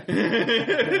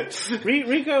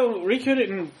 Rico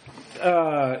didn't,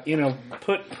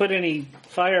 put any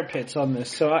fire pits on this,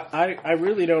 so I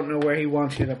really don't know where he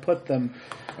wants you to put them.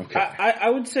 Okay. I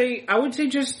would say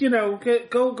just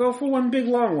go for one big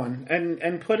long one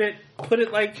and put it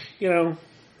like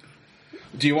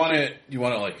Do you want it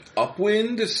like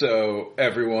upwind so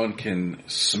everyone can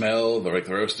smell the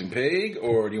roasting pig,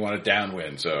 or do you want it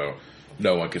downwind so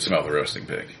no one can smell the roasting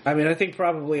pig? I mean, I think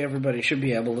probably everybody should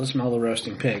be able to smell the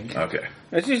roasting pig. Okay.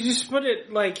 Just put it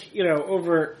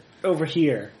over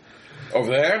here.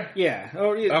 Over there? Yeah.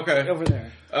 Okay. Over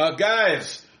there.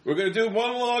 Guys, we're gonna do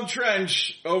one long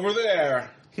trench over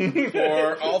there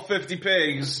for all 50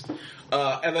 pigs,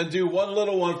 and then do one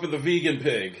little one for the vegan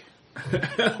pig.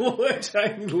 What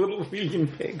tiny little vegan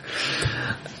pig?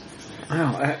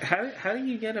 Wow. How do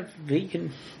you get a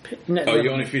vegan pig? No, Oh, you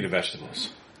only feed it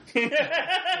vegetables. The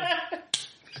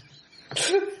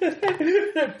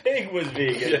pig was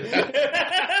vegan.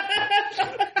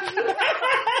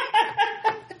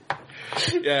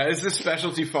 Yeah, it's this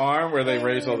specialty farm where they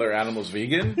raise all their animals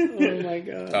vegan. Oh my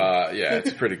god. Yeah,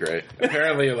 it's pretty great.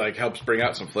 Apparently, it helps bring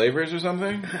out some flavors or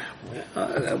something.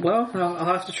 Well, I'll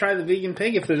have to try the vegan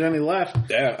pig if there's any left.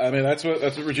 Yeah, I mean that's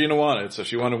what Regina wanted. So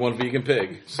she wanted one vegan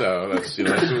pig. So that's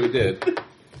what we did.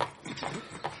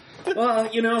 Well,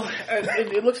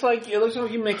 it looks like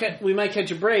we might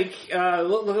catch a break.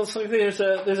 Looks like there's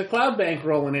a cloud bank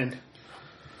rolling in.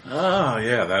 Oh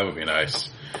yeah, that would be nice.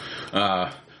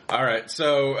 All right,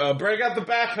 so break out the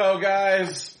backhoe,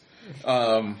 guys.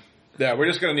 Yeah, we're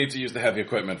just gonna need to use the heavy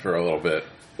equipment for a little bit.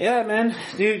 Yeah, man.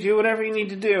 Do whatever you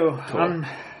need to do. Cool.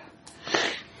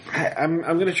 I'm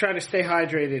gonna try to stay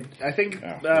hydrated. I think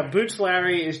Boots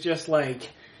Larry is just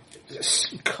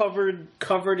covered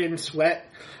in sweat.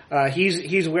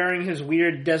 He's wearing his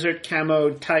weird desert camo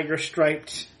tiger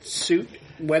striped suit,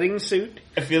 wedding suit.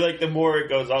 I feel like the more it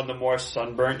goes on, the more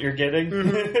sunburnt you're getting.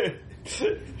 Mm-hmm.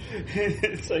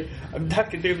 It's like, I'm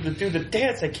not going to be able to do the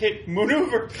dance. I can't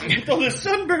maneuver with all this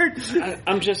sunburn.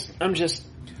 I'm just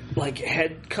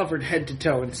covered head to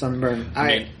toe in sunburn.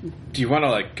 Do you want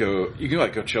to go? You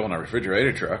can go chill in a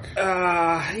refrigerator truck.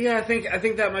 Yeah, I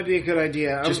think that might be a good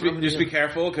idea. Just be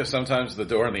careful because sometimes the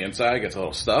door on the inside gets a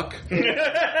little stuck.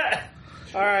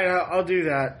 All right, I'll do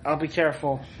that. I'll be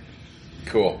careful.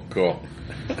 Cool.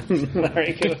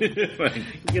 Larry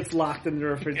gets locked in the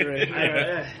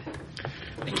refrigerator.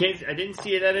 I didn't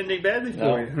see it ending badly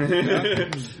for you.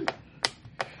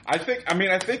 I think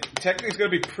technically it's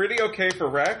going to be pretty okay for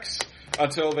Rex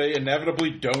until they inevitably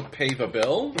don't pay the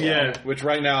bill. Yeah. Which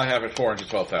right now I have at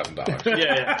 $412,000.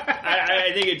 Yeah.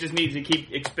 I think it just needs to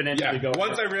keep exponentially going.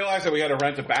 Once I realized that we had to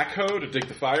rent a backhoe to dig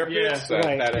the fire pits, that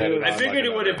added I on figured like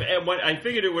it would have. I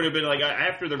figured it would have been like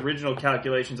after the original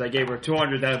calculations I gave her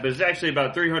 200,000, but it's actually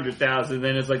about 300,000.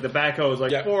 Then it's like the backhoe is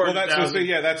like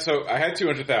 400,000. So I had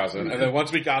 200,000, and then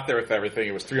once we got there with everything,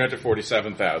 it was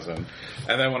 347,000.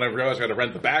 And then when I realized I had to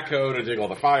rent the backhoe to dig all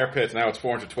the fire pits, now it's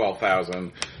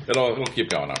 412,000. It'll keep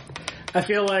going up. I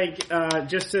feel like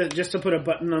just to put a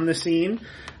button on the scene,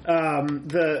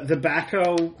 the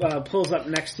backhoe pulls up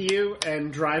next to you,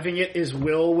 and driving it is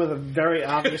Will with a very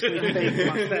obviously fake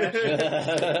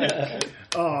mustache.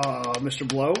 Mr.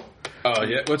 Blow. Oh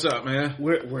yeah, what's up, man?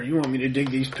 Where you want me to dig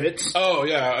these pits? Oh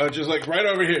yeah, just like right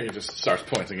over here. He just starts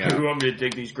pointing out. You want me to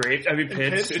dig these graves? I mean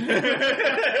pits.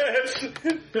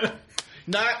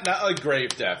 Not like grave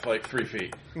depth, like 3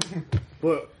 feet.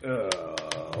 Well,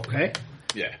 okay.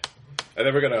 Yeah. And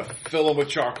then we're going to fill them with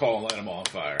charcoal and light them all on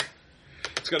fire.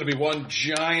 It's going to be one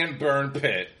giant burn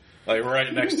pit, like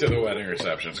right next to the wedding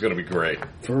reception. It's going to be great.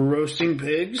 For roasting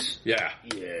pigs? Yeah.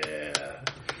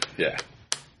 Yeah.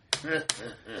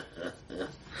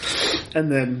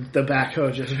 And then the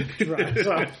backhoe just drives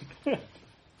up.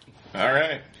 All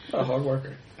right. A hard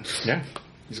worker. Yeah.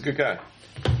 He's a good guy.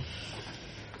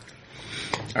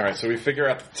 All right, so we figure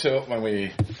out the tilt when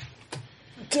we...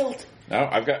 Tilt. No,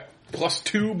 I've got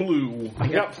 +2 blue. I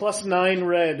got +9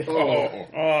 red. Oh,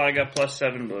 I got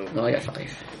 +7 blue. No, I got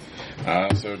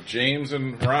 5. So James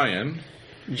and Ryan.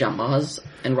 Jamaz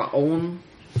and Raon.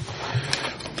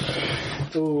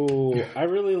 Ooh, I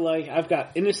really like... I've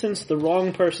got Innocence, the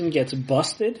wrong person gets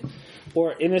busted,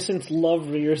 or Innocence, love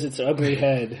rears its ugly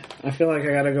head. I feel like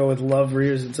I gotta go with love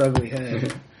rears its ugly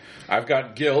head. I've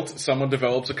got guilt, someone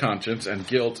develops a conscience, and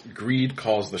guilt, greed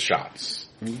calls the shots.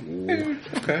 Ooh.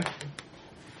 Okay.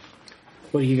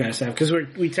 What do you guys have? Because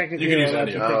we technically You can use allowed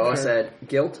any to of pick I turn. said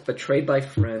guilt, betrayed by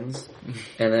friends,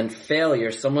 and then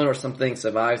failure, someone or something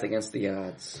survives against the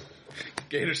odds.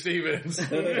 Gator Stevens.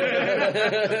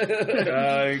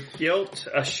 Guilt,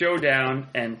 a showdown,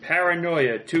 and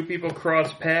paranoia. 2 people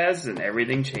cross paths and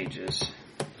everything changes.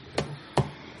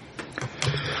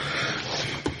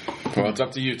 Well, it's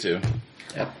up to you two.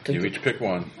 Yep. You each pick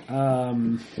one.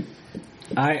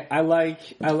 I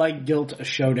like guilt, a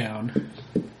showdown.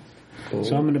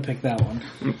 So I'm going to pick that one.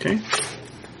 Okay.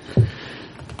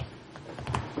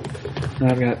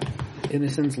 And I've got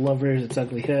Innocence, love rears its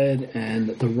ugly head, and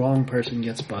the wrong person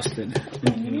gets busted.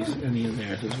 Any of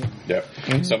theirs as well.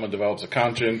 Yep. Someone develops a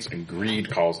conscience, and greed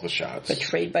calls the shots.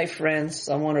 Betrayed by friends,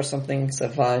 someone or something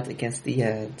survived against the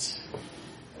odds.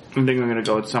 I think I'm going to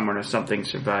go with someone or something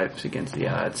survives against the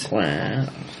odds. Wow.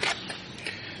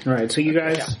 All right, so you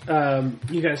guys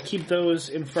keep those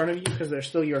in front of you because they're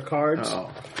still your cards,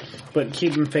 but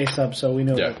keep them face up so we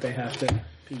know that they have to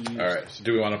be used. All right. So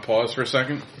do we want to pause for a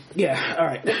second? Yeah. All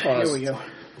right. Here we go.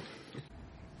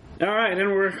 All right, and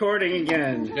we're recording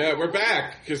again. Yeah, we're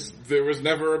back because there was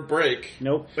never a break.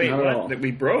 Nope. Wait, not what? at all. That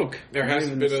we broke? There Not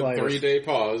hasn't even the been a slightest. 3-day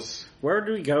pause. Where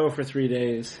do we go for 3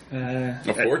 days?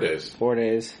 4 days. 4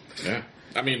 days. Yeah.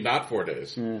 I mean, not 4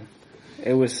 days. Yeah.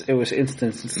 It was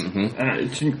instances.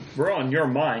 We're on your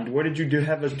mind. What did you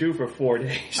have us do for 4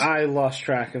 days? I lost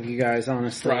track of you guys,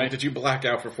 honestly. Brian, did you black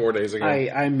out for 4 days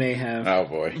again? I may have. Oh,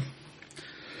 boy.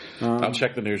 I'll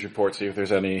check the news report, see if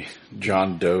there's any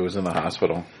John Does in the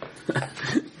hospital.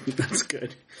 That's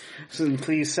good. So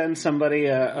please send somebody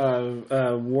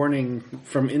a warning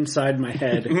from inside my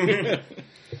head.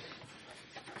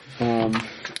 All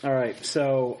right,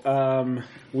 so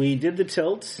we did the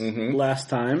tilt last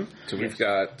time. So we've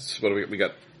got, what do we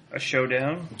got? A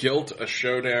showdown? Guilt, a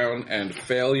showdown, and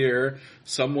failure.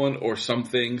 Someone or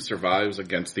something survives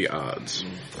against the odds.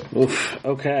 Oof.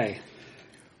 Okay.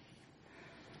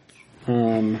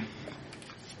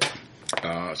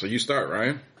 So you start,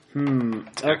 Ryan.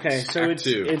 Okay, so Act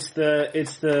two. it's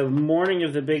the morning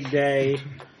of the big day.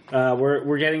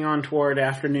 We're getting on toward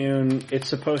afternoon. It's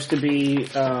supposed to be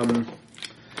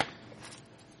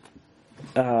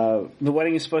the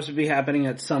wedding is supposed to be happening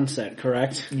at sunset,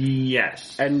 correct?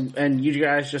 Yes. And you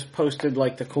guys just posted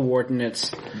like the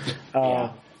coordinates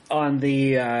on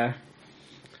the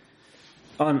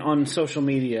on social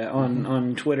media,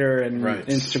 on Twitter and Right.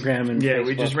 Instagram and Yeah, Facebook.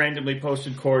 we just randomly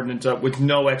posted coordinates up with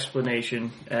no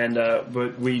explanation, and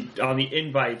but we on the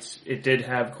invites it did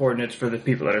have coordinates for the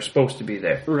people that are supposed to be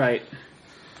there. Right.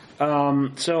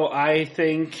 So I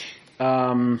think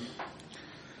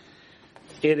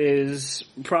It is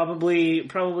probably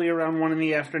around 1 in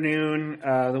the afternoon.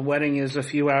 The wedding is a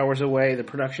few hours away. The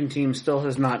production team still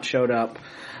has not showed up.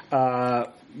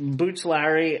 Boots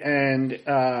Larry and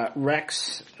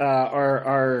Rex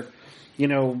are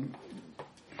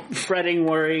fretting,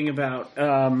 worrying about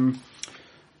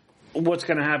what's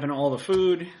going to happen to all the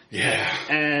food. Yeah.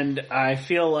 And I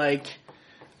feel like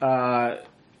thousands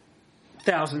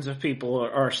of people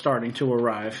are starting to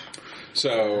arrive.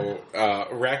 So,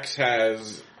 Rex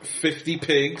has 50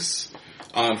 pigs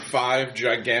on 5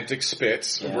 gigantic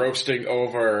spits, roasting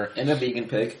over... And a vegan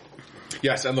pig.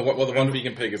 Yes, and the one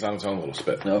vegan pig is on its own little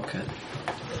spit. Okay.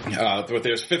 But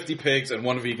there's 50 pigs and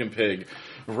 1 vegan pig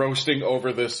roasting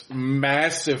over this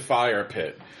massive fire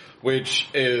pit, which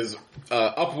is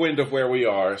upwind of where we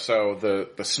are, so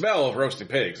the smell of roasting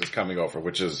pigs is coming over,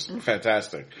 which is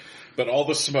fantastic. But all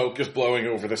the smoke is blowing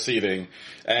over the seating,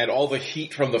 and all the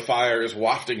heat from the fire is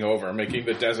wafting over, making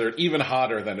the desert even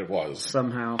hotter than it was.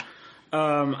 Somehow.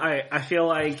 I feel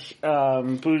like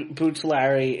Boots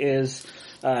Larry is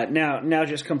now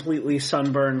just completely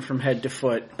sunburned from head to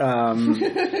foot.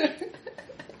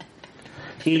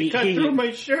 He cut through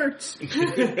my shirts.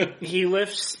 he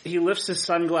lifts his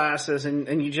sunglasses,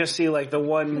 and you just see like the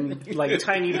one like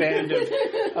tiny band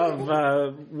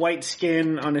of white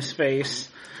skin on his face.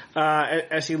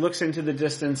 As he looks into the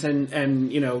distance and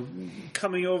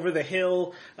coming over the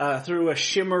hill, through a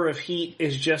shimmer of heat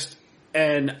is just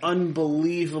an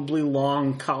unbelievably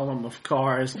long column of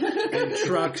cars and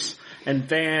trucks and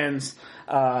vans,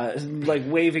 like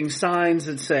waving signs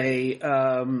that say,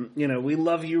 we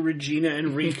love you, Regina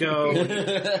and Rico.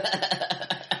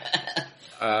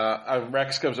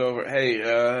 Rex comes over. Hey,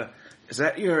 is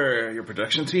that your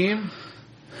production team?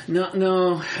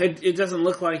 No, it doesn't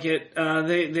look like it.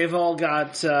 They've all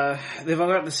got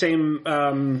the same,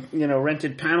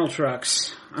 rented panel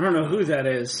trucks. I don't know who that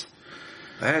is.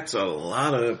 That's a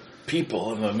lot of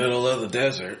people in the middle of the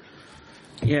desert.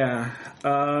 Yeah.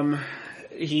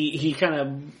 He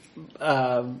kind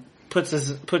of puts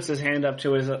his hand up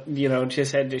to his to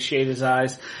his head to shade his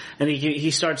eyes, and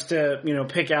he starts to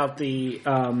pick out the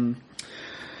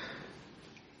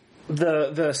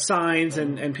signs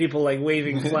and people like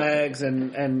waving flags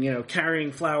and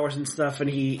carrying flowers and stuff, and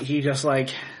he just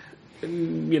like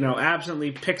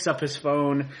absently picks up his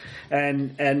phone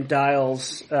and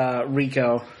dials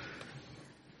Rico.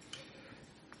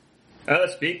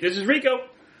 Speak. This is Rico.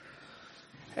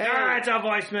 It's on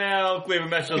voicemail. Leave a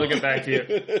message. I'll get back to you.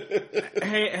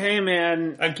 Hey,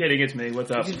 man. I'm kidding. It's me.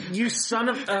 What's up? You son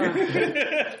of...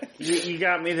 you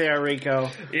got me there, Rico.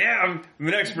 Yeah, I'm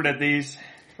an expert at these.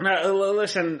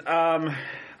 Listen, I'm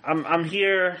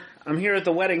here at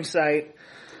the wedding site.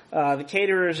 The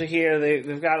caterers are here.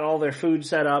 They've got all their food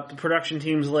set up. The production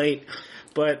team's late.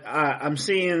 But I'm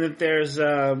seeing that there's,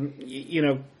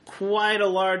 quite a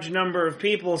large number of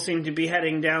people seem to be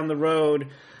heading down the road,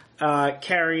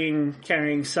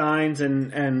 carrying signs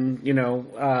and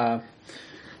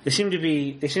they seem to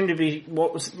be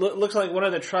what looks like one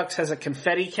of the trucks has a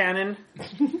confetti cannon.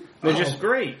 They're just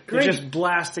great. They're just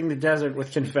blasting the desert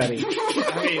with confetti.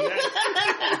 I mean,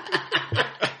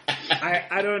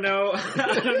 I don't know.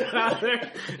 I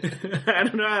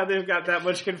don't know how they've got that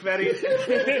much confetti.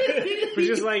 It's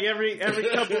just like every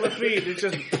couple of feet, it's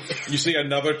just. You see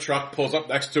another truck pulls up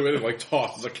next to it and like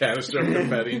tosses a canister of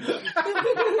confetti.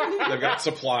 They've got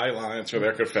supply lines for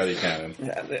their confetti cannon.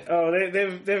 Yeah,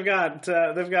 they've got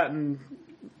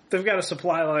a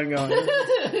supply line going.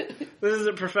 This is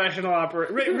a professional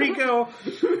operation. Rico,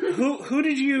 who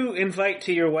did you invite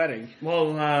to your wedding?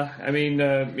 Well, me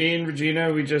and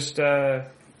Regina, we just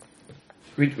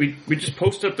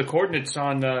posted up the coordinates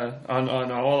on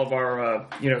all of our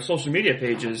social media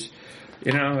pages,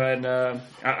 and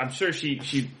I'm sure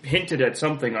she hinted at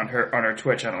something on her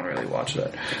Twitch. I don't really watch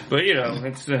that, but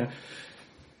it's.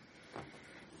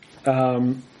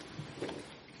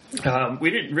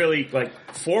 We didn't really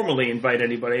formally invite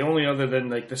anybody, only other than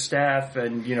the staff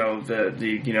and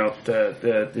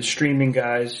the streaming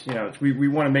guys. We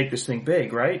want to make this thing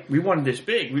big, right? We wanted this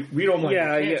big. We don't want it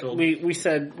canceled. We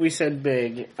said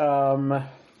big. I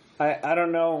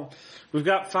don't know. We've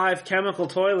got 5 chemical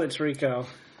toilets, Rico.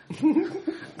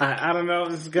 I don't know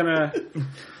if this is gonna.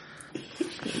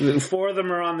 4 of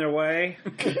them are on their way.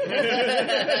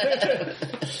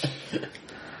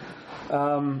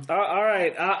 All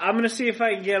right. I'm going to see if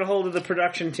I can get a hold of the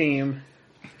production team.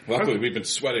 Luckily, we've been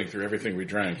sweating through everything we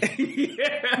drank.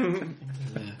 Yeah.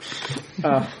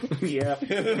 Yeah.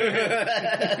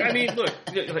 I mean, look,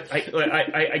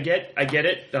 I get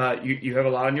it. You have a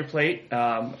lot on your plate,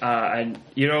 and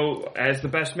you know, as the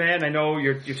best man, I know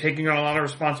you're taking on a lot of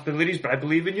responsibilities, but I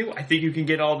believe in you. I think you can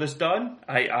get all this done.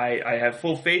 I have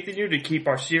full faith in you to keep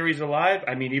our series alive.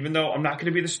 I mean, even though I'm not going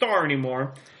to be the star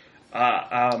anymore,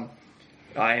 I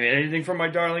mean, anything from my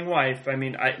darling wife. I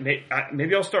mean,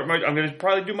 maybe I'll start I'm going to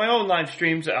probably do my own live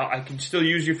streams. I can still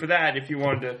use you for that if you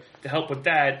wanted to help with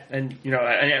that, and you know,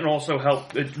 and also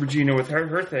help Regina with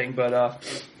her thing. But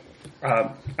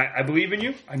I believe in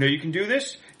you. I know you can do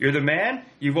this. You're the man.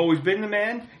 You've always been the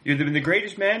man. You've been the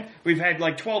greatest man. We've had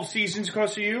like 12 seasons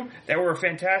because of you that were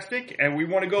fantastic, and we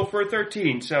want to go for a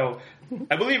 13. So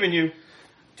I believe in you.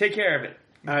 Take care of it.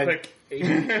 Click.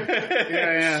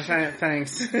 Yeah,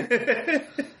 thanks.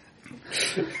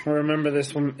 I'll remember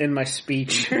this one in my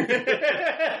speech. In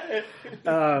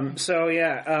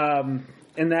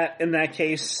that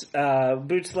case,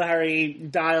 Boots Larry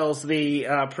dials the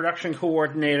production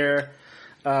coordinator,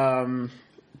 and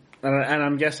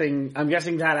I'm guessing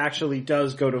that actually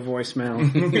does go to voicemail.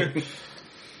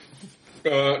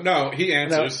 No, he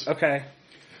answers. No? Okay.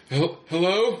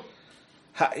 Hello?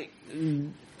 Hi,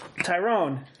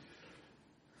 Tyrone.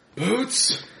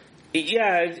 Boots?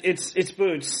 Yeah, it's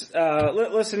Boots.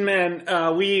 Listen, man,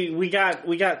 we got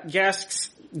guests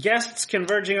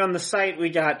converging on the site. We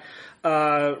got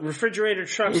refrigerator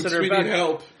trucks Boots, that are we about. need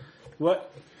help.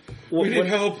 What? We need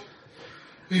help.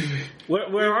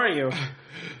 Where are you?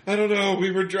 I don't know.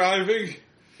 We were driving,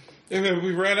 and then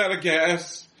we ran out of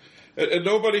gas, and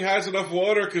nobody has enough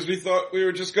water because we thought we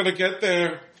were just going to get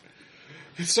there.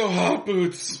 It's so hot,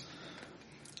 Boots.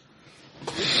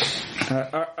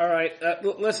 All right.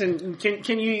 Listen,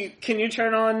 can you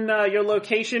turn on your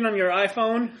location on your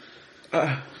iPhone?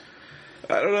 I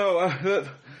don't know.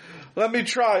 Let me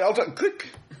try. I'll click.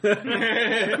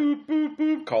 Boop, boop,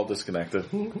 boop. Call disconnected.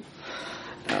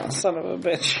 Oh, son of a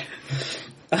bitch.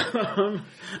 I'm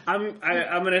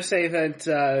gonna say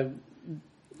that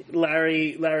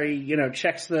Larry, you know,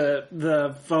 checks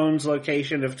the phone's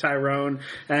location of Tyrone,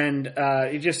 and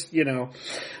it just, you know,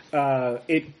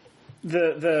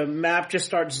 the map just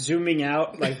starts zooming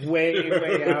out, like way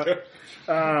out.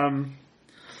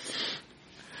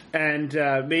 And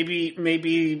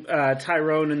maybe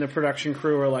Tyrone and the production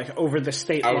crew are like over the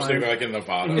state line. I was thinking like in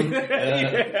Nevada.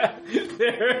 Yeah.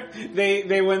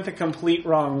 They went the complete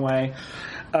wrong way.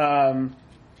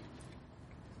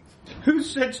 Who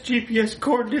sets GPS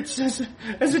coordinates as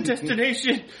a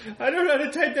destination? I don't know how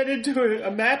to type that into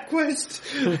a map quest.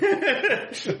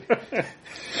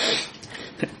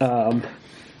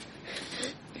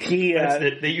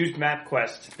 They used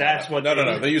MapQuest. That's what.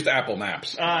 No. They used Apple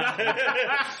Maps.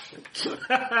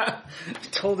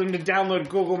 Told him to download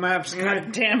Google Maps.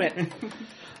 God damn it!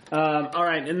 All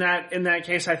right. In that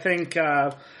case, I think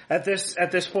at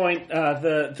this point,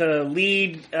 the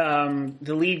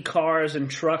lead cars and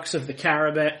trucks of the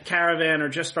caravan are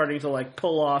just starting to like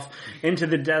pull off into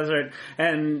the desert,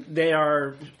 and they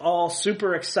are all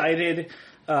super excited.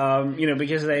 You know,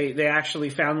 because they actually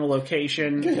found the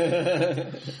location.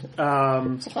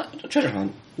 Treasure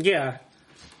hunt. Yeah.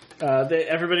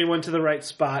 Everybody went to the right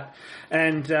spot,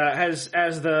 and as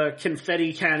the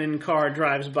confetti cannon car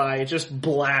drives by, it just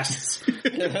blasts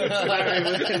Larry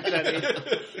with confetti.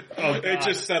 Oh, God. It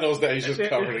just settles that he's just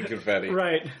covered in confetti.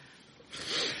 Right.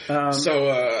 So,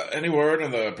 any word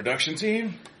on the production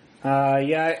team?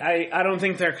 Yeah, I don't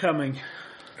think they're coming.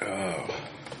 Oh,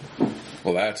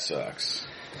 well, that sucks.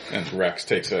 And Rex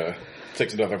takes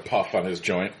another puff on his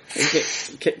joint.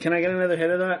 Can I get another hit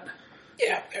of that?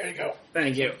 Yeah, there you go.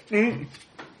 Thank you.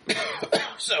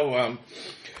 So,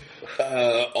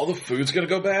 all the food's gonna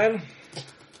go bad?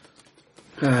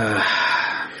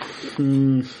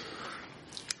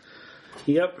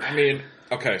 Yep. I mean,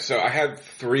 okay, so I had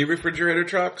 3 refrigerator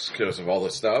trucks because of all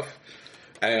this stuff.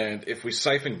 And if we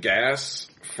siphon gas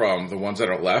from the ones that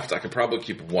are left, I could probably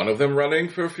keep one of them running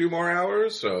for a few more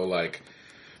hours. So, like,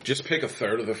 just pick a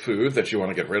third of the food that you want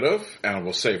to get rid of, and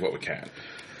we'll save what we can.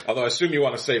 Although I assume you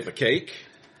want to save the cake.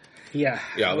 Yeah.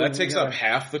 Yeah, that takes up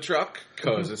half the truck,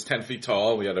 because it's 10 feet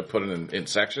tall. We had to put it in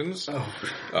sections. Oh,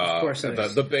 of course it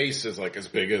is. The base is like as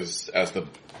big as the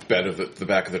bed of the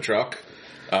back of the truck.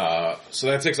 So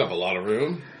that takes up a lot of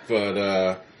room.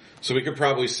 But, so we could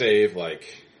probably save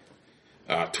like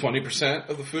 20%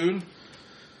 of the food.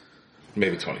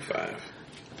 Maybe 25.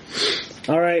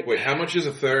 All right. Wait, how much is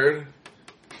a third?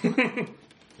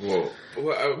 Whoa.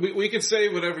 We could say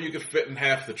whatever you could fit in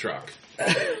half the truck.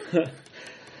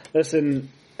 Listen,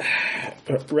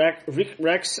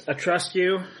 Rex, I trust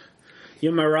you.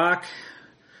 You're my rock.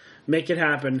 Make it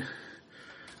happen.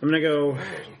 I'm gonna go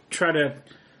try to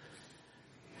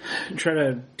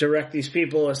direct these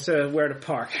people as to where to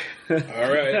park. All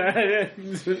right.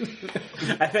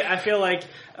 I feel like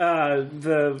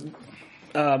the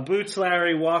Boots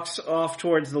Larry walks off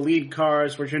towards the lead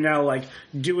cars, which are now like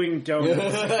doing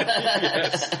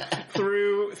donuts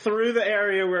through the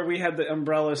area where we had the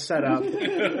umbrellas set up. No,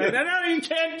 you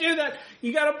can't do that.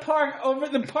 You got to park over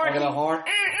the parking.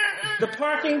 The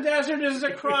parking desert is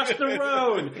across the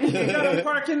road. You got to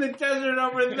park in the desert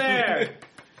over there.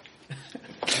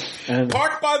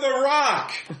 Park by the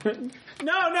rock!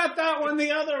 No, not that one.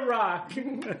 The other rock.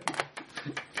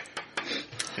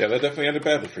 Yeah, that definitely ended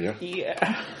badly for you.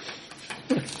 Yeah.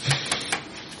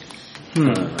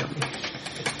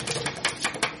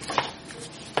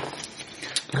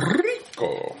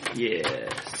 Rico. Yeah,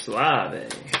 suave.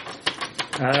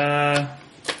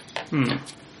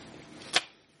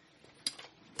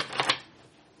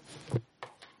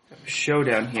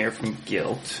 Showdown here from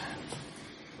Guilt.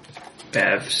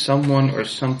 If someone or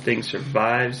something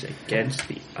survives against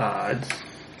the odds.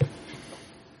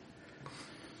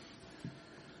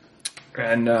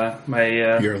 And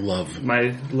Your love.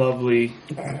 my lovely,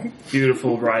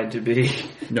 beautiful bride to be.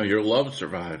 No, your love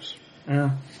survives.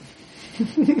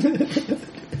 It's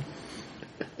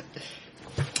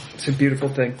a beautiful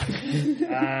thing.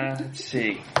 Let's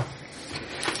see.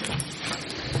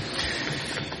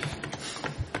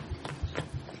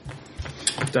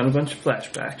 I've done a bunch of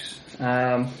flashbacks.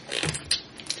 I'm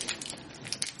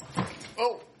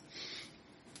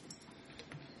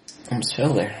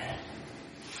still there.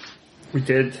 We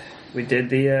did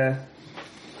the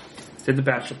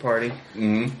bachelor party.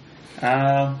 Mm-hmm.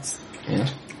 Yeah.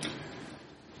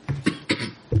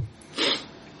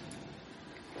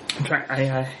 I'm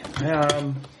trying.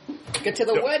 Get to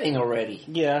the wedding already.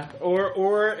 Yeah,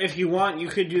 or if you want, you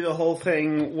could do the whole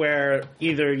thing where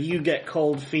either you get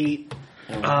cold feet,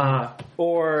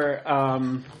 or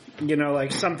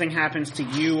like something happens to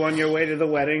you on your way to the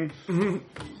wedding.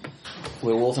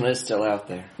 Will Walton is still out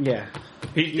there. Yeah,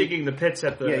 He's digging the pits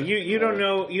at the. yeah. You don't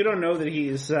know that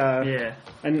he's. Yeah.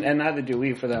 And neither do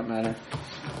we, for that matter.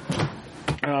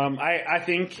 I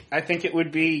think it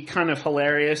would be kind of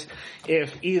hilarious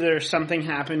if either something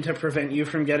happened to prevent you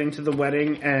from getting to the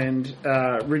wedding, and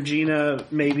Regina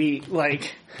maybe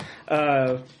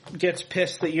gets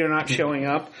pissed that you're not showing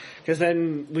up, because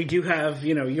then we do have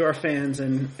your fans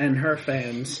and her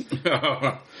fans,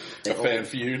 A fan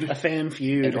feud. a fan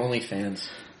feud, And only fans.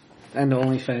 and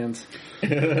only fans.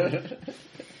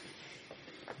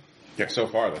 Yeah, so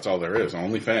far that's all there is.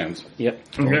 Only fans. Yep.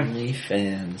 Only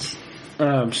fans.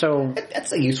 So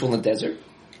That's useful in the desert.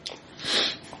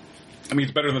 I mean,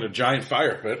 it's better than a giant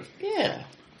fire pit. Yeah.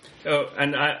 Oh,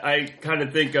 and I kind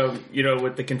of think of,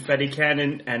 with the confetti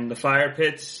cannon and the fire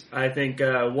pits, I think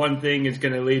one thing is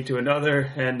going to lead to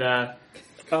another, and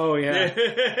oh yeah.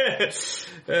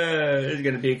 there's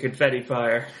going to be a confetti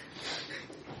fire.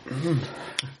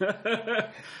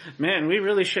 Man, we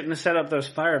really shouldn't have set up those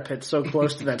fire pits so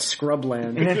close to that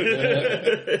scrubland.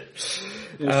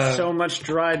 There's so much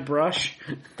dried brush.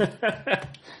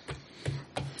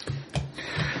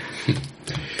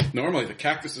 Normally the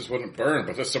cactuses wouldn't burn,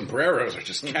 but the sombreros are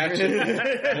just catching.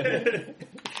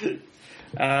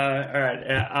 All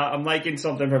right, I'm liking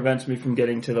something prevents me from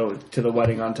getting to the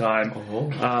wedding on time.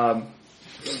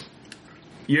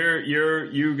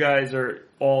 You guys are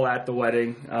all at the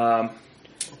wedding,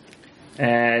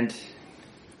 and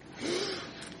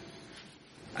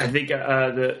I think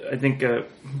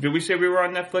did we say we were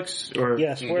on Netflix or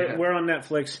Yes, we're on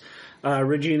Netflix.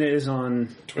 Regina is on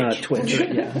Twitch.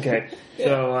 Yeah, okay.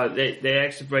 So they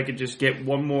asked if I could just get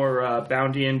one more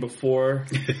bounty in before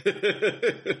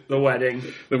the wedding.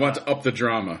 They want to up the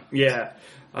drama. Yeah,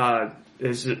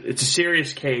 it's a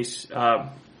serious case.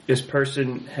 This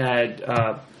person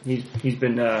had he's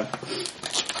been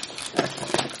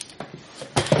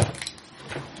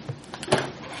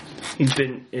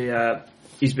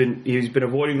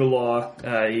avoiding the law.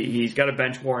 He's got a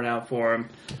bench warrant out for him.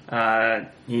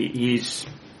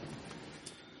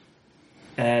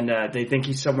 They think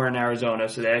he's somewhere in Arizona,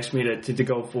 so they asked me to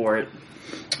go for it.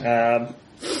 I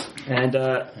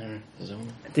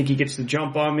think he gets the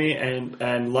jump on me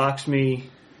and locks me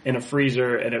in a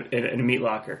freezer in a meat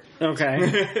locker.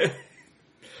 Okay.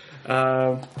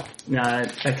 I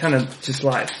kind of just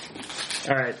lied.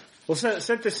 All right. We'll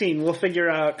set the scene. We'll figure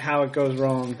out how it goes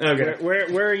wrong. Okay.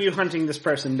 Where are you hunting this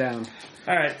person down?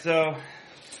 All right. So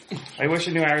I wish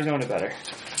I knew Arizona better.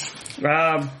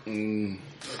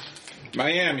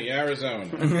 Miami, Arizona.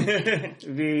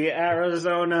 The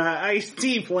Arizona iced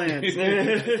tea plant.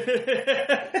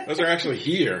 Those are actually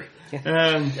here.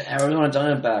 The Arizona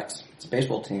Diamondbacks. It's a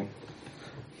baseball team.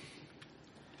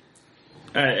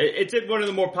 It's in one of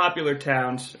the more popular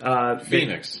towns.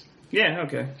 Phoenix. Yeah,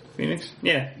 okay. Phoenix?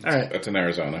 Yeah, alright. That's in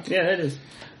Arizona. Yeah, it is.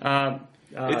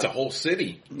 It's a whole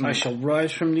city. I shall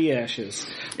rise from the ashes.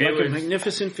 It Like a was-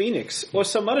 magnificent Phoenix. Or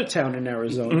some other town in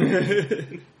Arizona.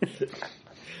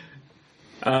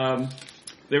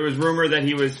 There was rumor that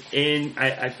he was in.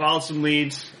 I followed some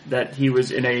leads that he was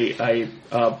in a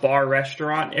bar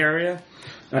restaurant area,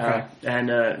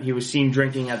 and he was seen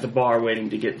drinking at the bar, waiting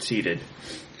to get seated.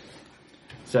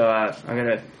 So I'm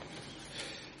gonna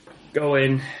go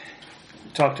in,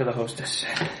 talk to the hostess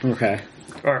Okay.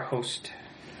 or host,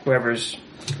 whoever's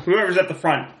at the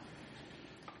front.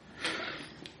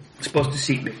 Supposed to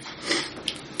seat me.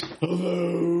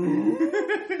 Hello.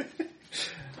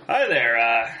 Hi there.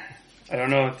 I don't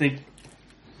know. Do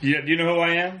you know who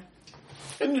I am?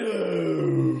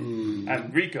 No.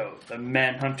 I'm Rico, the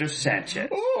Manhunter Sanchez.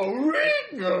 Oh,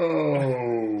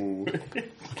 Rico.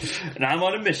 And I'm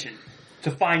on a mission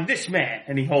to find this man.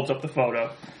 And he holds up the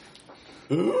photo.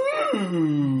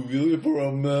 Ooh, you're looking for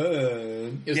a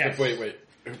man. Yes. Wait.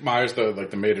 Meyer's the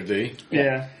maitre d'?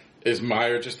 Yeah. Is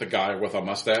Meyer just the guy with a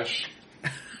mustache?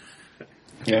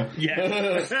 Yeah.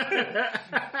 Yeah.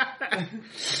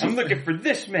 I'm looking for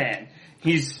this man.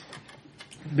 He's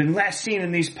been last seen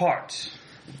in these parts.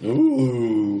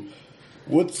 Ooh,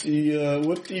 what's he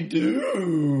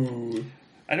do?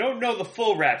 I don't know the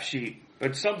full rap sheet,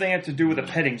 but something had to do with a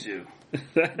petting zoo.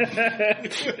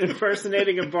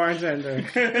 Impersonating a bartender.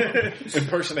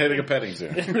 Impersonating a petting zoo.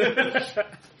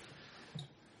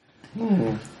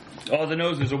 All the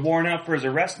knows there's a warrant out for his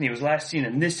arrest, and he was last seen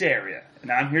in this area.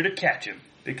 And I'm here to catch him,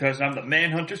 because I'm the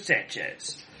Manhunter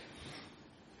Sanchez.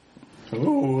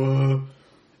 Oh,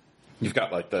 You've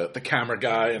got like the camera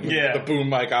guy and Yeah. the boom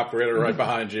mic operator right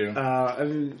behind you.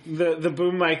 And the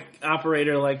boom mic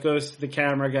operator goes to the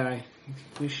camera guy.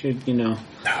 We should, No,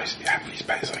 he's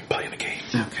like playing a game.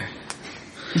 Okay.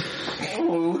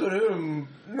 oh, look at him.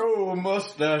 No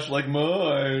mustache like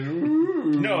mine.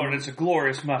 Ooh. No, and it's a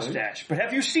glorious mustache. But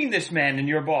have you seen this man in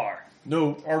your bar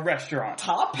No or restaurant?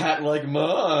 top hat like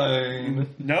mine.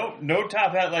 No, no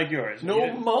top hat like yours. No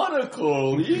You-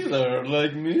 monocle either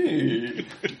like me.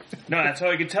 No, that's how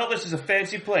I can tell this is a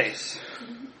fancy place.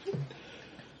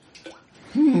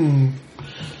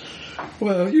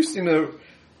 Well, you seem to...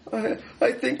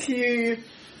 I think he...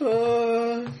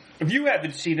 If you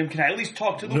haven't seen him, can I at least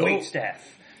talk to the No. wait staff?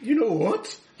 You know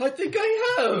what? I think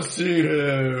I have seen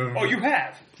him. Oh, you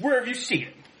have? Where have you seen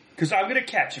him? Because I'm going to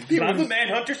catch him, because I'm the was-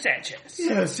 Manhunter Sanchez.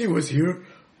 Yes, he was here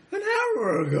an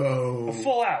hour ago. A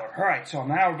full hour. All right, so I'm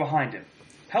an hour behind him.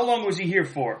 How long was he here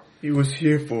for? He was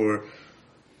here for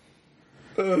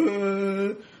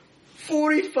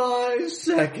 45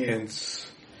 seconds.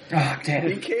 Oh, damn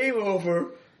He it. came over,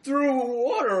 threw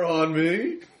water on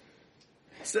me,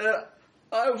 said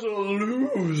I was a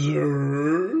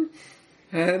loser,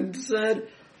 and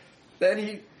then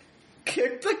he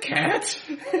kicked the cat,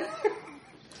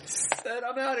 said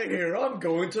I'm out of here, I'm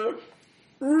going to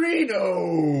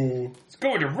Reno. Let's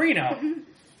go to Reno.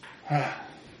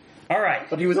 All right,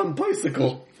 But he was on a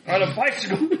bicycle. on a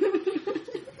bicycle.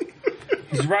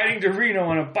 He's riding to Reno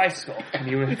on a bicycle, and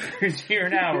he was here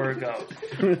an hour ago.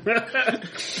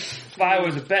 If I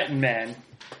was a betting man,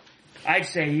 I'd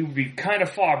say he would be kind of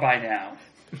far by now.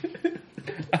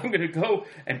 I'm going to go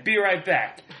and be right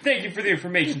back. Thank you for the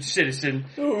information, citizen.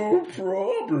 No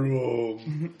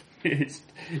problem.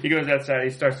 He goes outside.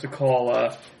 He starts to call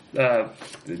the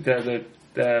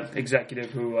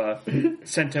executive who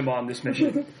sent him on this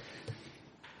mission.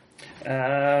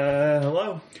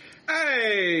 Hello.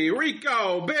 Hey,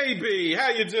 Rico, baby, how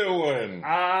you doing?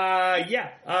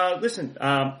 Listen,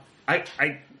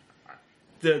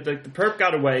 the perp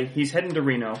got away. He's heading to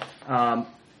Reno. I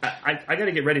got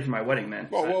to get ready for my wedding, man.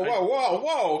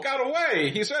 Whoa, got away.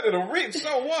 He said it'll reach,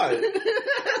 so what?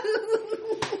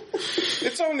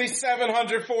 It's only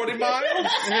 740 miles.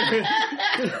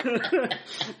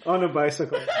 On a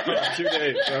bicycle. 2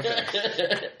 days,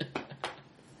 okay.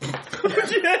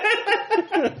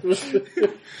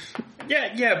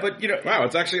 Yeah, but Wow,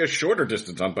 it's actually a shorter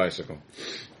distance on bicycle.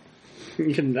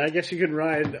 I guess you can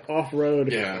ride off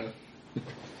road. Yeah.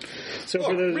 So for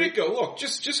Look, those Rico, look,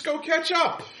 just go catch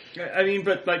up. I mean,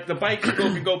 but like the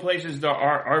bicycle can go places that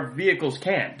our vehicles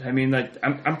can't. I mean, like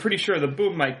I'm pretty sure the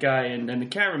boom mic guy and the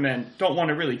cameraman don't want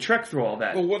to really trek through all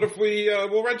that. Well, what if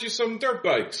we'll rent you some dirt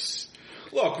bikes?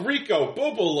 Look, Rico,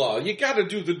 Bubala, you gotta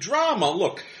do the drama.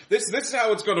 Look, This is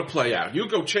how it's going to play out. You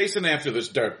go chasing after this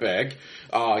dirtbag.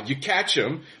 You catch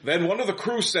him. Then one of the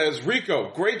crew says, Rico,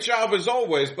 great job as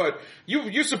always, but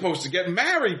you're supposed to get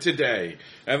married today.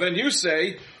 And then you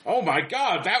say, oh my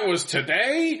God, that was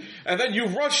today? And then you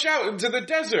rush out into the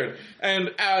desert.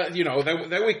 And,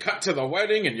 then we cut to the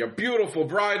wedding, and your beautiful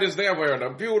bride is there wearing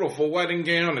a beautiful wedding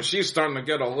gown, and she's starting to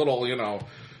get a little,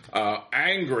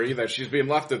 angry that she's being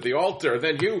left at the altar.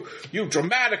 Then you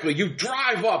dramatically, you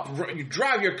drive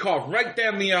your car right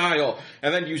down the aisle,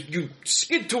 and then you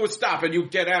skid to a stop, and you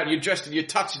get out, and you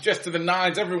touch just to the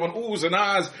nines, everyone oohs and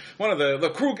ahs. One of the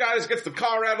crew guys gets the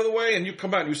car out of the way, and you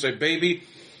come out and you say, baby,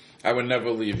 I would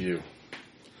never leave you.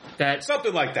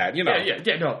 Something like that,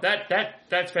 Yeah, no,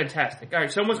 that's fantastic. All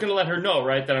right, someone's going to let her know,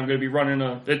 right, that I'm going to be running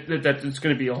that it's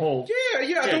going to be a whole...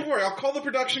 Yeah, don't worry. I'll call the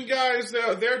production guys.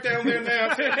 They're down there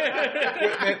now.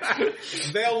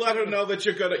 They'll let her know that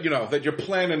you're gonna, that you're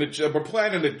planning it. We're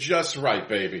planning it just right,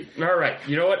 baby. All right.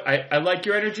 You know what? I like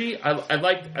your energy. I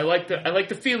like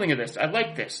the feeling of this. I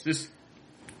like this. This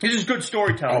is good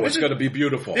storytelling. Oh, it's going to be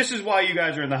beautiful. This is why you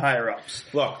guys are in the higher ups.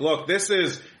 Look. This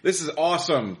is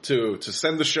awesome to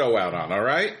send the show out on. All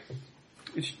right.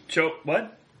 Show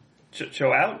what?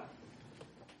 Show out?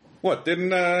 What didn't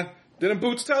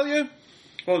Boots tell you?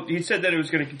 Well, he said that it was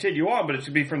going to continue on, but it's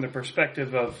going to be from the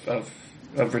perspective of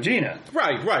Regina.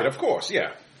 Right, of course,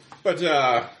 yeah. But,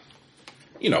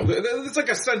 it's like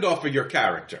a send-off of your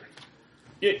character.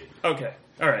 Yeah, okay,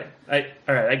 all right, I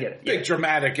get it. Big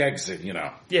dramatic exit,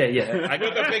 Yeah. I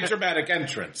got the big dramatic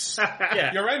entrance.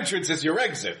 Yeah. Your entrance is your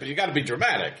exit, but you got to be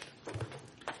dramatic.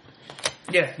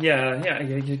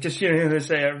 Yeah. Just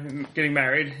say I'm getting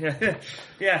married.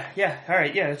 Yeah. All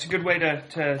right. Yeah, it's a good way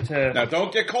to. Now,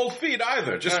 don't get cold feet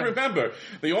either. Just remember,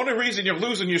 the only reason you're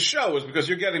losing your show is because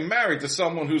you're getting married to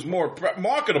someone who's more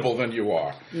marketable than you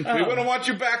are. We wouldn't want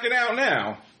you backing out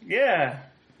now. Yeah.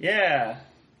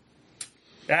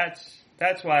 That's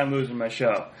why I'm losing my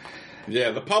show.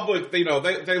 Yeah, the public, they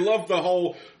love the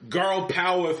whole girl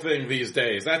power thing these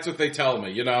days. That's what they tell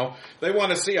me, They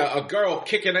want to see a girl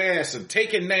kicking ass and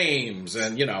taking names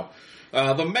and,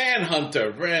 the man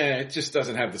hunter. It just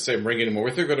doesn't have the same ring anymore.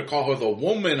 They're going to call her the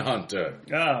woman hunter.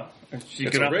 Oh.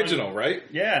 It's original, right?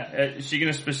 Yeah. Is she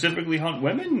going to specifically hunt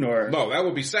women or? No, that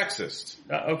would be sexist.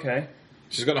 Okay.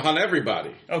 She's going to hunt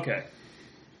everybody. Okay.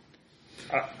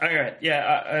 All right.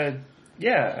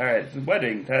 Yeah. All right. The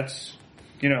wedding. That's...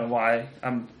 why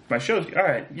my show's, all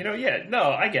right, no,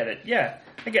 I get it. Yeah,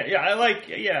 I get it. Yeah, I like,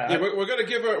 yeah. We're going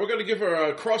to give her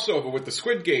a crossover with the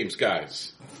Squid Games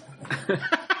guys.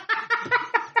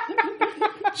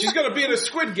 She's going to be in a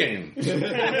Squid Game.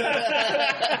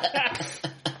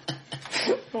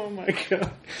 Oh my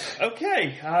God.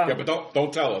 Okay. Yeah, but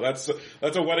don't tell her. That's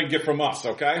a wedding gift from us,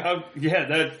 okay? Yeah,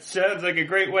 that sounds like a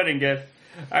great wedding gift.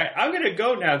 All right, I'm going to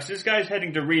go now because this guy's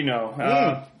heading to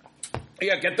Reno.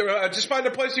 Yeah, get there. Just find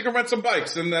a place you can rent some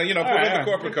bikes and put in the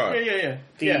corporate car. Yeah.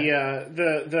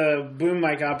 The boom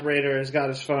mic operator has got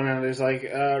his phone out. He's like,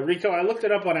 Rico, I looked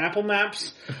it up on Apple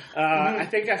Maps. I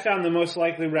think I found the most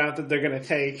likely route that they're going to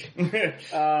take.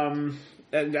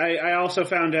 And I also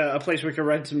found a place we could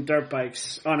rent some dirt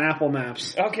bikes on Apple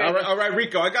Maps. Okay. All right,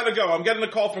 Rico, I gotta go. I'm getting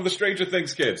a call from the Stranger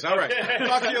Things kids. All right.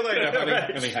 Talk to you later, honey.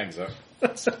 And he hangs up.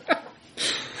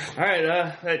 All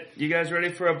right, you guys ready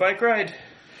for a bike ride?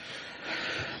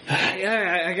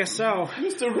 Yeah, I guess so.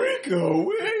 Mr. Rico,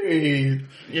 wait!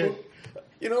 Yeah.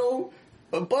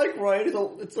 A bike ride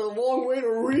it's a long way to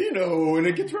Reno, and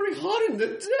it gets very hot in the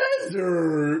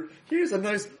desert. Here's a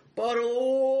nice bottle of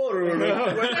water.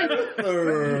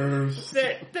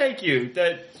 Thank you.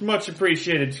 That's much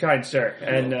appreciated, kind sir.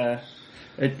 And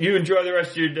you enjoy the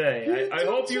rest of your day. I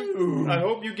hope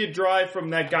you get dry from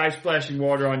that guy splashing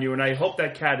water on you, and I hope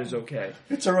that cat is okay.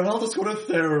 It's alright, I'll just go to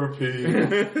therapy.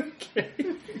 Okay.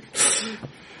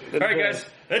 All right, guys,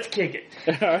 let's kick it.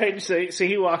 All right, so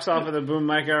he walks off, and the boom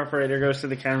mic operator goes to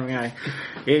the camera guy.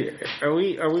 Are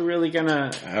we really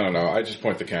gonna? I don't know. I just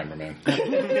point the cameraman.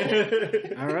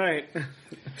 All right.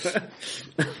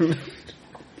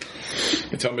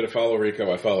 You tell me to follow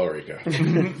Rico, I follow Rico.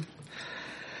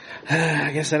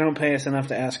 I guess I don't pay us enough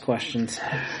to ask questions.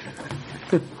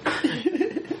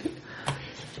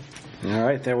 All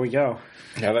right, there we go.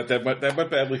 Yeah, that went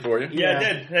badly for you. Yeah,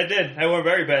 it did. That went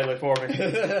very badly for me.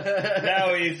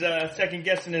 Now he's second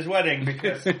guessing his wedding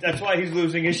because that's why he's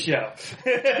losing his show.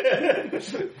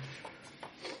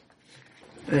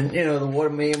 And, the water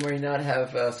may or may not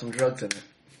have some drugs in it.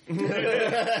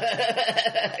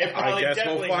 I guess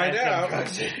we'll find out.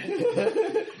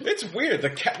 It's weird.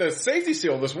 The safety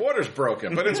seal of this water's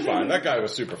broken, but it's fine. That guy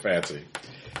was super fancy.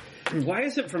 Why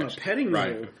is it from a petting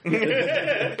zoo?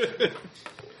 Right.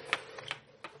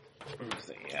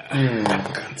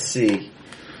 Let's see.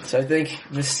 So I think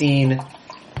the scene.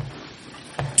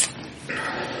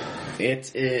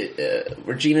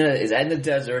 Regina is in the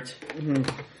desert,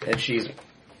 and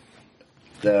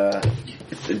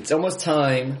it's almost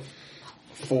time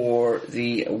for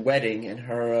the wedding, and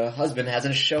her husband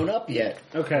hasn't shown up yet.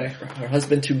 Okay. Her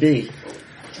husband to be,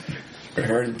 or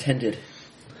her intended.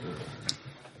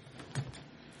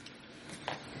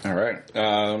 All right.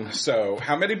 So,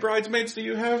 how many bridesmaids do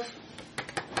you have?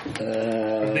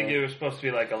 I think it was supposed to be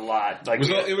like a lot. Like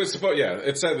It was supposed. Yeah,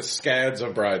 it said the scads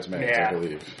of bridesmaids, Yeah. I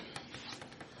believe.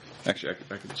 Actually,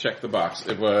 I could check the box.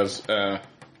 It was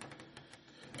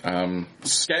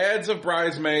scads of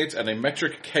bridesmaids and a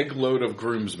metric keg load of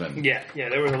groomsmen. yeah,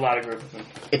 there was a lot of groomsmen.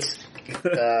 It's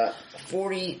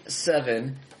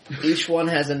 47. Each one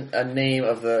has a name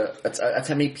of the. That's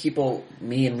how many people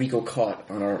me and Rico caught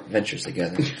on our ventures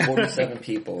together. 47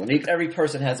 people, and every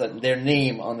person has their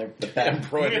name on the back.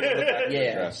 Embroidered on the back of the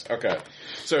Yeah. dress. Okay.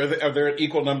 So, are there an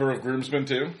equal number of groomsmen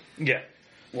too? Yeah.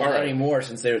 Well, not anymore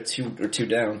since they're two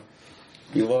down.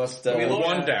 You lost. We lost-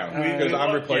 One down because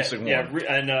I'm replacing yeah, one.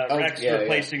 and Rex yeah,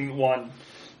 replacing one.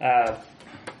 I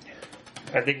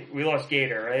think we lost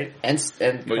Gator, right? And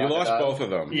Well, you lost Crocodile. both of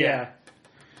them. Yeah.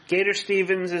 Gator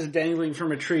Stevens is dangling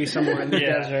from a tree somewhere in the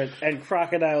Yeah. desert, and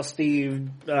Crocodile Steve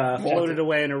floated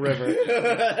away in a river,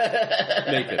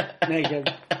 Naked.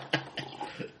 naked.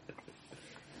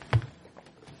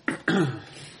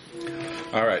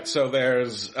 All right, so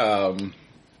there's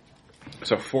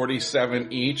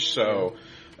 47 each, so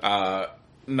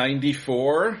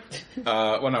 94.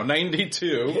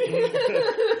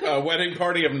 92. A wedding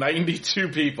party of 92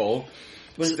 people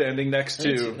standing next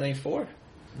to. 94.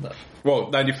 Well,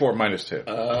 94 minus 2.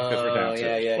 Because we're down two.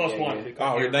 Yeah. Plus one.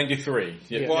 Oh, you're 93.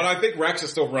 Yeah. Yeah. Well, and I think Rex is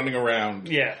still running around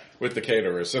Yeah. with the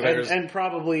caterers. So there's. And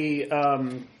probably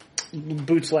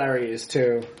Boots Larry is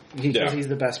too, because Yeah. he's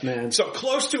the best man. So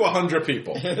close to 100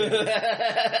 people.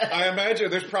 I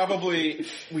imagine there's probably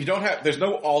there's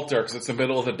no altar because it's the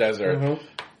middle of the desert.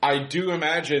 I do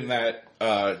imagine that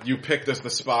you picked as the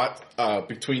spot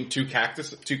between two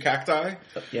cacti.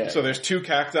 Yeah. So there's two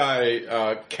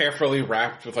cacti carefully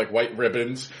wrapped with like white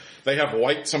ribbons. They have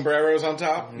white sombreros on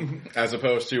top as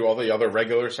opposed to all the other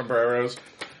regular sombreros.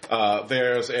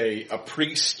 There's a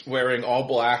priest wearing all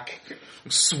black,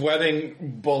 sweating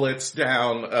bullets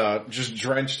down, just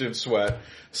drenched in sweat,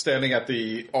 standing at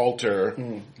the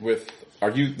altar with.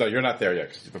 No, you're not there yet.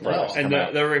 'Cause the bridal's And come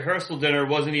out. the rehearsal dinner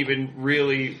wasn't even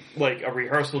really like a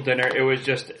rehearsal dinner. It was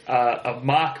just a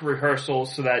mock rehearsal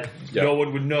so that no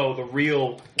one would know the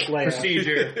real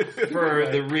procedure for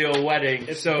the real wedding.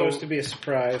 It's so supposed to be a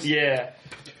surprise. yeah,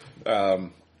 And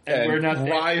we're not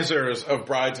there. risers of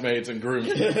bridesmaids and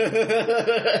grooms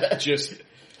just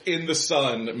in the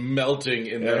sun, melting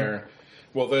in there.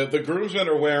 Well, the groomsmen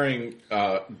are wearing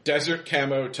desert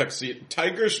camo tuxedo,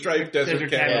 tiger striped desert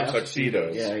camo camo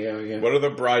tuxedos. Yeah. What are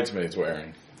the bridesmaids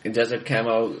wearing? Desert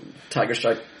camo, tiger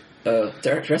stripe,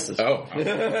 dresses. Oh.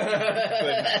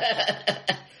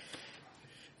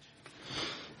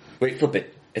 Wait, flip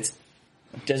it. It's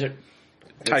desert.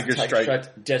 Tiger stripe.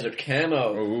 striped desert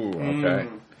camo. Ooh, okay.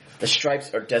 The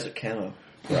stripes are desert camo.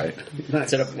 Right.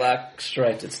 Instead of black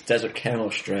stripes, it's desert camo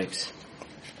stripes.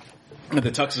 And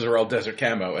the tuxes are all desert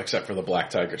camo except for the black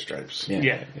tiger stripes.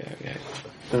 Yeah.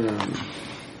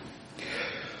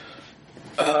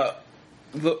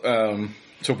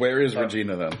 So where is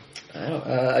Regina then? I don't.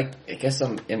 I guess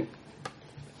I'm.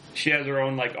 She has her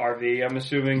own like RV. I'm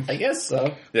assuming. I guess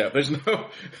so. Yeah, there's no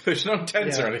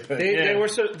tents or anything. There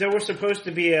was supposed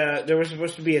to be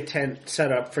a tent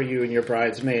set up for you and your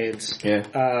bridesmaids.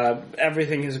 Yeah.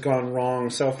 Everything has gone wrong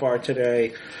so far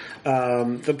today.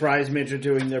 The bridesmaids are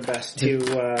doing their best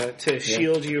to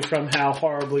shield you from how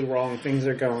horribly wrong things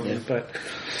are going. Yeah. But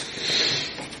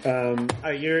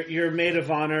your maid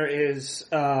of honor is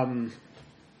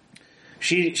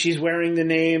she's wearing the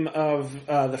name of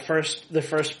the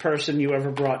first person you ever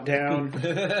brought down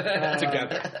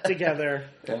together.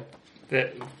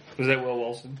 Was that Will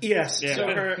Wilson? Yes. Yeah.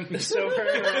 So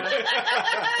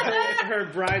her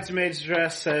bridesmaid's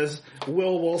dress says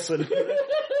Will Wilson.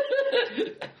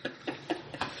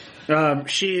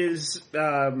 She is,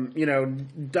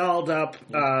 dolled up.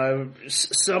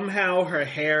 Somehow her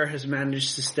hair has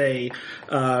managed to stay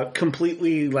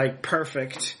completely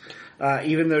perfect.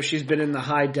 Even though she's been in the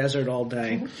high desert all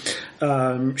day.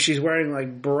 She's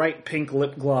wearing bright pink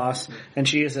lip gloss, and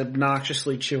she is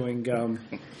obnoxiously chewing gum.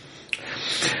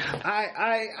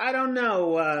 I don't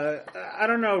know. I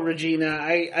don't know, Regina.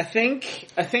 I think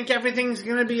everything's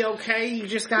gonna be okay. You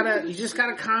just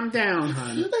gotta calm down,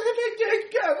 hon.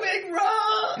 Everything's going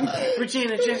wrong.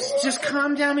 Regina, just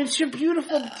calm down. It's your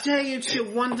beautiful day. It's your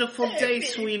wonderful day,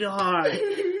 sweetheart.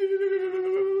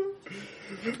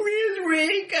 Where's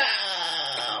Rico?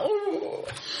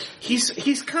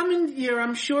 He's coming here.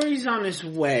 I'm sure he's on his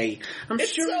way.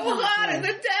 It's so hot in the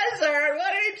desert.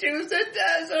 Why did he choose the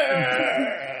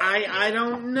desert? I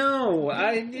don't know.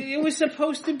 It was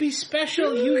supposed to be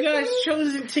special. You guys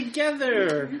chose it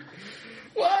together.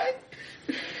 What?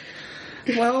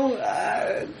 Well,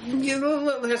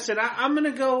 listen. I'm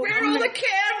gonna go. Where are all the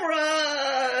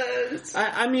cameras?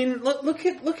 I mean, look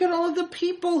at all of the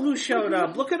people who showed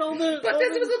up. Look at all the. But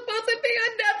this was supposed to be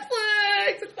on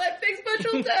Netflix. It's my big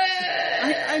special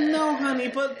day. I know, honey,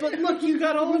 but look, you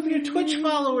got all of your Twitch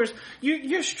followers.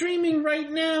 You're streaming right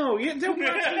now. They're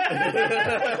watching.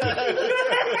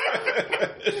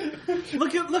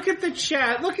 Look at the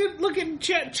chat. Look at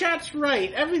chat. Chat's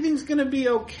right. Everything's gonna be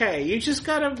okay. You just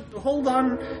gotta hold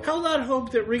on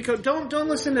hope that Rico. Don't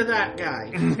listen to that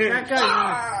guy. That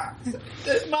guy.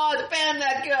 This mod ban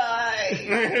that guy.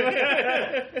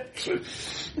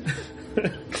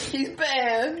 He's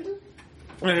banned.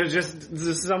 Just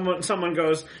someone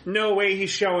goes, no way he's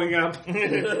showing up.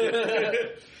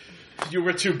 You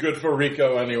were too good for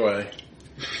Rico anyway.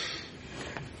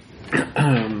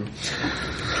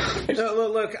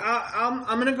 Look, I'm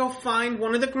gonna go find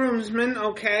one of the groomsmen.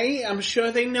 Okay, I'm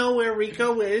sure they know where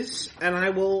Rico is, and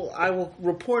I will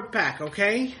report back.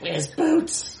 Okay. Where's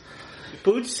Boots?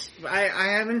 Boots,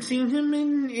 I haven't seen him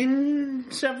in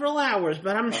several hours,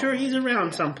 but I'm sure he's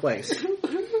around someplace.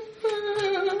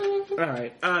 All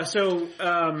right. So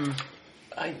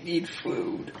I need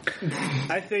food.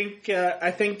 I think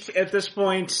at this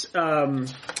point,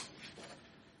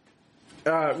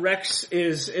 Rex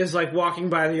is like walking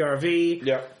by the RV.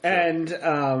 Yeah. And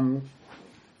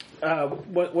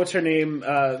what's her name?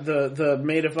 The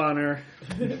maid of honor,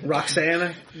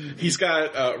 Roxana. He's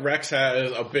got Rex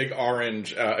has a big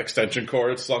orange extension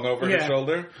cord slung over his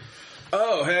shoulder.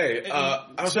 Oh, hey,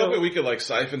 I was hoping we could like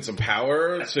siphon some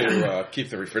power to keep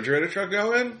the refrigerator truck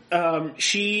going.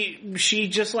 She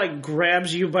just like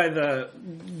grabs you by the.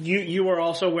 You were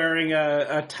also wearing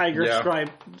a tiger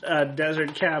striped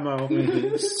desert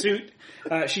camo suit.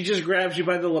 She just grabs you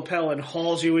by the lapel and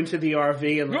hauls you into the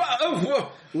RV and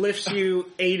lifts you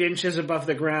 8 inches above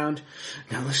the ground.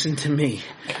 Now listen to me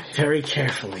very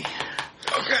carefully.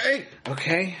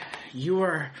 Okay? You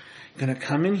are gonna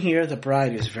come in here. The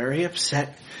bride is very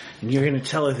upset, and you're gonna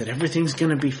tell her that everything's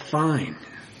gonna be fine.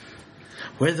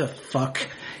 Where the fuck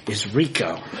is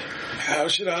Rico? How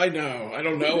should I know? I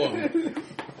don't know him.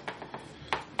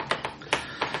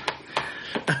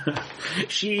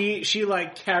 She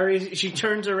like carries. She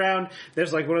turns around.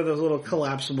 There's like one of those little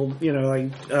collapsible,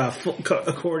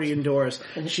 accordion doors.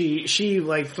 She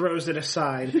like throws it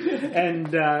aside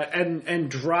and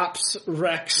drops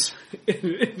Rex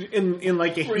in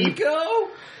like a heap. Rico?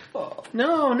 Oh.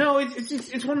 No,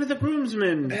 it's one of the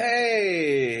groomsmen.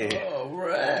 Hey. Oh,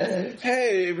 Rex.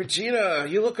 Hey, Regina,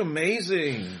 you look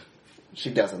amazing. She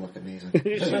doesn't look amazing.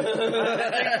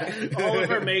 All of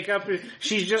her makeup,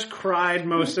 she's just cried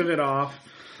most of it off.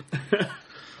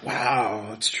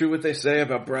 Wow, it's true what they say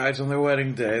about brides on their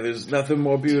wedding day. There's nothing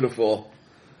more beautiful.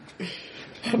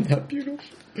 I'm not beautiful.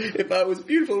 If I was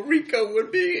beautiful, Rico would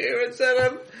be here instead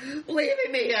of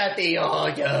leaving me at the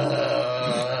altar.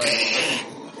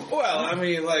 Well, I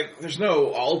mean, like, there's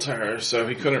no altar, so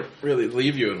he couldn't really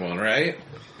leave you in one, right?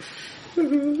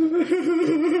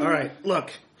 Alright,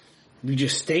 look. You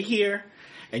just stay here,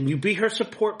 and you be her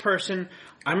support person.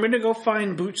 I'm going to go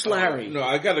find Boots Larry. No,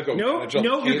 I got to go. No,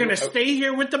 you're going to stay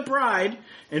here with the bride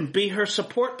and be her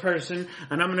support person,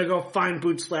 and I'm going to go find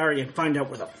Boots Larry and find out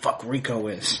where the fuck Rico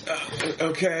is.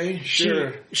 Okay,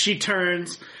 sure. She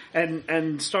turns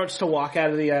and starts to walk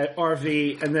out of the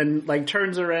RV, and then like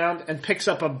turns around and picks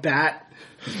up a bat.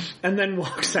 And then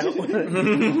walks out with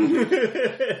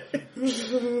it.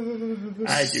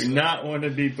 I do not want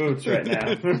to be Boots right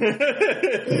now.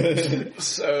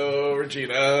 So,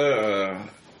 Regina,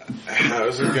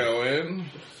 how's it going?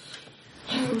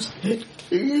 How's it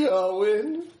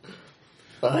going?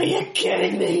 Are you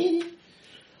kidding me?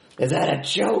 Is that a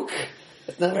joke?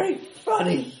 It's not very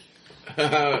funny.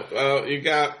 Well, you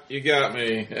got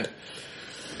me.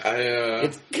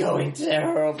 It's going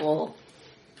terrible.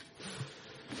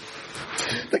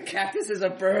 The cactuses are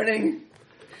burning.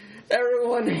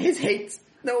 Everyone hates.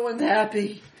 No one's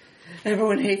happy.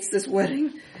 Everyone hates this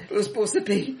wedding. It was supposed to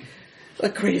be the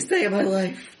greatest day of my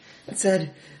life. It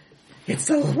said, it's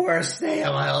the worst day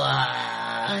of my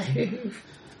life. alive.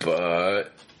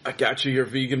 But I got you your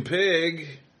vegan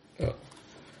pig.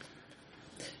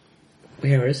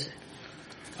 Where is it?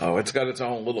 Oh, it's got its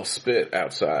own little spit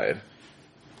outside.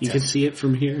 You can see it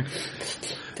from here.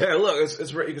 Yeah, look,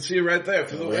 it's right, you can see it right there.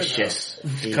 Through the window. Delicious.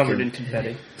 It's covered in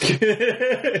confetti.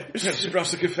 Just brush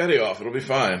the confetti off. It'll be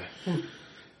fine.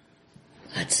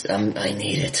 That's, I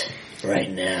need it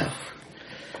right now.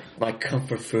 My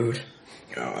comfort food.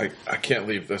 Oh, I can't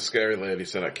leave. The scary lady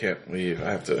said I can't leave.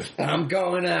 I have to. I'm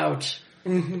going out.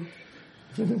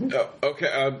 Oh,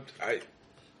 okay, I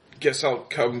guess I'll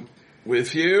come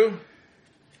with you.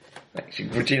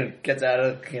 Regina gets out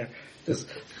of here, just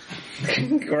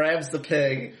grabs the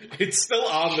pig. It's still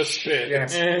on the spit.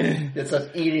 It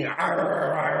starts eating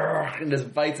and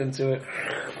just bites into it.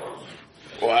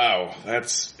 Wow,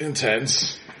 that's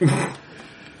intense.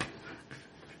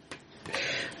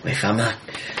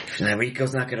 If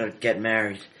Rico's not gonna get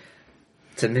married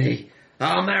to me,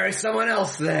 I'll marry someone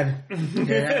else then. And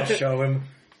that'll show him.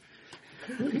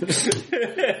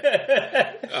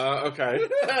 Okay.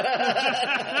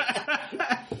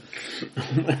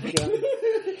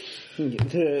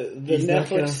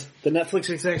 The Netflix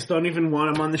execs don't even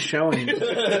want him on the show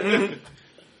anymore.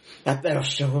 That'll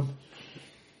show him.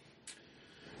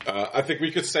 I think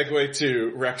we could segue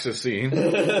to Rex's scene.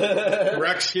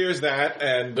 Rex hears that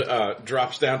and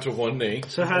drops down to one knee.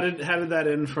 So how did that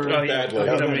end for?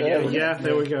 Badly. Yeah,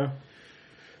 there we go.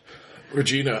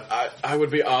 Regina, I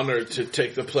would be honored to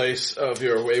take the place of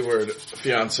your wayward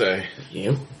fiance.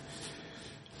 You?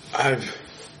 I've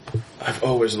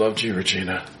always loved you,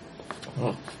 Regina.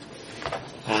 Oh.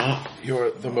 Wow.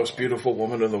 You're the most beautiful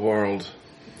woman in the world.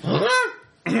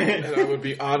 And I would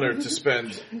be honored to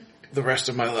spend the rest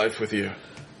of my life with you.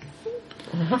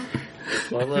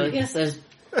 Well, I guess there's...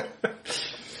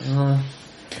 And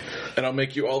I'll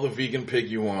make you all the vegan pig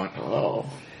you want. Oh.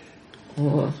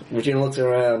 Regina looks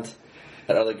around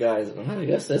at other guys. I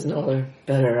guess there's no other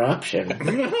better option.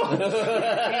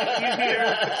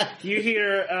 You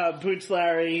hear Boots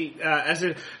Larry as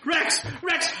in Rex,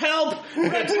 help!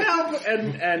 Rex, help!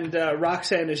 And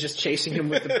Roxanne is just chasing him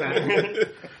with the bat.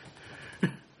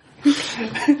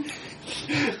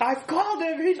 I've called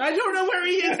him. I don't know where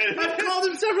he is. I've called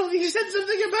him several. He said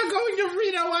something about going to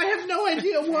Reno. I have no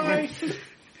idea why.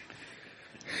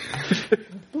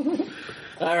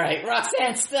 All right,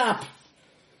 Roxanne, stop.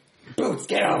 Boots,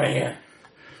 get over here.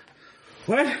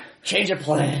 What? Change of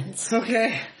plans.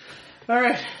 Okay. All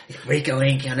right. If Rico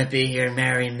ain't gonna be here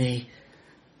marrying me,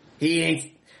 he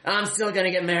ain't. I'm still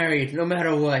gonna get married, no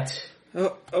matter what.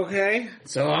 Okay.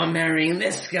 So I'm marrying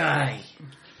this guy.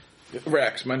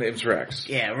 Rex, my name's Rex.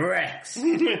 Yeah, Rex.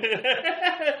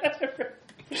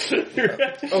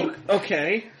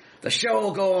 Okay. The show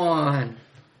will go on,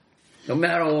 no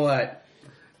matter what.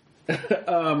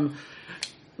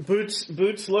 Boots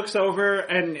looks over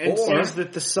and sees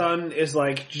that the sun is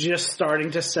like just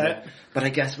starting to set. But I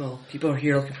guess, well, people are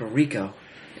here looking for Rico.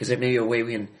 Is there maybe a way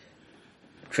we can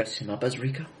dress him up as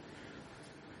Rico?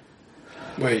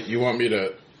 Wait, you want me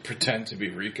to pretend to be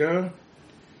Rico?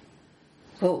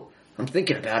 Well, I'm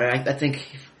thinking about it. I think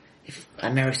if I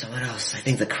marry someone else, I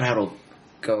think the crowd will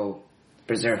go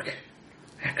berserk,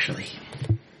 actually.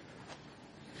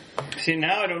 See,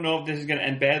 now I don't know if this is going to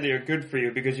end badly or good for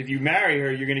you, because if you marry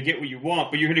her, you're going to get what you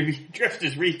want, but you're going to be dressed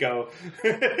as Rico.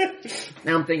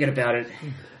 Now I'm thinking about it.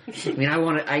 I mean,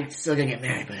 I'm still gonna get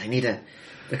married, but I need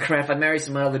the crowd. If I marry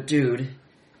some other dude,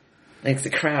 I think the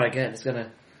crowd again is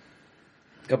gonna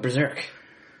go berserk.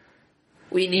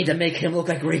 We need to make him look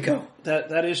like Rico.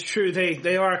 That is true.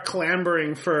 They are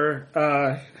clamoring for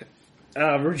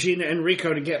Regina and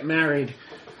Rico to get married.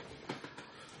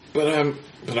 But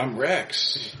I'm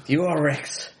Rex. You are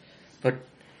Rex, but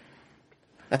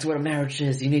that's what a marriage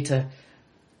is. You need to.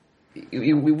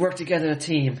 We work together in a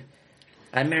team.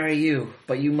 I marry you,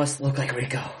 but you must look like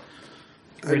Rico.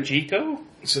 Rico?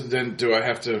 So then, do I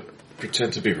have to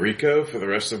pretend to be Rico for the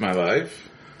rest of my life?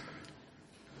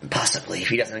 Possibly, if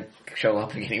he doesn't show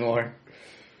up anymore.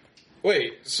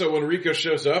 Wait, so when Rico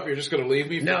shows up, you're just going to leave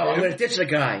me for No, him? I'm going to ditch the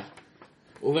guy.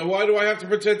 Well, then why do I have to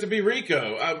pretend to be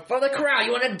Rico? For the crowd,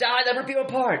 you want to die, then rip you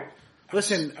apart.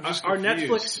 Listen, just our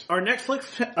confused.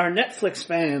 Netflix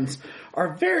fans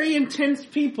are very intense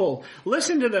people.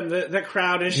 Listen to them. The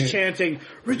crowd is chanting,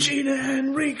 Regina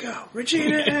and Rico,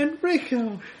 Regina and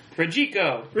Rico,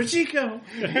 Rico. Rico.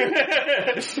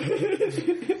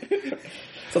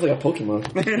 Sounds like a Pokemon.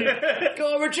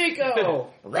 Go, Rico!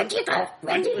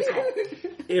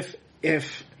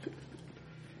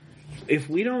 If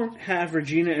we don't have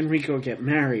Regina and Rico get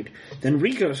married, then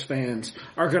Rico's fans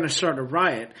are going to start a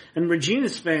riot, and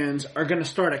Regina's fans are going to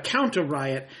start a counter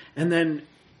riot, and then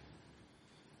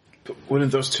But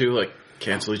wouldn't those two, like,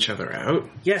 cancel each other out?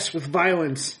 Yes, with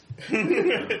violence.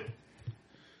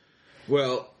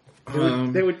 Well,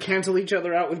 They would cancel each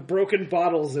other out with broken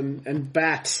bottles and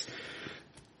bats.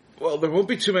 well, there won't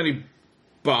be too many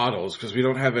bottles because we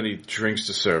don't have any drinks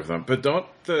to serve them. But don't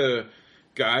the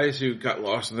guys who got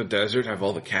lost in the desert have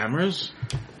all the cameras?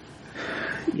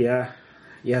 Yeah.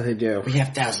 Yeah, they do. We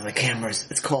have thousands of cameras.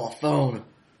 Let's call a phone.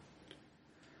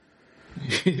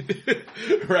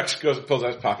 Rex pulls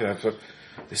out his pocket and says,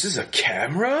 "This is a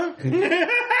camera?"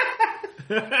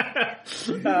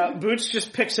 Boots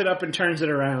just picks it up and turns it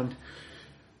around.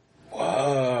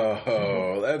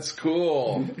 Whoa, that's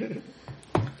cool.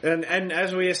 And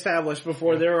as we established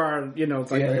before, there are,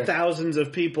 thousands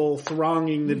of people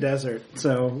thronging the desert.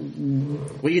 So,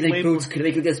 What do you think, Boots? Could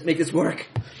make this work?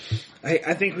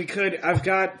 I think we could. I've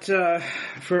got,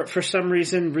 for some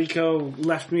reason, Rico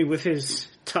left me with his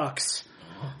tux.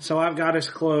 So I've got his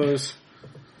clothes.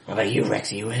 What about you,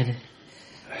 Rex? Are you in?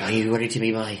 Are you ready to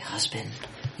be my husband?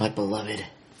 My beloved?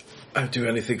 I'd do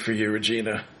anything for you,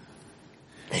 Regina.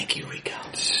 Thank you, Rico.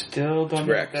 Still don't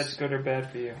know Rex. if that's good or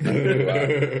bad for you.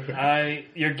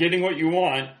 You're getting what you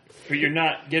want, but you're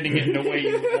not getting it in the way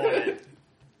you want it.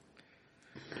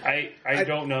 I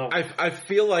don't know. I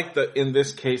feel like in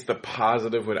this case, the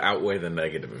positive would outweigh the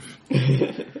negative.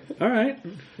 All right.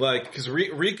 Like, because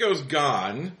Rico's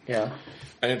gone, Yeah.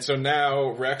 and so now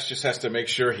Rex just has to make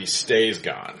sure he stays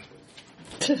gone.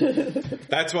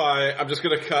 That's why I'm just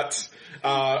going to cut.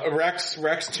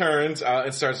 Rex turns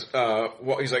and starts.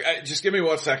 He's like, hey, "Just give me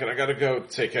 1 second. I got to go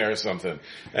take care of something."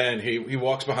 And he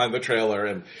walks behind the trailer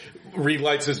and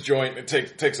relights his joint and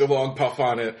takes a long puff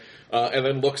on it, and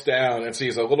then looks down and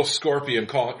sees a little scorpion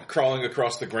crawling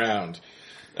across the ground.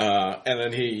 And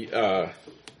then he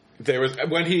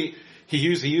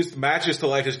used matches to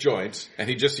light his joints, and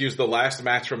he just used the last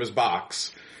match from his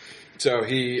box. So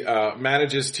he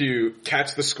manages to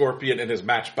catch the scorpion in his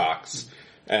matchbox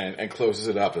and closes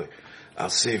it up. Like,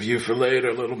 "I'll save you for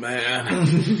later, little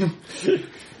man."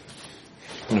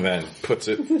 And then puts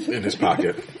it in his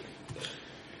pocket.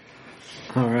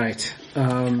 All right.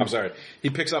 I'm sorry.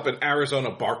 He picks up an Arizona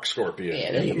bark scorpion.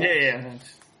 Yeah, there you go. Yeah.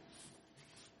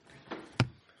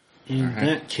 In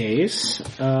that case,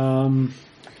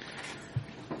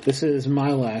 this is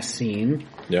my last scene.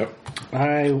 Yep.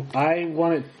 I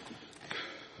want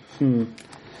it.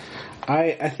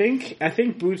 I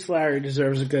think Boots Larry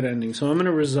deserves a good ending, so I'm going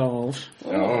to resolve.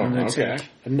 Oh, I'm going to okay. take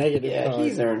a negative. Yeah, card.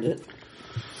 he's earned it.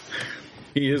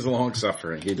 He is long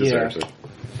suffering. He deserves Yeah. it.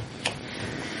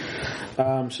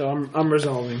 So I'm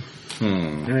resolving,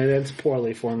 and it ends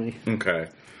poorly for me. Okay.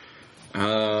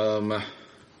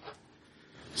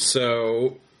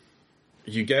 So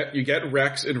you get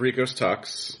Rex and Rico's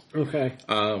tux. Okay.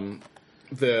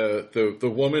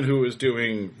 The woman who is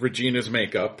doing Regina's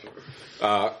makeup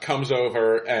comes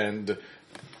over and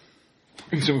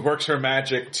works her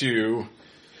magic to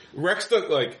Rex.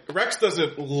 Rex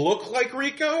doesn't look like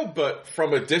Rico, but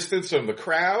from a distance from the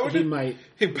crowd, He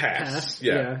pass. pass.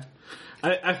 Yeah.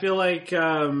 I feel like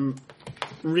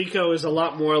Rico is a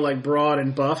lot more like broad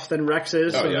and buff than Rex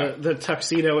is. Oh, so yeah. the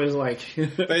tuxedo is like. You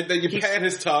pan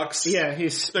his tux. Yeah,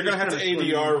 They're gonna have to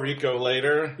ADR Rico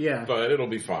later. Yeah. but it'll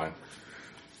be fine.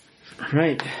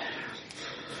 Right.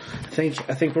 I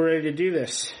think we're ready to do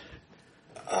this.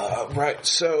 Right.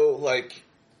 So, like,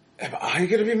 am I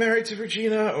going to be married to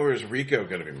Regina, or is Rico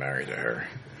going to be married to her?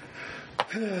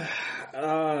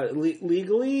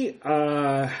 Legally,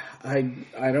 I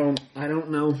don't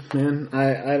know, man.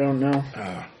 I don't know.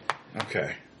 Oh,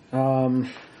 okay. I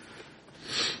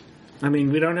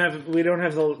mean, we don't have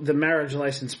the marriage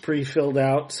license pre-filled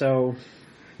out, so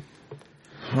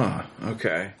Huh.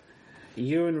 Okay.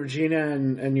 you and Regina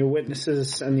and your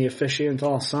witnesses and the officiant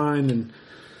all signed, and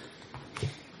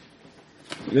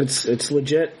it's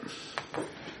legit.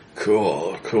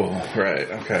 Cool. Right.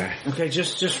 Okay. Okay,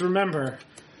 just remember,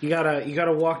 you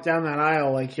gotta walk down that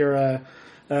aisle like you're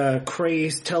a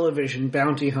crazed television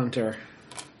bounty hunter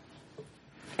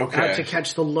out to Okay.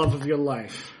 catch the love of your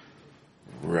life.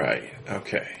 Right.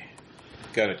 Okay.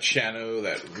 Got to channel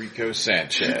that Rico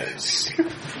Sanchez.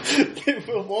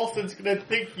 Will Walson's gonna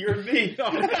think you're me.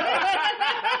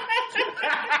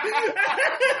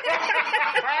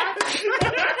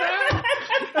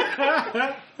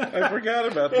 I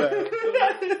forgot about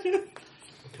that.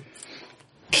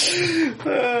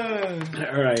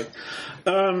 All right.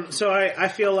 So I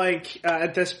feel like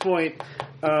at this point,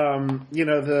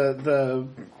 the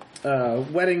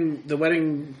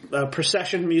wedding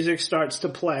procession music starts to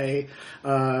play,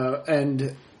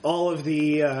 and all of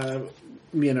the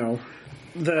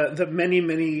the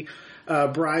many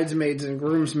bridesmaids and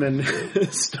groomsmen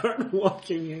start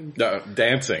walking in,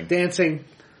 Dancing. dancing.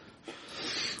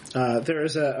 There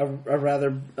is a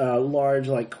rather large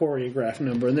like choreographed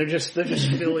number, and they're just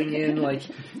filling in like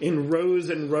in rows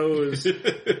and rows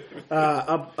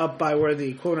up by where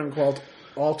the quote unquote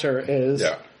altar is.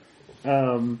 Yeah.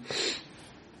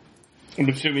 I'm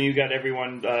assuming you got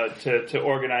everyone to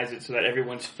organize it so that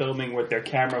everyone's filming with their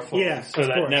camera phones, Yeah, so of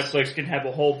that course. Netflix can have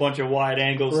a whole bunch of wide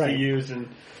angles Right. to use. And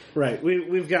Right.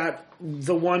 We've got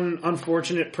the one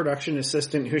unfortunate production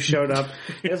assistant who showed up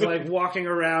is like walking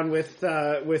around with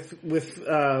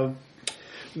waivers,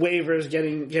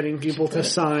 getting people to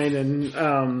sign and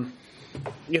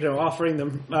offering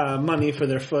them money for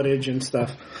their footage and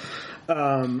stuff.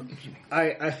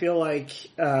 I feel like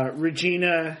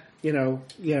Regina,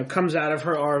 comes out of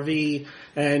her RV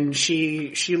and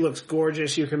she looks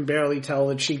gorgeous. You can barely tell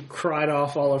that she cried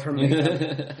off all of her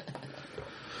makeup.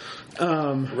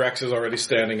 Rex is already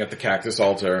standing at the cactus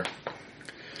altar.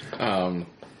 And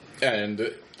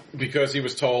because he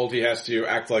was told he has to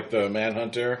act like the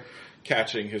manhunter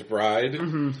catching his bride,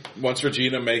 once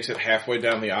Regina makes it halfway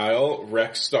down the aisle,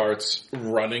 Rex starts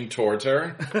running towards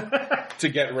her to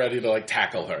get ready to like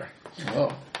tackle her.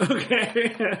 Oh.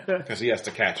 Okay. Because he has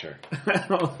to catch her.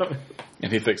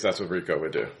 And he thinks that's what Rico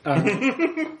would do.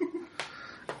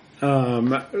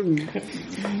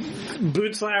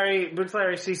 Boots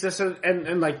Larry sees this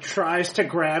and like tries to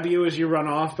grab you as you run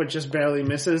off, but just barely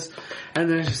misses. And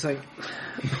then it's just like,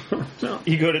 no.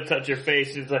 you go to touch your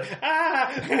face, it's like,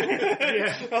 ah!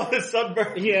 Yeah. All the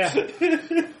sunburn. Yeah.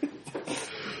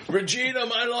 Regina,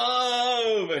 my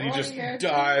love! And he just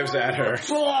dives at her.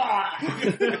 My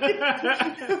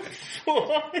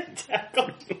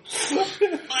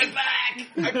back!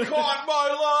 I caught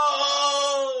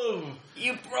my love!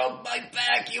 You broke my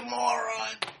back, you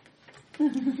moron!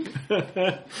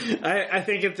 I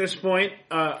think at this point,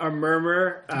 a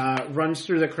murmur runs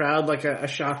through the crowd like a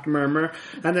shocked murmur,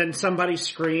 and then somebody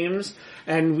screams,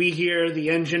 and we hear the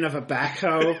engine of a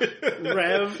backhoe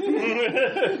rev,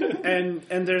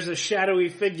 and there's a shadowy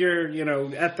figure,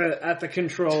 at the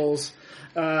controls,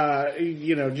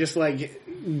 just like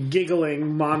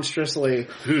giggling monstrously.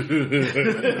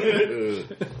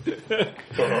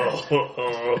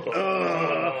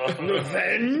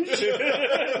 Revenge?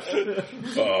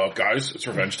 Guys, it's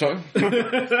revenge time.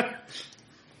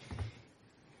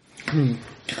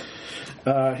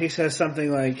 He says something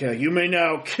like, you may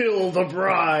now kill the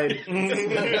bride.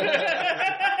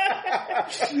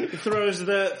 throws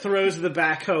the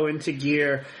backhoe into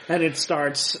gear, and it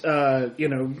starts,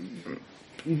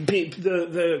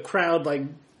 the crowd like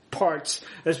parts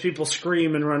as people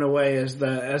scream and run away as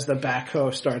the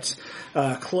backhoe starts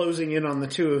closing in on the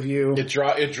two of you.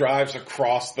 It drives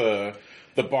across the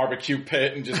barbecue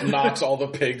pit and just knocks all the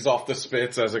pigs off the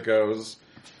spits as it goes.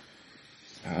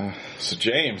 So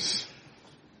James.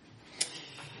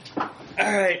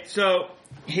 Alright, so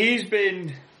he's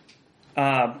been,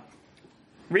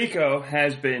 Rico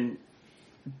has been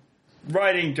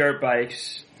riding dirt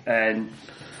bikes and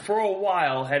for a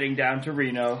while heading down to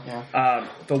Reno. Yeah.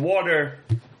 The water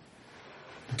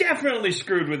definitely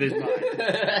screwed with his mind.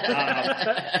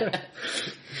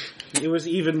 It was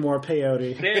even more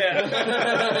peyote.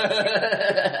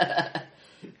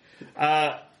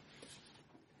 Yeah.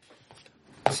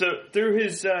 So through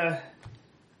his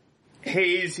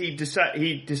haze, he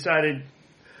decided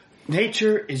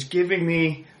nature is giving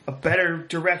me a better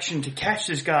direction to catch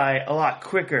this guy a lot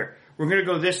quicker. We're gonna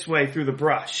go this way through the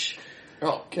brush.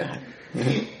 Oh, God.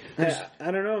 I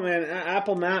don't know, man.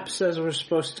 Apple Maps says we're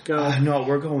supposed to go. No,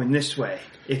 we're going this way.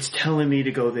 It's telling me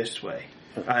to go this way.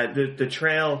 The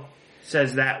trail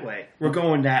says that way. We're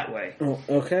going that way. Oh,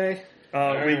 okay.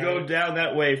 We go down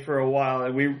that way for a while,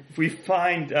 and we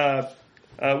find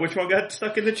which one got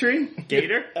stuck in the tree?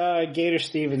 Gator. Gator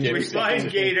Stevens. We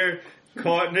find Gator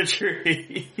caught in a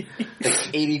tree.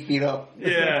 Like 80 feet up.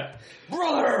 Yeah.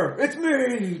 Brother, it's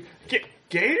me!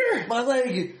 Gator? My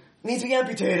leg needs to be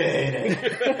amputated.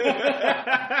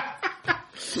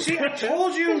 See, I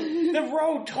told you the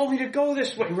road told me to go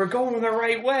this way. We're going the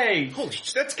right way. Holy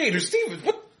shit, that's Gator Stevens.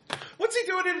 What's he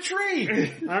doing in a tree?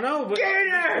 I don't know, but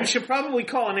Gator! we should probably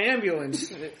call an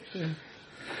ambulance.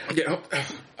 Yeah,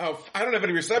 I don't have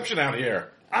any reception out here.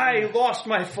 I lost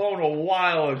my phone a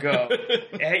while ago.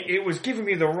 It was giving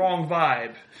me the wrong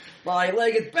vibe. My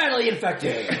leg is badly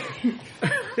infected.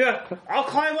 Yeah, I'll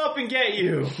climb up and get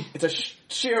you. It's a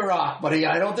sheer rock, buddy.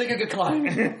 I don't think you could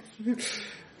climb.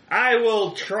 I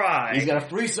will try. He's got a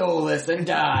free soul list and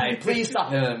die. Please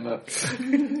stop him.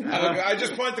 I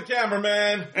just point the camera,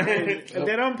 man. If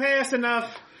they don't pay us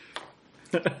enough.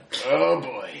 Oh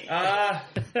boy.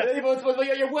 Hey, what's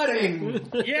at your wedding?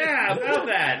 Yeah, about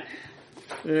that.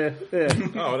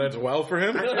 Oh, that's well for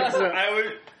him?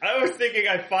 I was thinking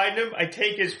I find him, I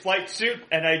take his flight suit,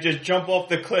 and I just jump off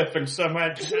the cliff and somehow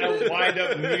wind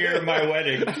up near my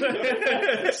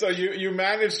wedding. So you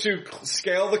manage to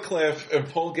scale the cliff and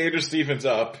pull Gator Stevens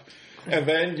up, and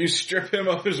then you strip him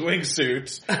of his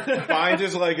wingsuit, find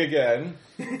his leg again,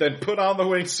 then put on the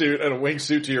wingsuit and a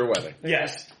wingsuit to your wedding.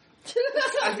 Yes.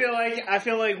 I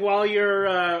feel like while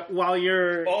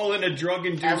you're All in a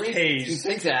drug-induced At least haze. two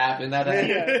things happened. That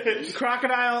happened.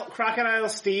 Crocodile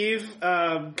Steve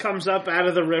comes up out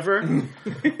of the river.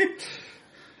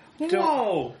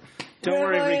 Whoa! Don't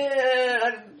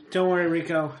worry,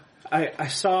 Rico. I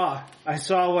saw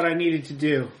what I needed to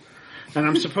do, and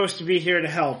I'm supposed to be here to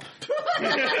help.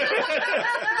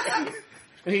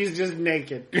 And he's just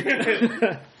naked.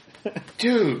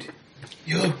 Dude,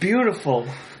 you look beautiful.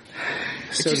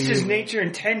 It's So just do as you. nature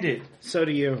intended. So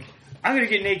do you. I'm gonna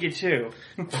get naked too.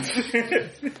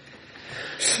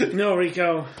 No,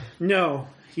 Rico. No.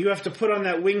 You have to put on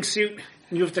that wingsuit.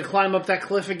 You have to climb up that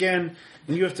cliff again.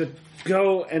 And you have to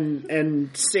go and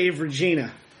save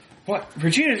Regina. What?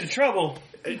 Regina's in trouble.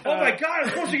 Oh my god, I'm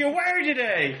supposed to get married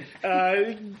today!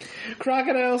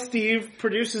 Crocodile Steve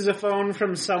produces a phone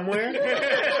from somewhere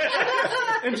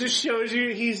and just shows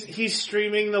you he's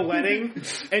streaming the wedding,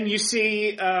 and you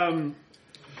see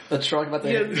The truck about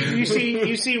the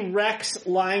you see Rex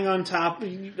lying on top.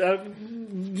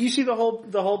 You see the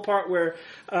whole part where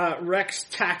Rex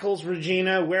tackles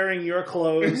Regina wearing your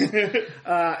clothes,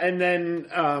 and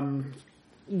then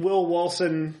Will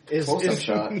Wilson is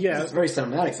shot. yeah. It's very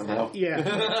cinematic somehow.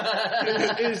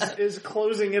 Yeah, is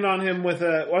closing in on him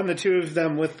on the two of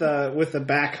them with the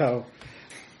backhoe.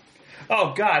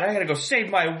 Oh god, I gotta go save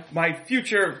my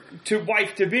future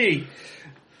wife to be.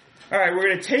 Alright, we're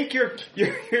gonna take your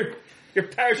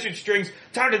parachute strings,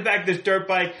 tie to the back of this dirt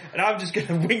bike, and I'm just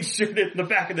gonna wingsuit it in the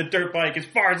back of the dirt bike as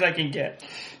far as I can get.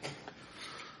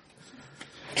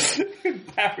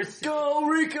 Go,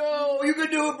 Rico! You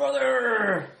can do it,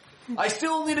 brother! I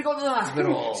still need to go to the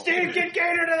hospital. Steve, get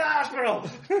Gator to the hospital!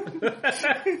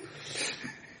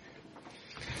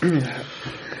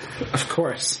 Of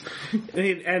course.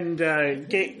 And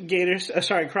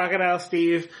Crocodile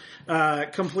Steve,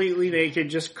 completely naked,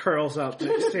 just curls up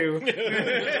next to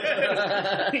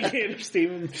Gator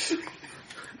Stevens.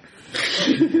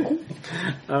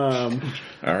 All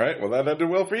right, well that ended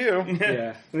well for you.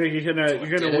 Yeah, you're gonna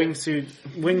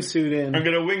wingsuit in. I'm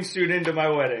gonna wingsuit into my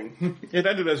wedding. It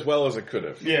ended as well as it could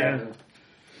have. Yeah.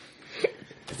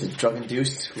 Is it drug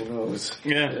induced? Who knows?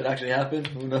 Yeah. Did it actually happen?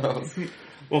 Who knows?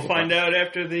 We'll find out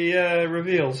after the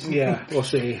reveals. Yeah, we'll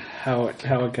see how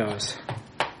it goes.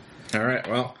 All right,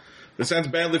 well, this ends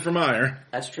badly for Meyer,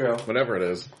 That's true. whatever it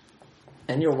is.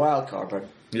 And you're a wild card, but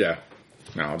Yeah.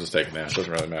 No, I'll just take a nap.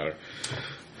 Doesn't really matter.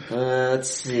 let's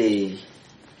see.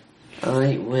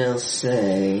 I will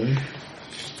say.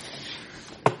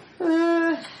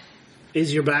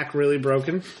 Is your back really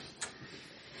broken?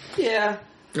 Yeah.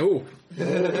 Oh,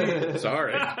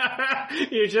 sorry.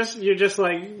 You're just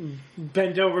like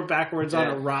bent over backwards on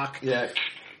a rock. Yeah.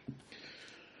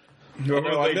 A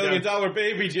 $1 million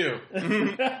baby Jew.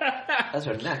 That's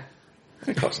her neck.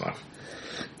 Close enough.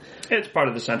 It's part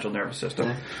of the central nervous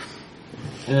system.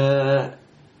 Let's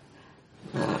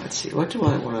see. What do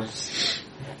I want to?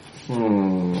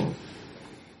 No,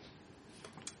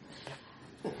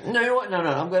 you know what? No.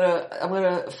 I'm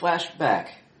gonna flash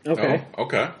back Okay. Oh,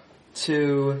 okay.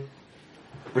 to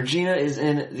Regina is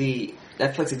in the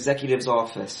Netflix executive's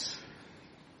office,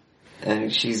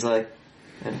 and she's like,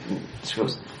 and she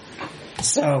goes,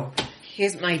 So,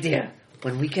 here's my idea.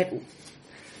 When we we'll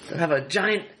have a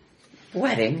giant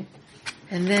wedding,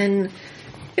 and then,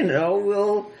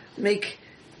 we'll make,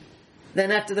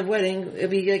 then after the wedding, it'll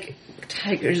be like,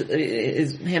 Tigers,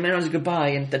 him and goodbye,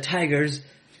 and the Tigers,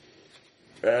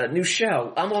 new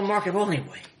show. I'm on marketable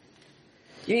anyway.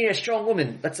 You need a strong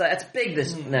woman. That's big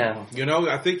this now. You know,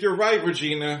 I think you're right,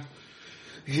 Regina.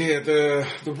 Yeah, the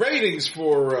ratings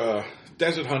for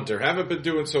Desert Hunter haven't been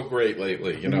doing so great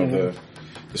lately. You know,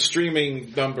 the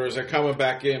streaming numbers are coming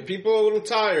back in. People are a little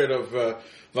tired of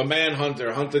the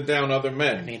manhunter hunting down other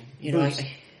men. I mean,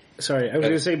 Sorry, I was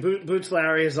going to say Boots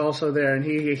Larry is also there, and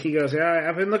he goes, yeah,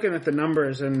 I've been looking at the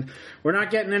numbers, and we're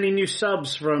not getting any new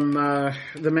subs from the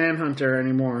Manhunter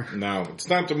anymore. No, it's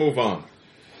time to move on.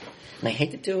 I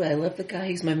hate to do it. I love the guy.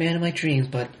 He's my man of my dreams,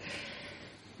 but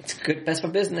it's good, best for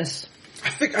business.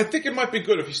 I think it might be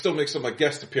good if you still make some like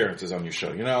guest appearances on your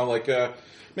show. You know, like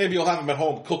maybe you'll have him at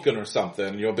home cooking or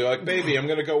something. You'll be like, "Baby, I'm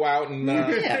going to go out and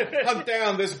hunt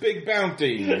down this big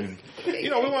bounty." And, we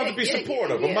want to be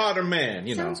supportive, a modern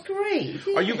man. Sounds great.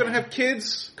 Yeah. Are you going to have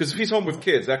kids? Because if he's home with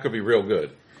kids, that could be real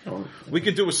good. We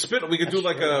could do a spin. We could do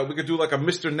like a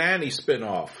Mr. Nanny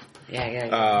spin-off.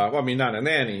 Yeah. Well, I mean, not a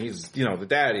nanny. He's, the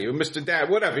daddy, or Mr. Dad,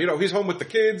 whatever. He's home with the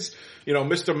kids.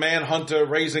 Mr. Manhunter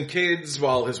raising kids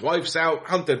while his wife's out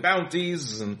hunting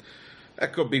bounties, and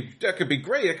that could be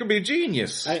great. That could be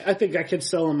genius. I think I could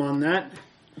sell him on that.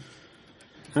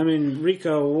 I mean,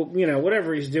 Rico,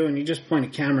 whatever he's doing, you just point a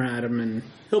camera at him and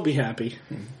he'll be happy.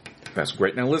 That's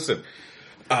great. Now listen,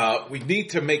 we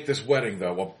need to make this wedding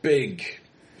though a big,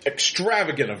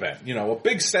 extravagant event. A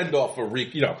big send off for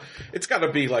Rico. It's got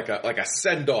to be like a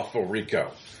send off for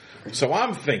Rico. So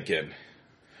I'm thinking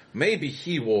maybe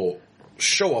he will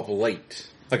show up late,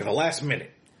 like at the last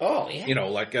minute. Oh, yeah.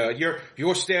 Like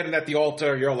you're standing at the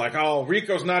altar. You're like, "Oh,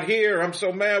 Rico's not here. I'm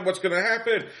so mad. What's going to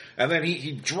happen?" And then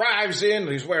he drives in.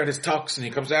 And he's wearing his tux, and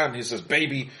he comes out and he says,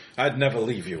 "Baby, I'd never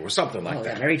leave you," or something like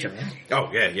that. Very dramatic.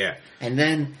 Oh yeah. And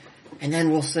then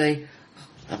we'll say,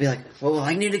 I'll be like, "Well,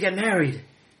 I need to get married."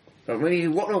 Or maybe he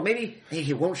won't. No, maybe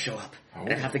he won't show up. Oh.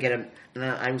 And I have to get him. And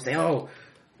I would say, "Oh,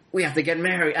 we have to get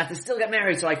married. I have to still get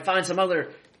married." So I find some other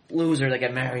loser to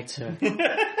get married to.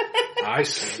 I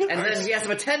see. And then he has to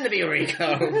pretend to be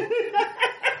Rico.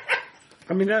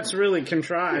 I mean, that's really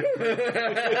contrived.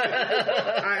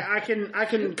 I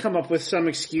can come up with some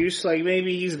excuse, like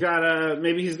maybe he's got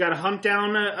to hunt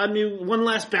down one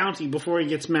last bounty before he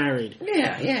gets married.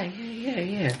 Yeah.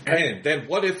 And then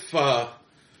what if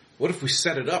we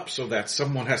set it up so that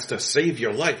someone has to save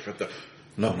your life at the?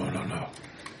 No.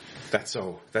 That's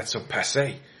so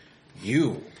passé.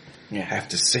 You have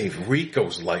to save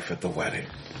Rico's life at the wedding.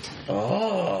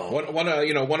 Oh. One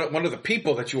of the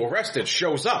people that you arrested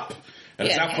shows up and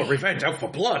is out for revenge, out for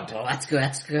blood. Oh, that's good.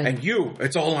 And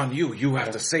it's all on you. You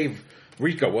have to save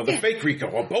Rico or the fake Rico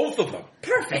or both of them.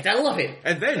 Perfect. I love it.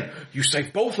 And then you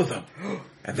save both of them.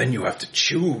 And then you have to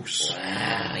choose.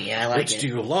 Wow. Yeah, I like Which do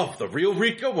you love, the real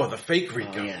Rico or the fake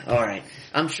Rico? Oh, yeah. All right.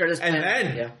 I'm sure this plan...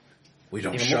 And then we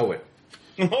don't show it.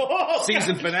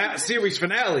 Series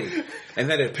finale, and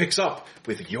then it picks up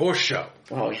with your show.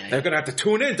 Oh yeah. They're gonna have to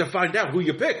tune in to find out who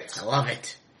you picked. I love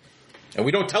it. And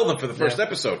we don't tell them for the first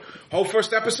episode. Whole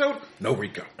first episode, no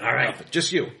Rico. All right. Nothing.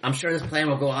 Just you. I'm sure this plan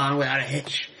will go on without a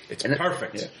hitch. It's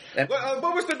perfect.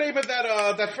 What was the name of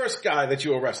that first guy that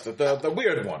you arrested? The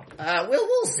weird one. Will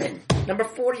Wilson. Number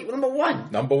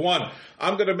 1. Number 1.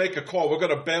 I'm gonna make a call. We're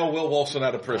gonna bail Will Wilson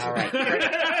out of prison. All right.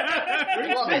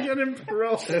 Get him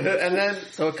parole. And then,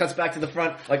 so it cuts back to the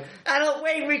front, like, I don't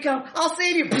wait, Rico. I'll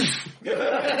save you.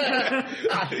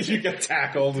 You get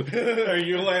tackled, or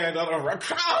you land on a rock.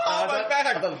 Oh, my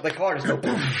back! the car just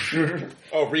goes.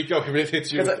 Oh, Rico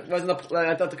hits you.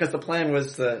 I thought because the plan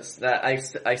was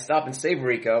that I stop and save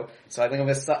Rico, so I think I'm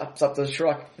going to stop the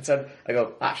truck. Instead, I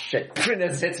go, shit, and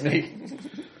it hits me.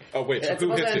 Oh wait, so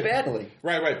who hits you? Badly.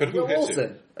 Right, but who hits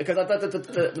you? Because I thought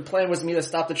that the plan was me to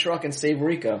stop the truck and save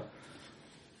Rico.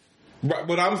 Right,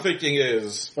 what I'm thinking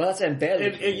is, well, that's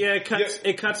embedded.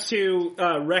 It cuts to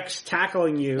Rex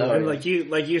tackling you, and like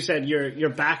you said, your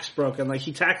back's broken. Like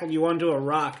he tackled you onto a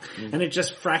rock, and it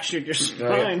just fractured your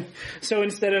spine. So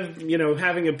instead of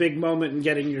having a big moment and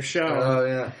getting your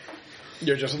show,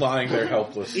 you're just lying there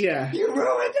helpless. Yeah, you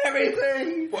ruined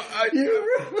everything. Well, I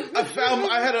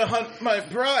had to hunt my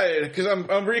pride because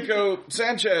I'm Rico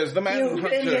Sanchez, the man. You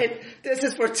idiot! This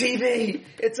is for TV.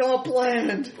 It's all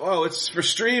planned. Oh, it's for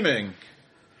streaming.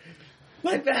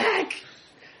 My back.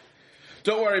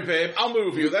 Don't worry, babe. I'll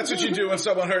move you. That's what you do when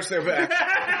someone hurts their back.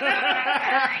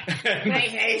 I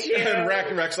hate you. And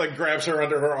Rex like grabs her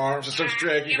under her arms and starts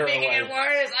dragging her away. You're making it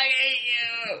worse. I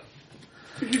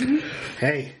hate you.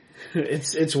 Hey.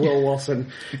 It's Will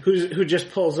Wilson who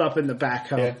just pulls up in the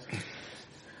backhoe. Yeah.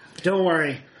 Don't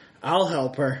worry, I'll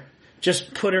help her.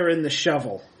 Just put her in the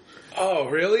shovel. Oh,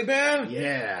 really, man?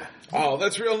 Yeah. Oh,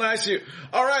 that's real nice of you.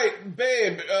 All right,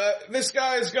 babe, this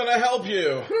guy's gonna help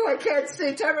you. Oh, I can't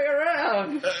see. Turn me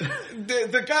around.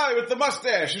 The guy with the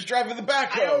mustache who's driving the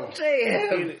backhoe. I don't see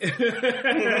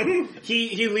him.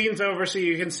 He leans over so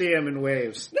you can see him and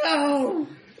waves. No.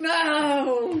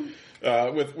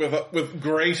 With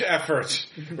great effort,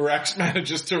 Rex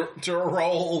manages to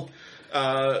roll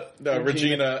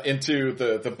Regina into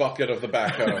the bucket of the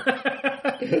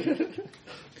backhoe.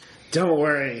 Don't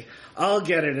worry, I'll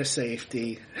get her to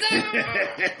safety.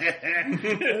 And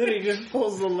then he just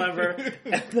pulls the lever,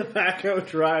 and the backhoe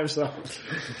drives off.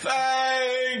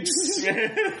 Thanks.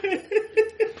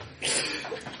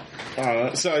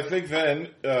 So I think then,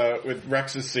 with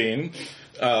Rex's scene,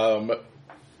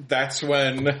 that's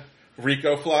when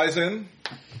Rico flies in.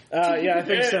 Yeah, I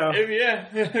think so. Yeah.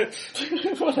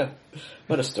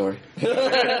 What a story.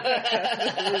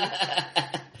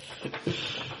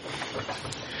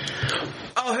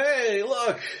 Oh, hey,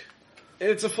 look!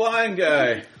 It's a flying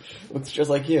guy. Looks just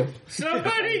like you.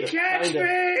 Somebody catch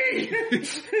me!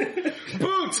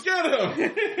 Boots, get him!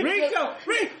 Rico!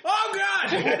 Oh God!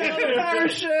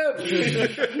 Parachute!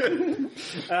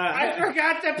 I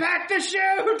forgot to pack the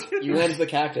chute! You went to the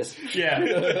cactus. Yeah.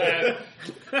 You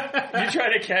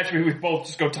try to catch me, we both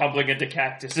just go tumbling into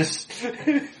cactuses.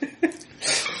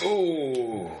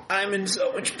 Ooh. I'm in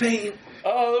so much pain.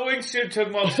 Oh, the wingsuit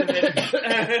took most of it.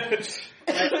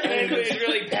 And it's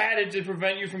really padded to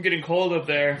prevent you from getting cold up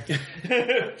there.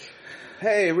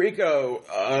 Hey, Rico,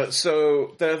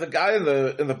 so the guy in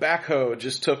the backhoe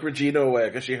just took Regina away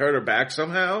because she hurt her back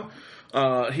somehow.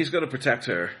 He's gonna protect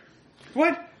her.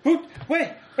 What? Who?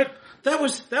 Wait. That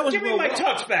was Give me Will my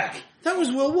tux back. That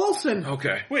was Will Wilson.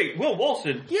 Okay. Wait, Will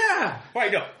Wilson? Yeah.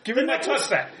 Wait, no. Give me my tux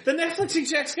back. The Netflix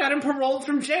execs got him paroled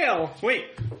from jail. Wait.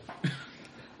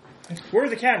 Where are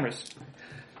the cameras?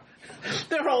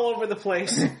 They're all over the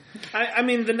place. I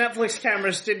mean, the Netflix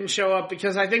cameras didn't show up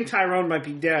because I think Tyrone might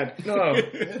be dead. No.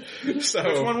 So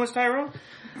Which one was Tyrone?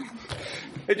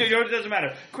 It doesn't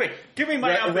matter. Quick, give me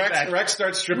my outfit back. Rex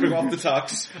starts stripping off the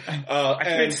tux. I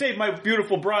can't save my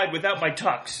beautiful bride without my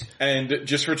tux. And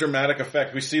just for dramatic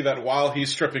effect, we see that while he's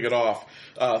stripping it off,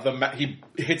 he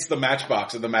hits the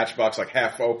matchbox, and the matchbox like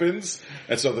half opens,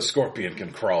 and so the scorpion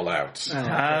can crawl out.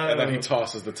 And then he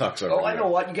tosses the tux over. Oh, I know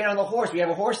what. You get on the horse. We have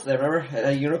a horse there, remember?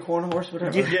 A unicorn horse,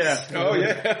 whatever. Yeah. Oh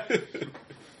yeah.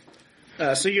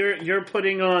 So you're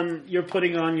putting on your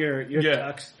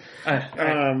tux.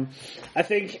 I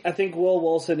think Will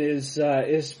Wilson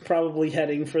is probably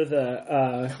heading for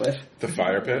the Cliff. The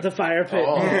fire pit. the fire pit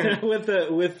with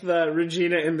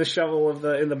Regina in the shovel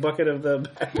in the bucket of the.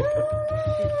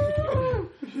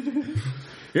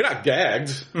 You're not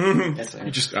gagged. Yes, I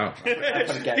You just He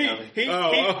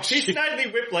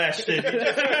snidely whiplashed it. He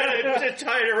just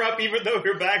tied her up even though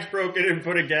her back's broken and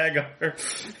put a gag on her.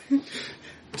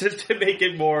 Just to make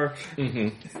it more...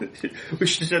 Mm-hmm. We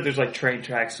should have said there's like train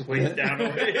tracks way down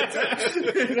over it. I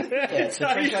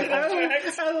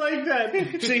like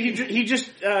that. So he just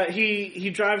he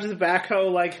drives the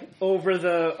backhoe like over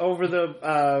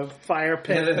the fire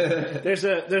pit. There's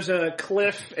a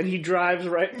cliff and he drives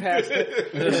right past it.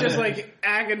 It's just like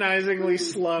agonizingly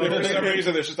slow. For some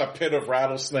reason, there's just a pit of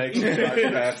rattlesnakes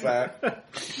driving past that.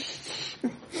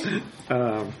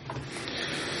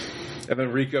 And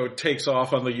then Rico takes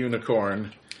off on the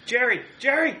unicorn. Jerry,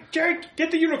 get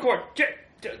the unicorn.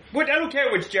 I don't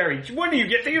care which Jerry. When do you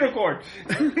get the unicorn?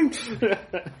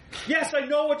 Yes, I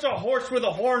know it's a horse with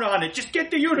a horn on it. Just get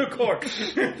the unicorn. What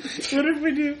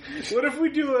if we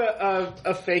do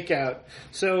a fake out?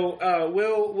 So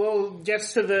Will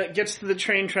gets to the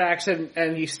train tracks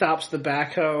and he stops the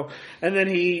backhoe and then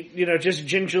he just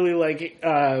gingerly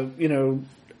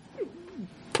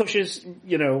pushes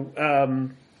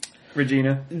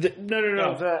Regina.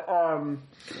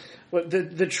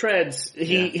 The treads.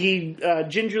 He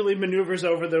gingerly maneuvers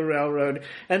over the railroad,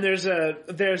 and there's a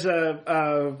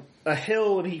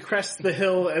hill, and he crests the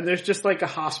hill, and there's just like a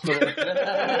hospital.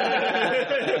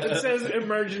 It says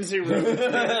emergency room. He's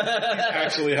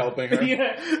actually helping her.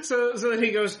 Yeah. So then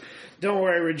he goes, "Don't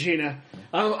worry, Regina.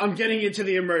 I'm getting you to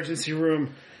the emergency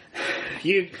room.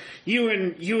 You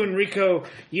and Rico,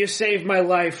 you saved my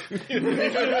life.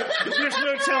 There's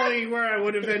no telling where I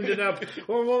would have ended up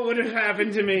or what would have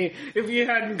happened to me if you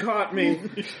hadn't caught me."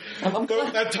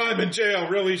 That time in jail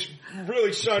really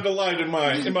shined a light in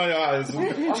my eyes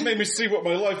and made me see what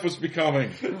my life was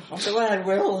becoming. I'm glad,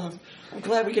 Will. I'm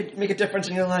glad we could make a difference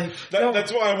in your life.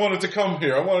 That's why I wanted to come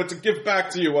here. I wanted to give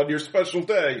back to you on your special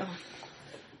day.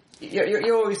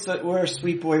 You always were a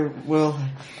sweet boy, Will.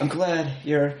 I'm glad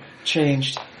you're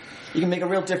changed. You can make a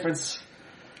real difference.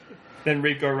 Then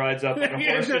Rico rides up on a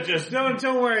horse and just... No,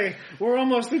 don't worry. We're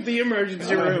almost at the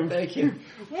emergency room. Thank you.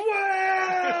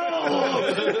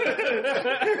 Wow!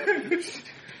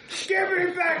 Give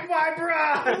me back my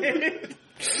bride!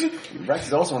 Rex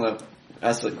is also on the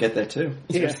get there too.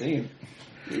 Yeah.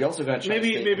 You also got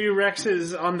maybe Rex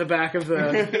is on the back of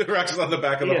the... Rex is on the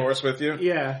back of the horse with you.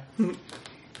 Yeah.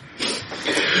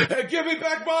 Hey, give me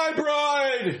back my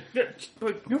bride!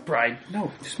 Your bride?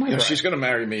 No, it's my bride. She's gonna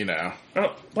marry me now.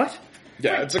 Oh, what?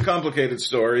 Yeah, it's a complicated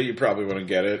story. You probably wouldn't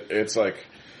get it. It's like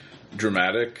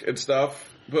dramatic and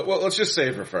stuff. But let's just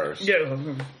save her first. Yeah.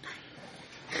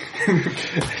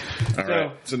 All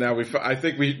right. So now I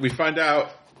think we find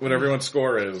out what everyone's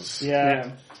score is.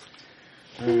 Yeah.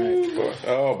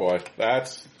 Oh boy,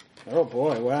 that's Oh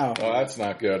boy, wow.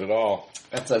 not good at all.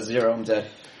 That's a 0. I'm dead.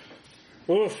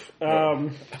 Oof.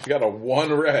 You got a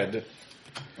 1 red.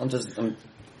 I'm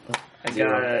I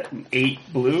got an 8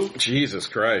 blue. Jesus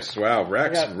Christ! Wow,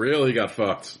 Rex really got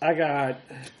fucked. I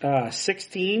got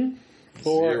 16,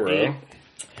 4, 0. 8,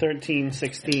 13,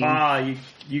 16.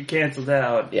 You canceled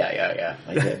out. Yeah.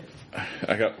 I did.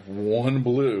 I got 1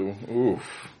 blue.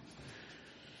 Oof.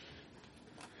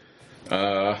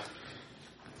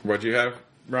 What'd you have,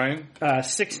 Ryan?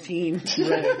 16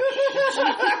 red.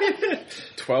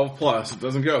 12 plus. It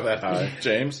doesn't go that high.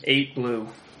 James? 8 blue.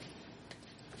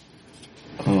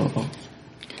 Oh.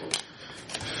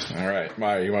 All right,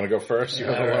 Maya, you want to go first? You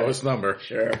have the All right. lowest number.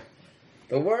 Sure.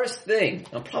 The worst thing.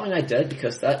 I'm probably not dead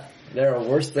because there are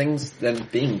worse things than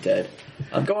being dead.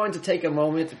 I'm going to take a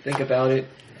moment to think about it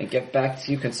and get back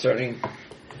to you concerning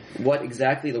what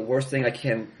exactly the worst thing I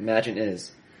can imagine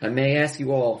is. I may ask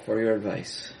you all for your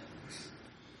advice.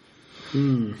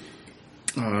 So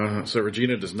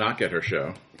Regina does not get her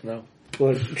show. No.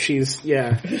 Well, she's,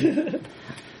 yeah.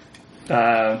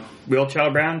 Real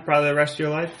Child Brown, probably the rest of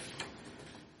your life.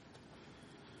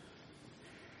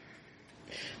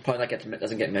 Probably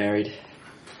doesn't get married.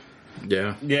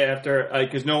 Yeah. Yeah, after,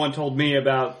 because no one told me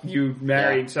about you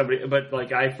marrying somebody, but,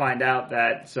 I find out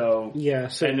that, so... Yeah,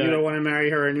 so And, you don't want to marry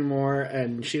her anymore,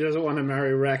 and she doesn't want to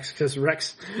marry Rex, because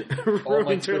Rex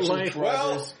ruined her Twitches life.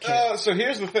 brothers So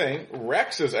here's the thing.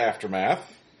 Rex's aftermath,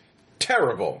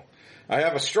 terrible. I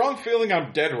have a strong feeling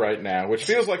I'm dead right now, which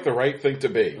feels like the right thing to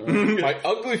be. My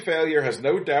ugly failure has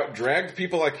no doubt dragged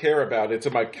people I care about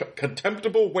into my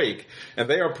contemptible wake, and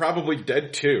they are probably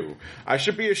dead too. I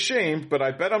should be ashamed, but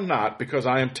I bet I'm not, because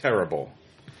I am terrible.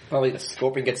 Probably the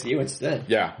Scorpion gets you instead.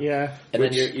 Yeah. Yeah. And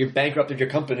then you're bankrupted your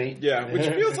company. Yeah, which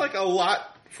feels like a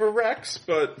lot for Rex,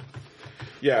 but...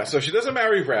 Yeah, so she doesn't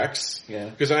marry Rex. Yeah.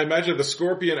 Because I imagine the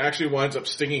Scorpion actually winds up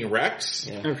stinging Rex.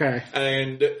 Yeah. Okay.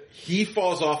 And he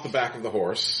falls off the back of the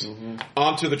horse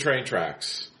onto the train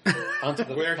tracks. Onto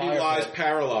the Where he fire lies pit.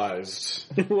 paralyzed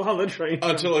While the train...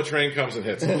 until a train comes and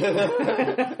hits him.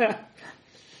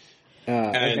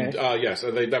 And, okay. so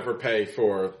they never pay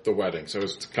for the wedding. So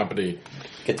his company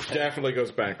definitely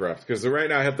goes bankrupt. Because right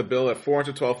now I have the bill at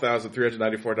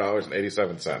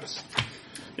 $412,394.87.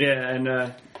 Yeah,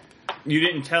 and, you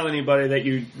didn't tell anybody that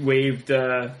you waived,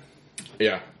 Yeah,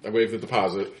 I waived the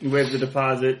deposit.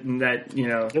 and that,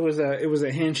 It was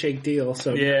a handshake deal,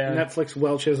 so Yeah. Netflix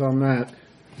welches on that.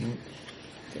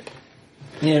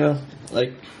 Regina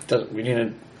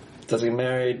doesn't get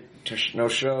married, no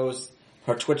shows,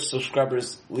 her Twitch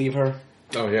subscribers leave her.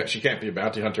 Oh yeah, she can't be a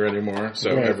bounty hunter anymore.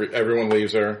 So Right. everyone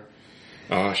leaves her.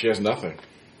 She has nothing.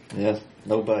 Yeah,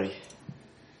 nobody.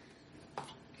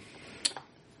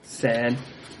 sad.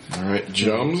 All right,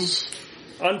 Jums.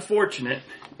 Unfortunate.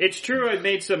 It's true I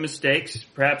made some mistakes,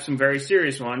 perhaps some very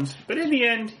serious ones, but in the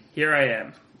end, here I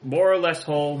am. More or less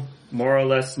whole, more or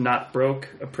less not broke,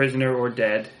 a prisoner or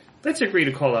dead. Let's agree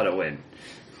to call out a win.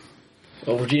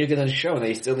 Well, Regina gets on the show, and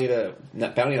they still need a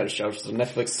bounty hunter show, so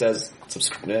Netflix says,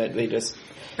 they just...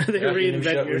 They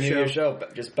reinvent your renew show.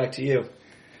 Just back to you.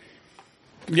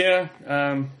 Yeah,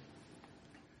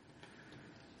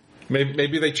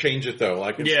 Maybe they change it though.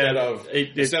 Like instead of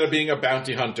being a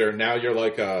bounty hunter, now you're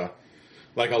like a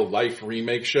life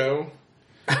remake show.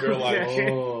 You're like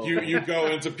you go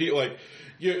into people like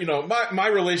my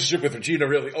relationship with Regina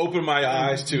really opened my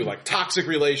eyes to like toxic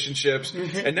relationships,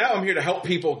 and now I'm here to help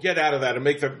people get out of that and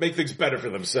make things better for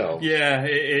themselves. yeah,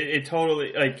 it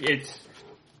totally,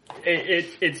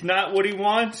 it's not what he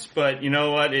wants, but you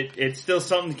know what, it's still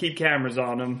something to keep cameras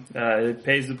on him. It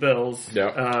pays the bills.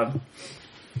 Yeah.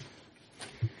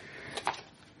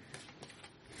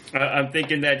 I'm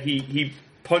thinking that he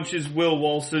punches Will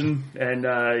Wolson, and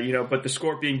but the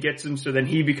Scorpion gets him, so then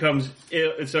he becomes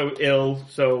ill.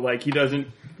 So like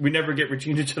we never get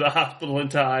Regina to the hospital in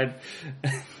time.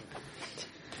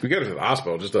 We get her to the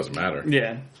hospital, it just doesn't matter.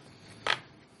 Yeah.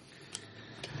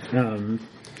 And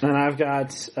I've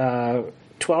got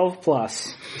 12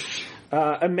 plus.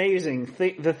 Amazing.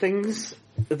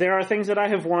 There are things that I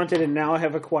have wanted and now I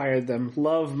have acquired them.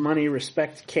 Love, money,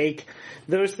 respect, cake.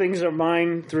 Those things are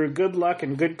mine through good luck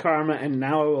and good karma, and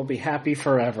now I will be happy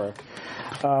forever.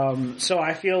 So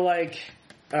I feel like...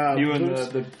 you and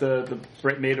the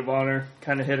maid of honor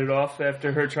kind of hit it off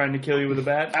after her trying to kill you with a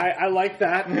bat. I like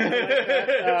that.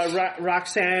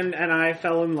 Roxanne and I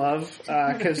fell in love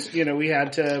because we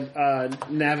had to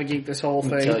navigate this whole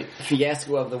thing. So,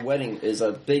 fiasco of the wedding is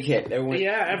a big hit.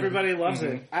 Everybody loves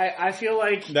it. I feel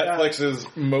like Netflix's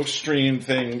most streamed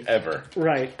thing ever.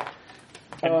 Right.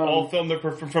 And all from the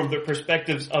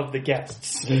perspectives of the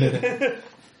guests.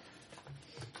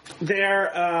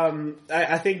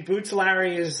 I think Boots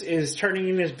Larry is turning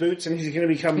in his boots, and he's going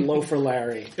to become Loafer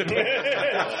Larry.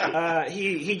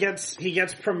 He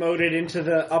gets promoted into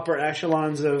the upper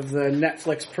echelons of the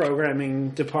Netflix programming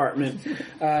department.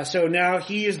 So now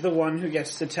he is the one who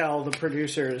gets to tell the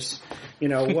producers,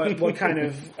 what kind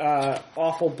of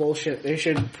awful bullshit they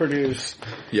should produce.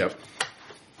 Yep.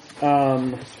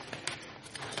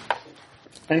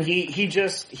 And he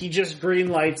just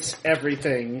greenlights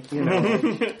everything,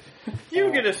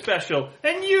 You get a special,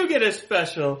 and you get a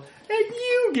special, and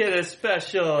you get a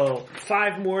special.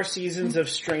 5 more seasons of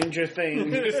Stranger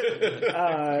Things.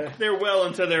 They're well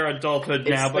into their adulthood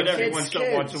now, the but kids' everyone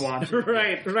still wants to watch it.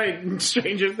 Right.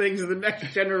 Stranger Things is the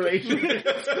next generation.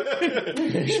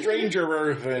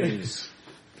 Stranger things.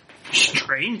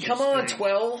 Strange. Come on,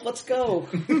 12, let's go.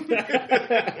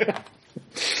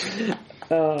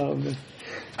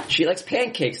 She likes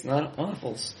pancakes, not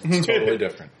waffles. It's totally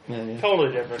different.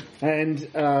 Totally different. And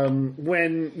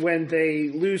when they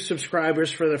lose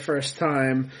subscribers for the first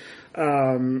time,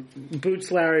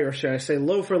 Boots Larry, or should I say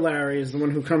Loafer Larry, is the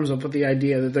one who comes up with the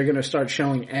idea that they're going to start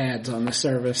showing ads on the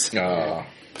service. You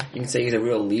can say he's a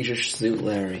real leisure suit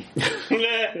Larry.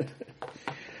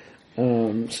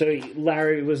 So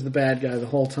Larry was the bad guy the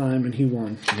whole time, and he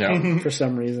won Yeah. for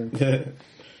some reason.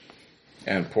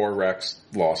 And poor Rex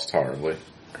lost horribly.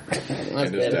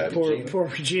 And his dad. Poor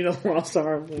Regina lost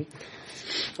horribly.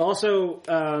 Also,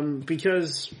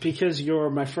 because you're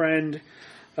my friend,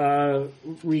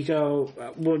 Rico.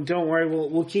 Well, don't worry.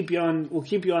 We'll keep you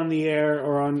on the air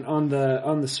or on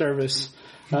the service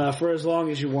for as long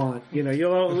as you want.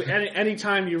 You'll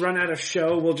anytime you run out of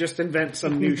show, we'll just invent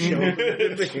some new show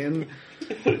to begin.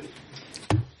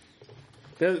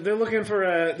 They're looking for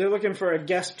a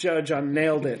guest judge on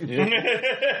Nailed It.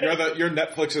 You're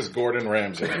Netflix's Gordon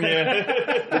Ramsay.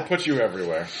 We'll put you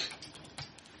everywhere.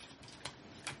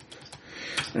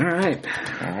 All right.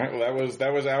 Well,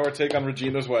 that was our take on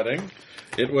Regina's wedding.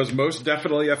 It was most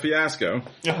definitely a fiasco.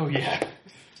 Oh, yeah.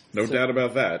 No doubt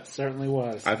about that. Certainly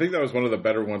was. I think that was one of the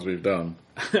better ones we've done.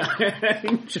 I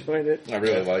enjoyed it. I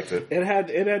really liked it. It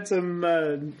had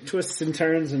some twists and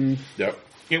turns, and Yep.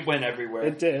 It went everywhere.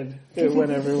 it did. It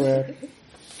went everywhere.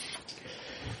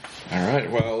 All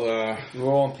right. Well, We were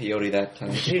all on peyote that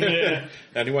time.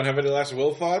 anyone have any last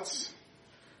will thoughts?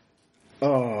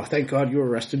 Oh, thank God you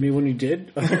arrested me when you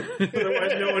did.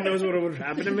 Otherwise, no one knows what would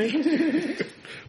happen to me.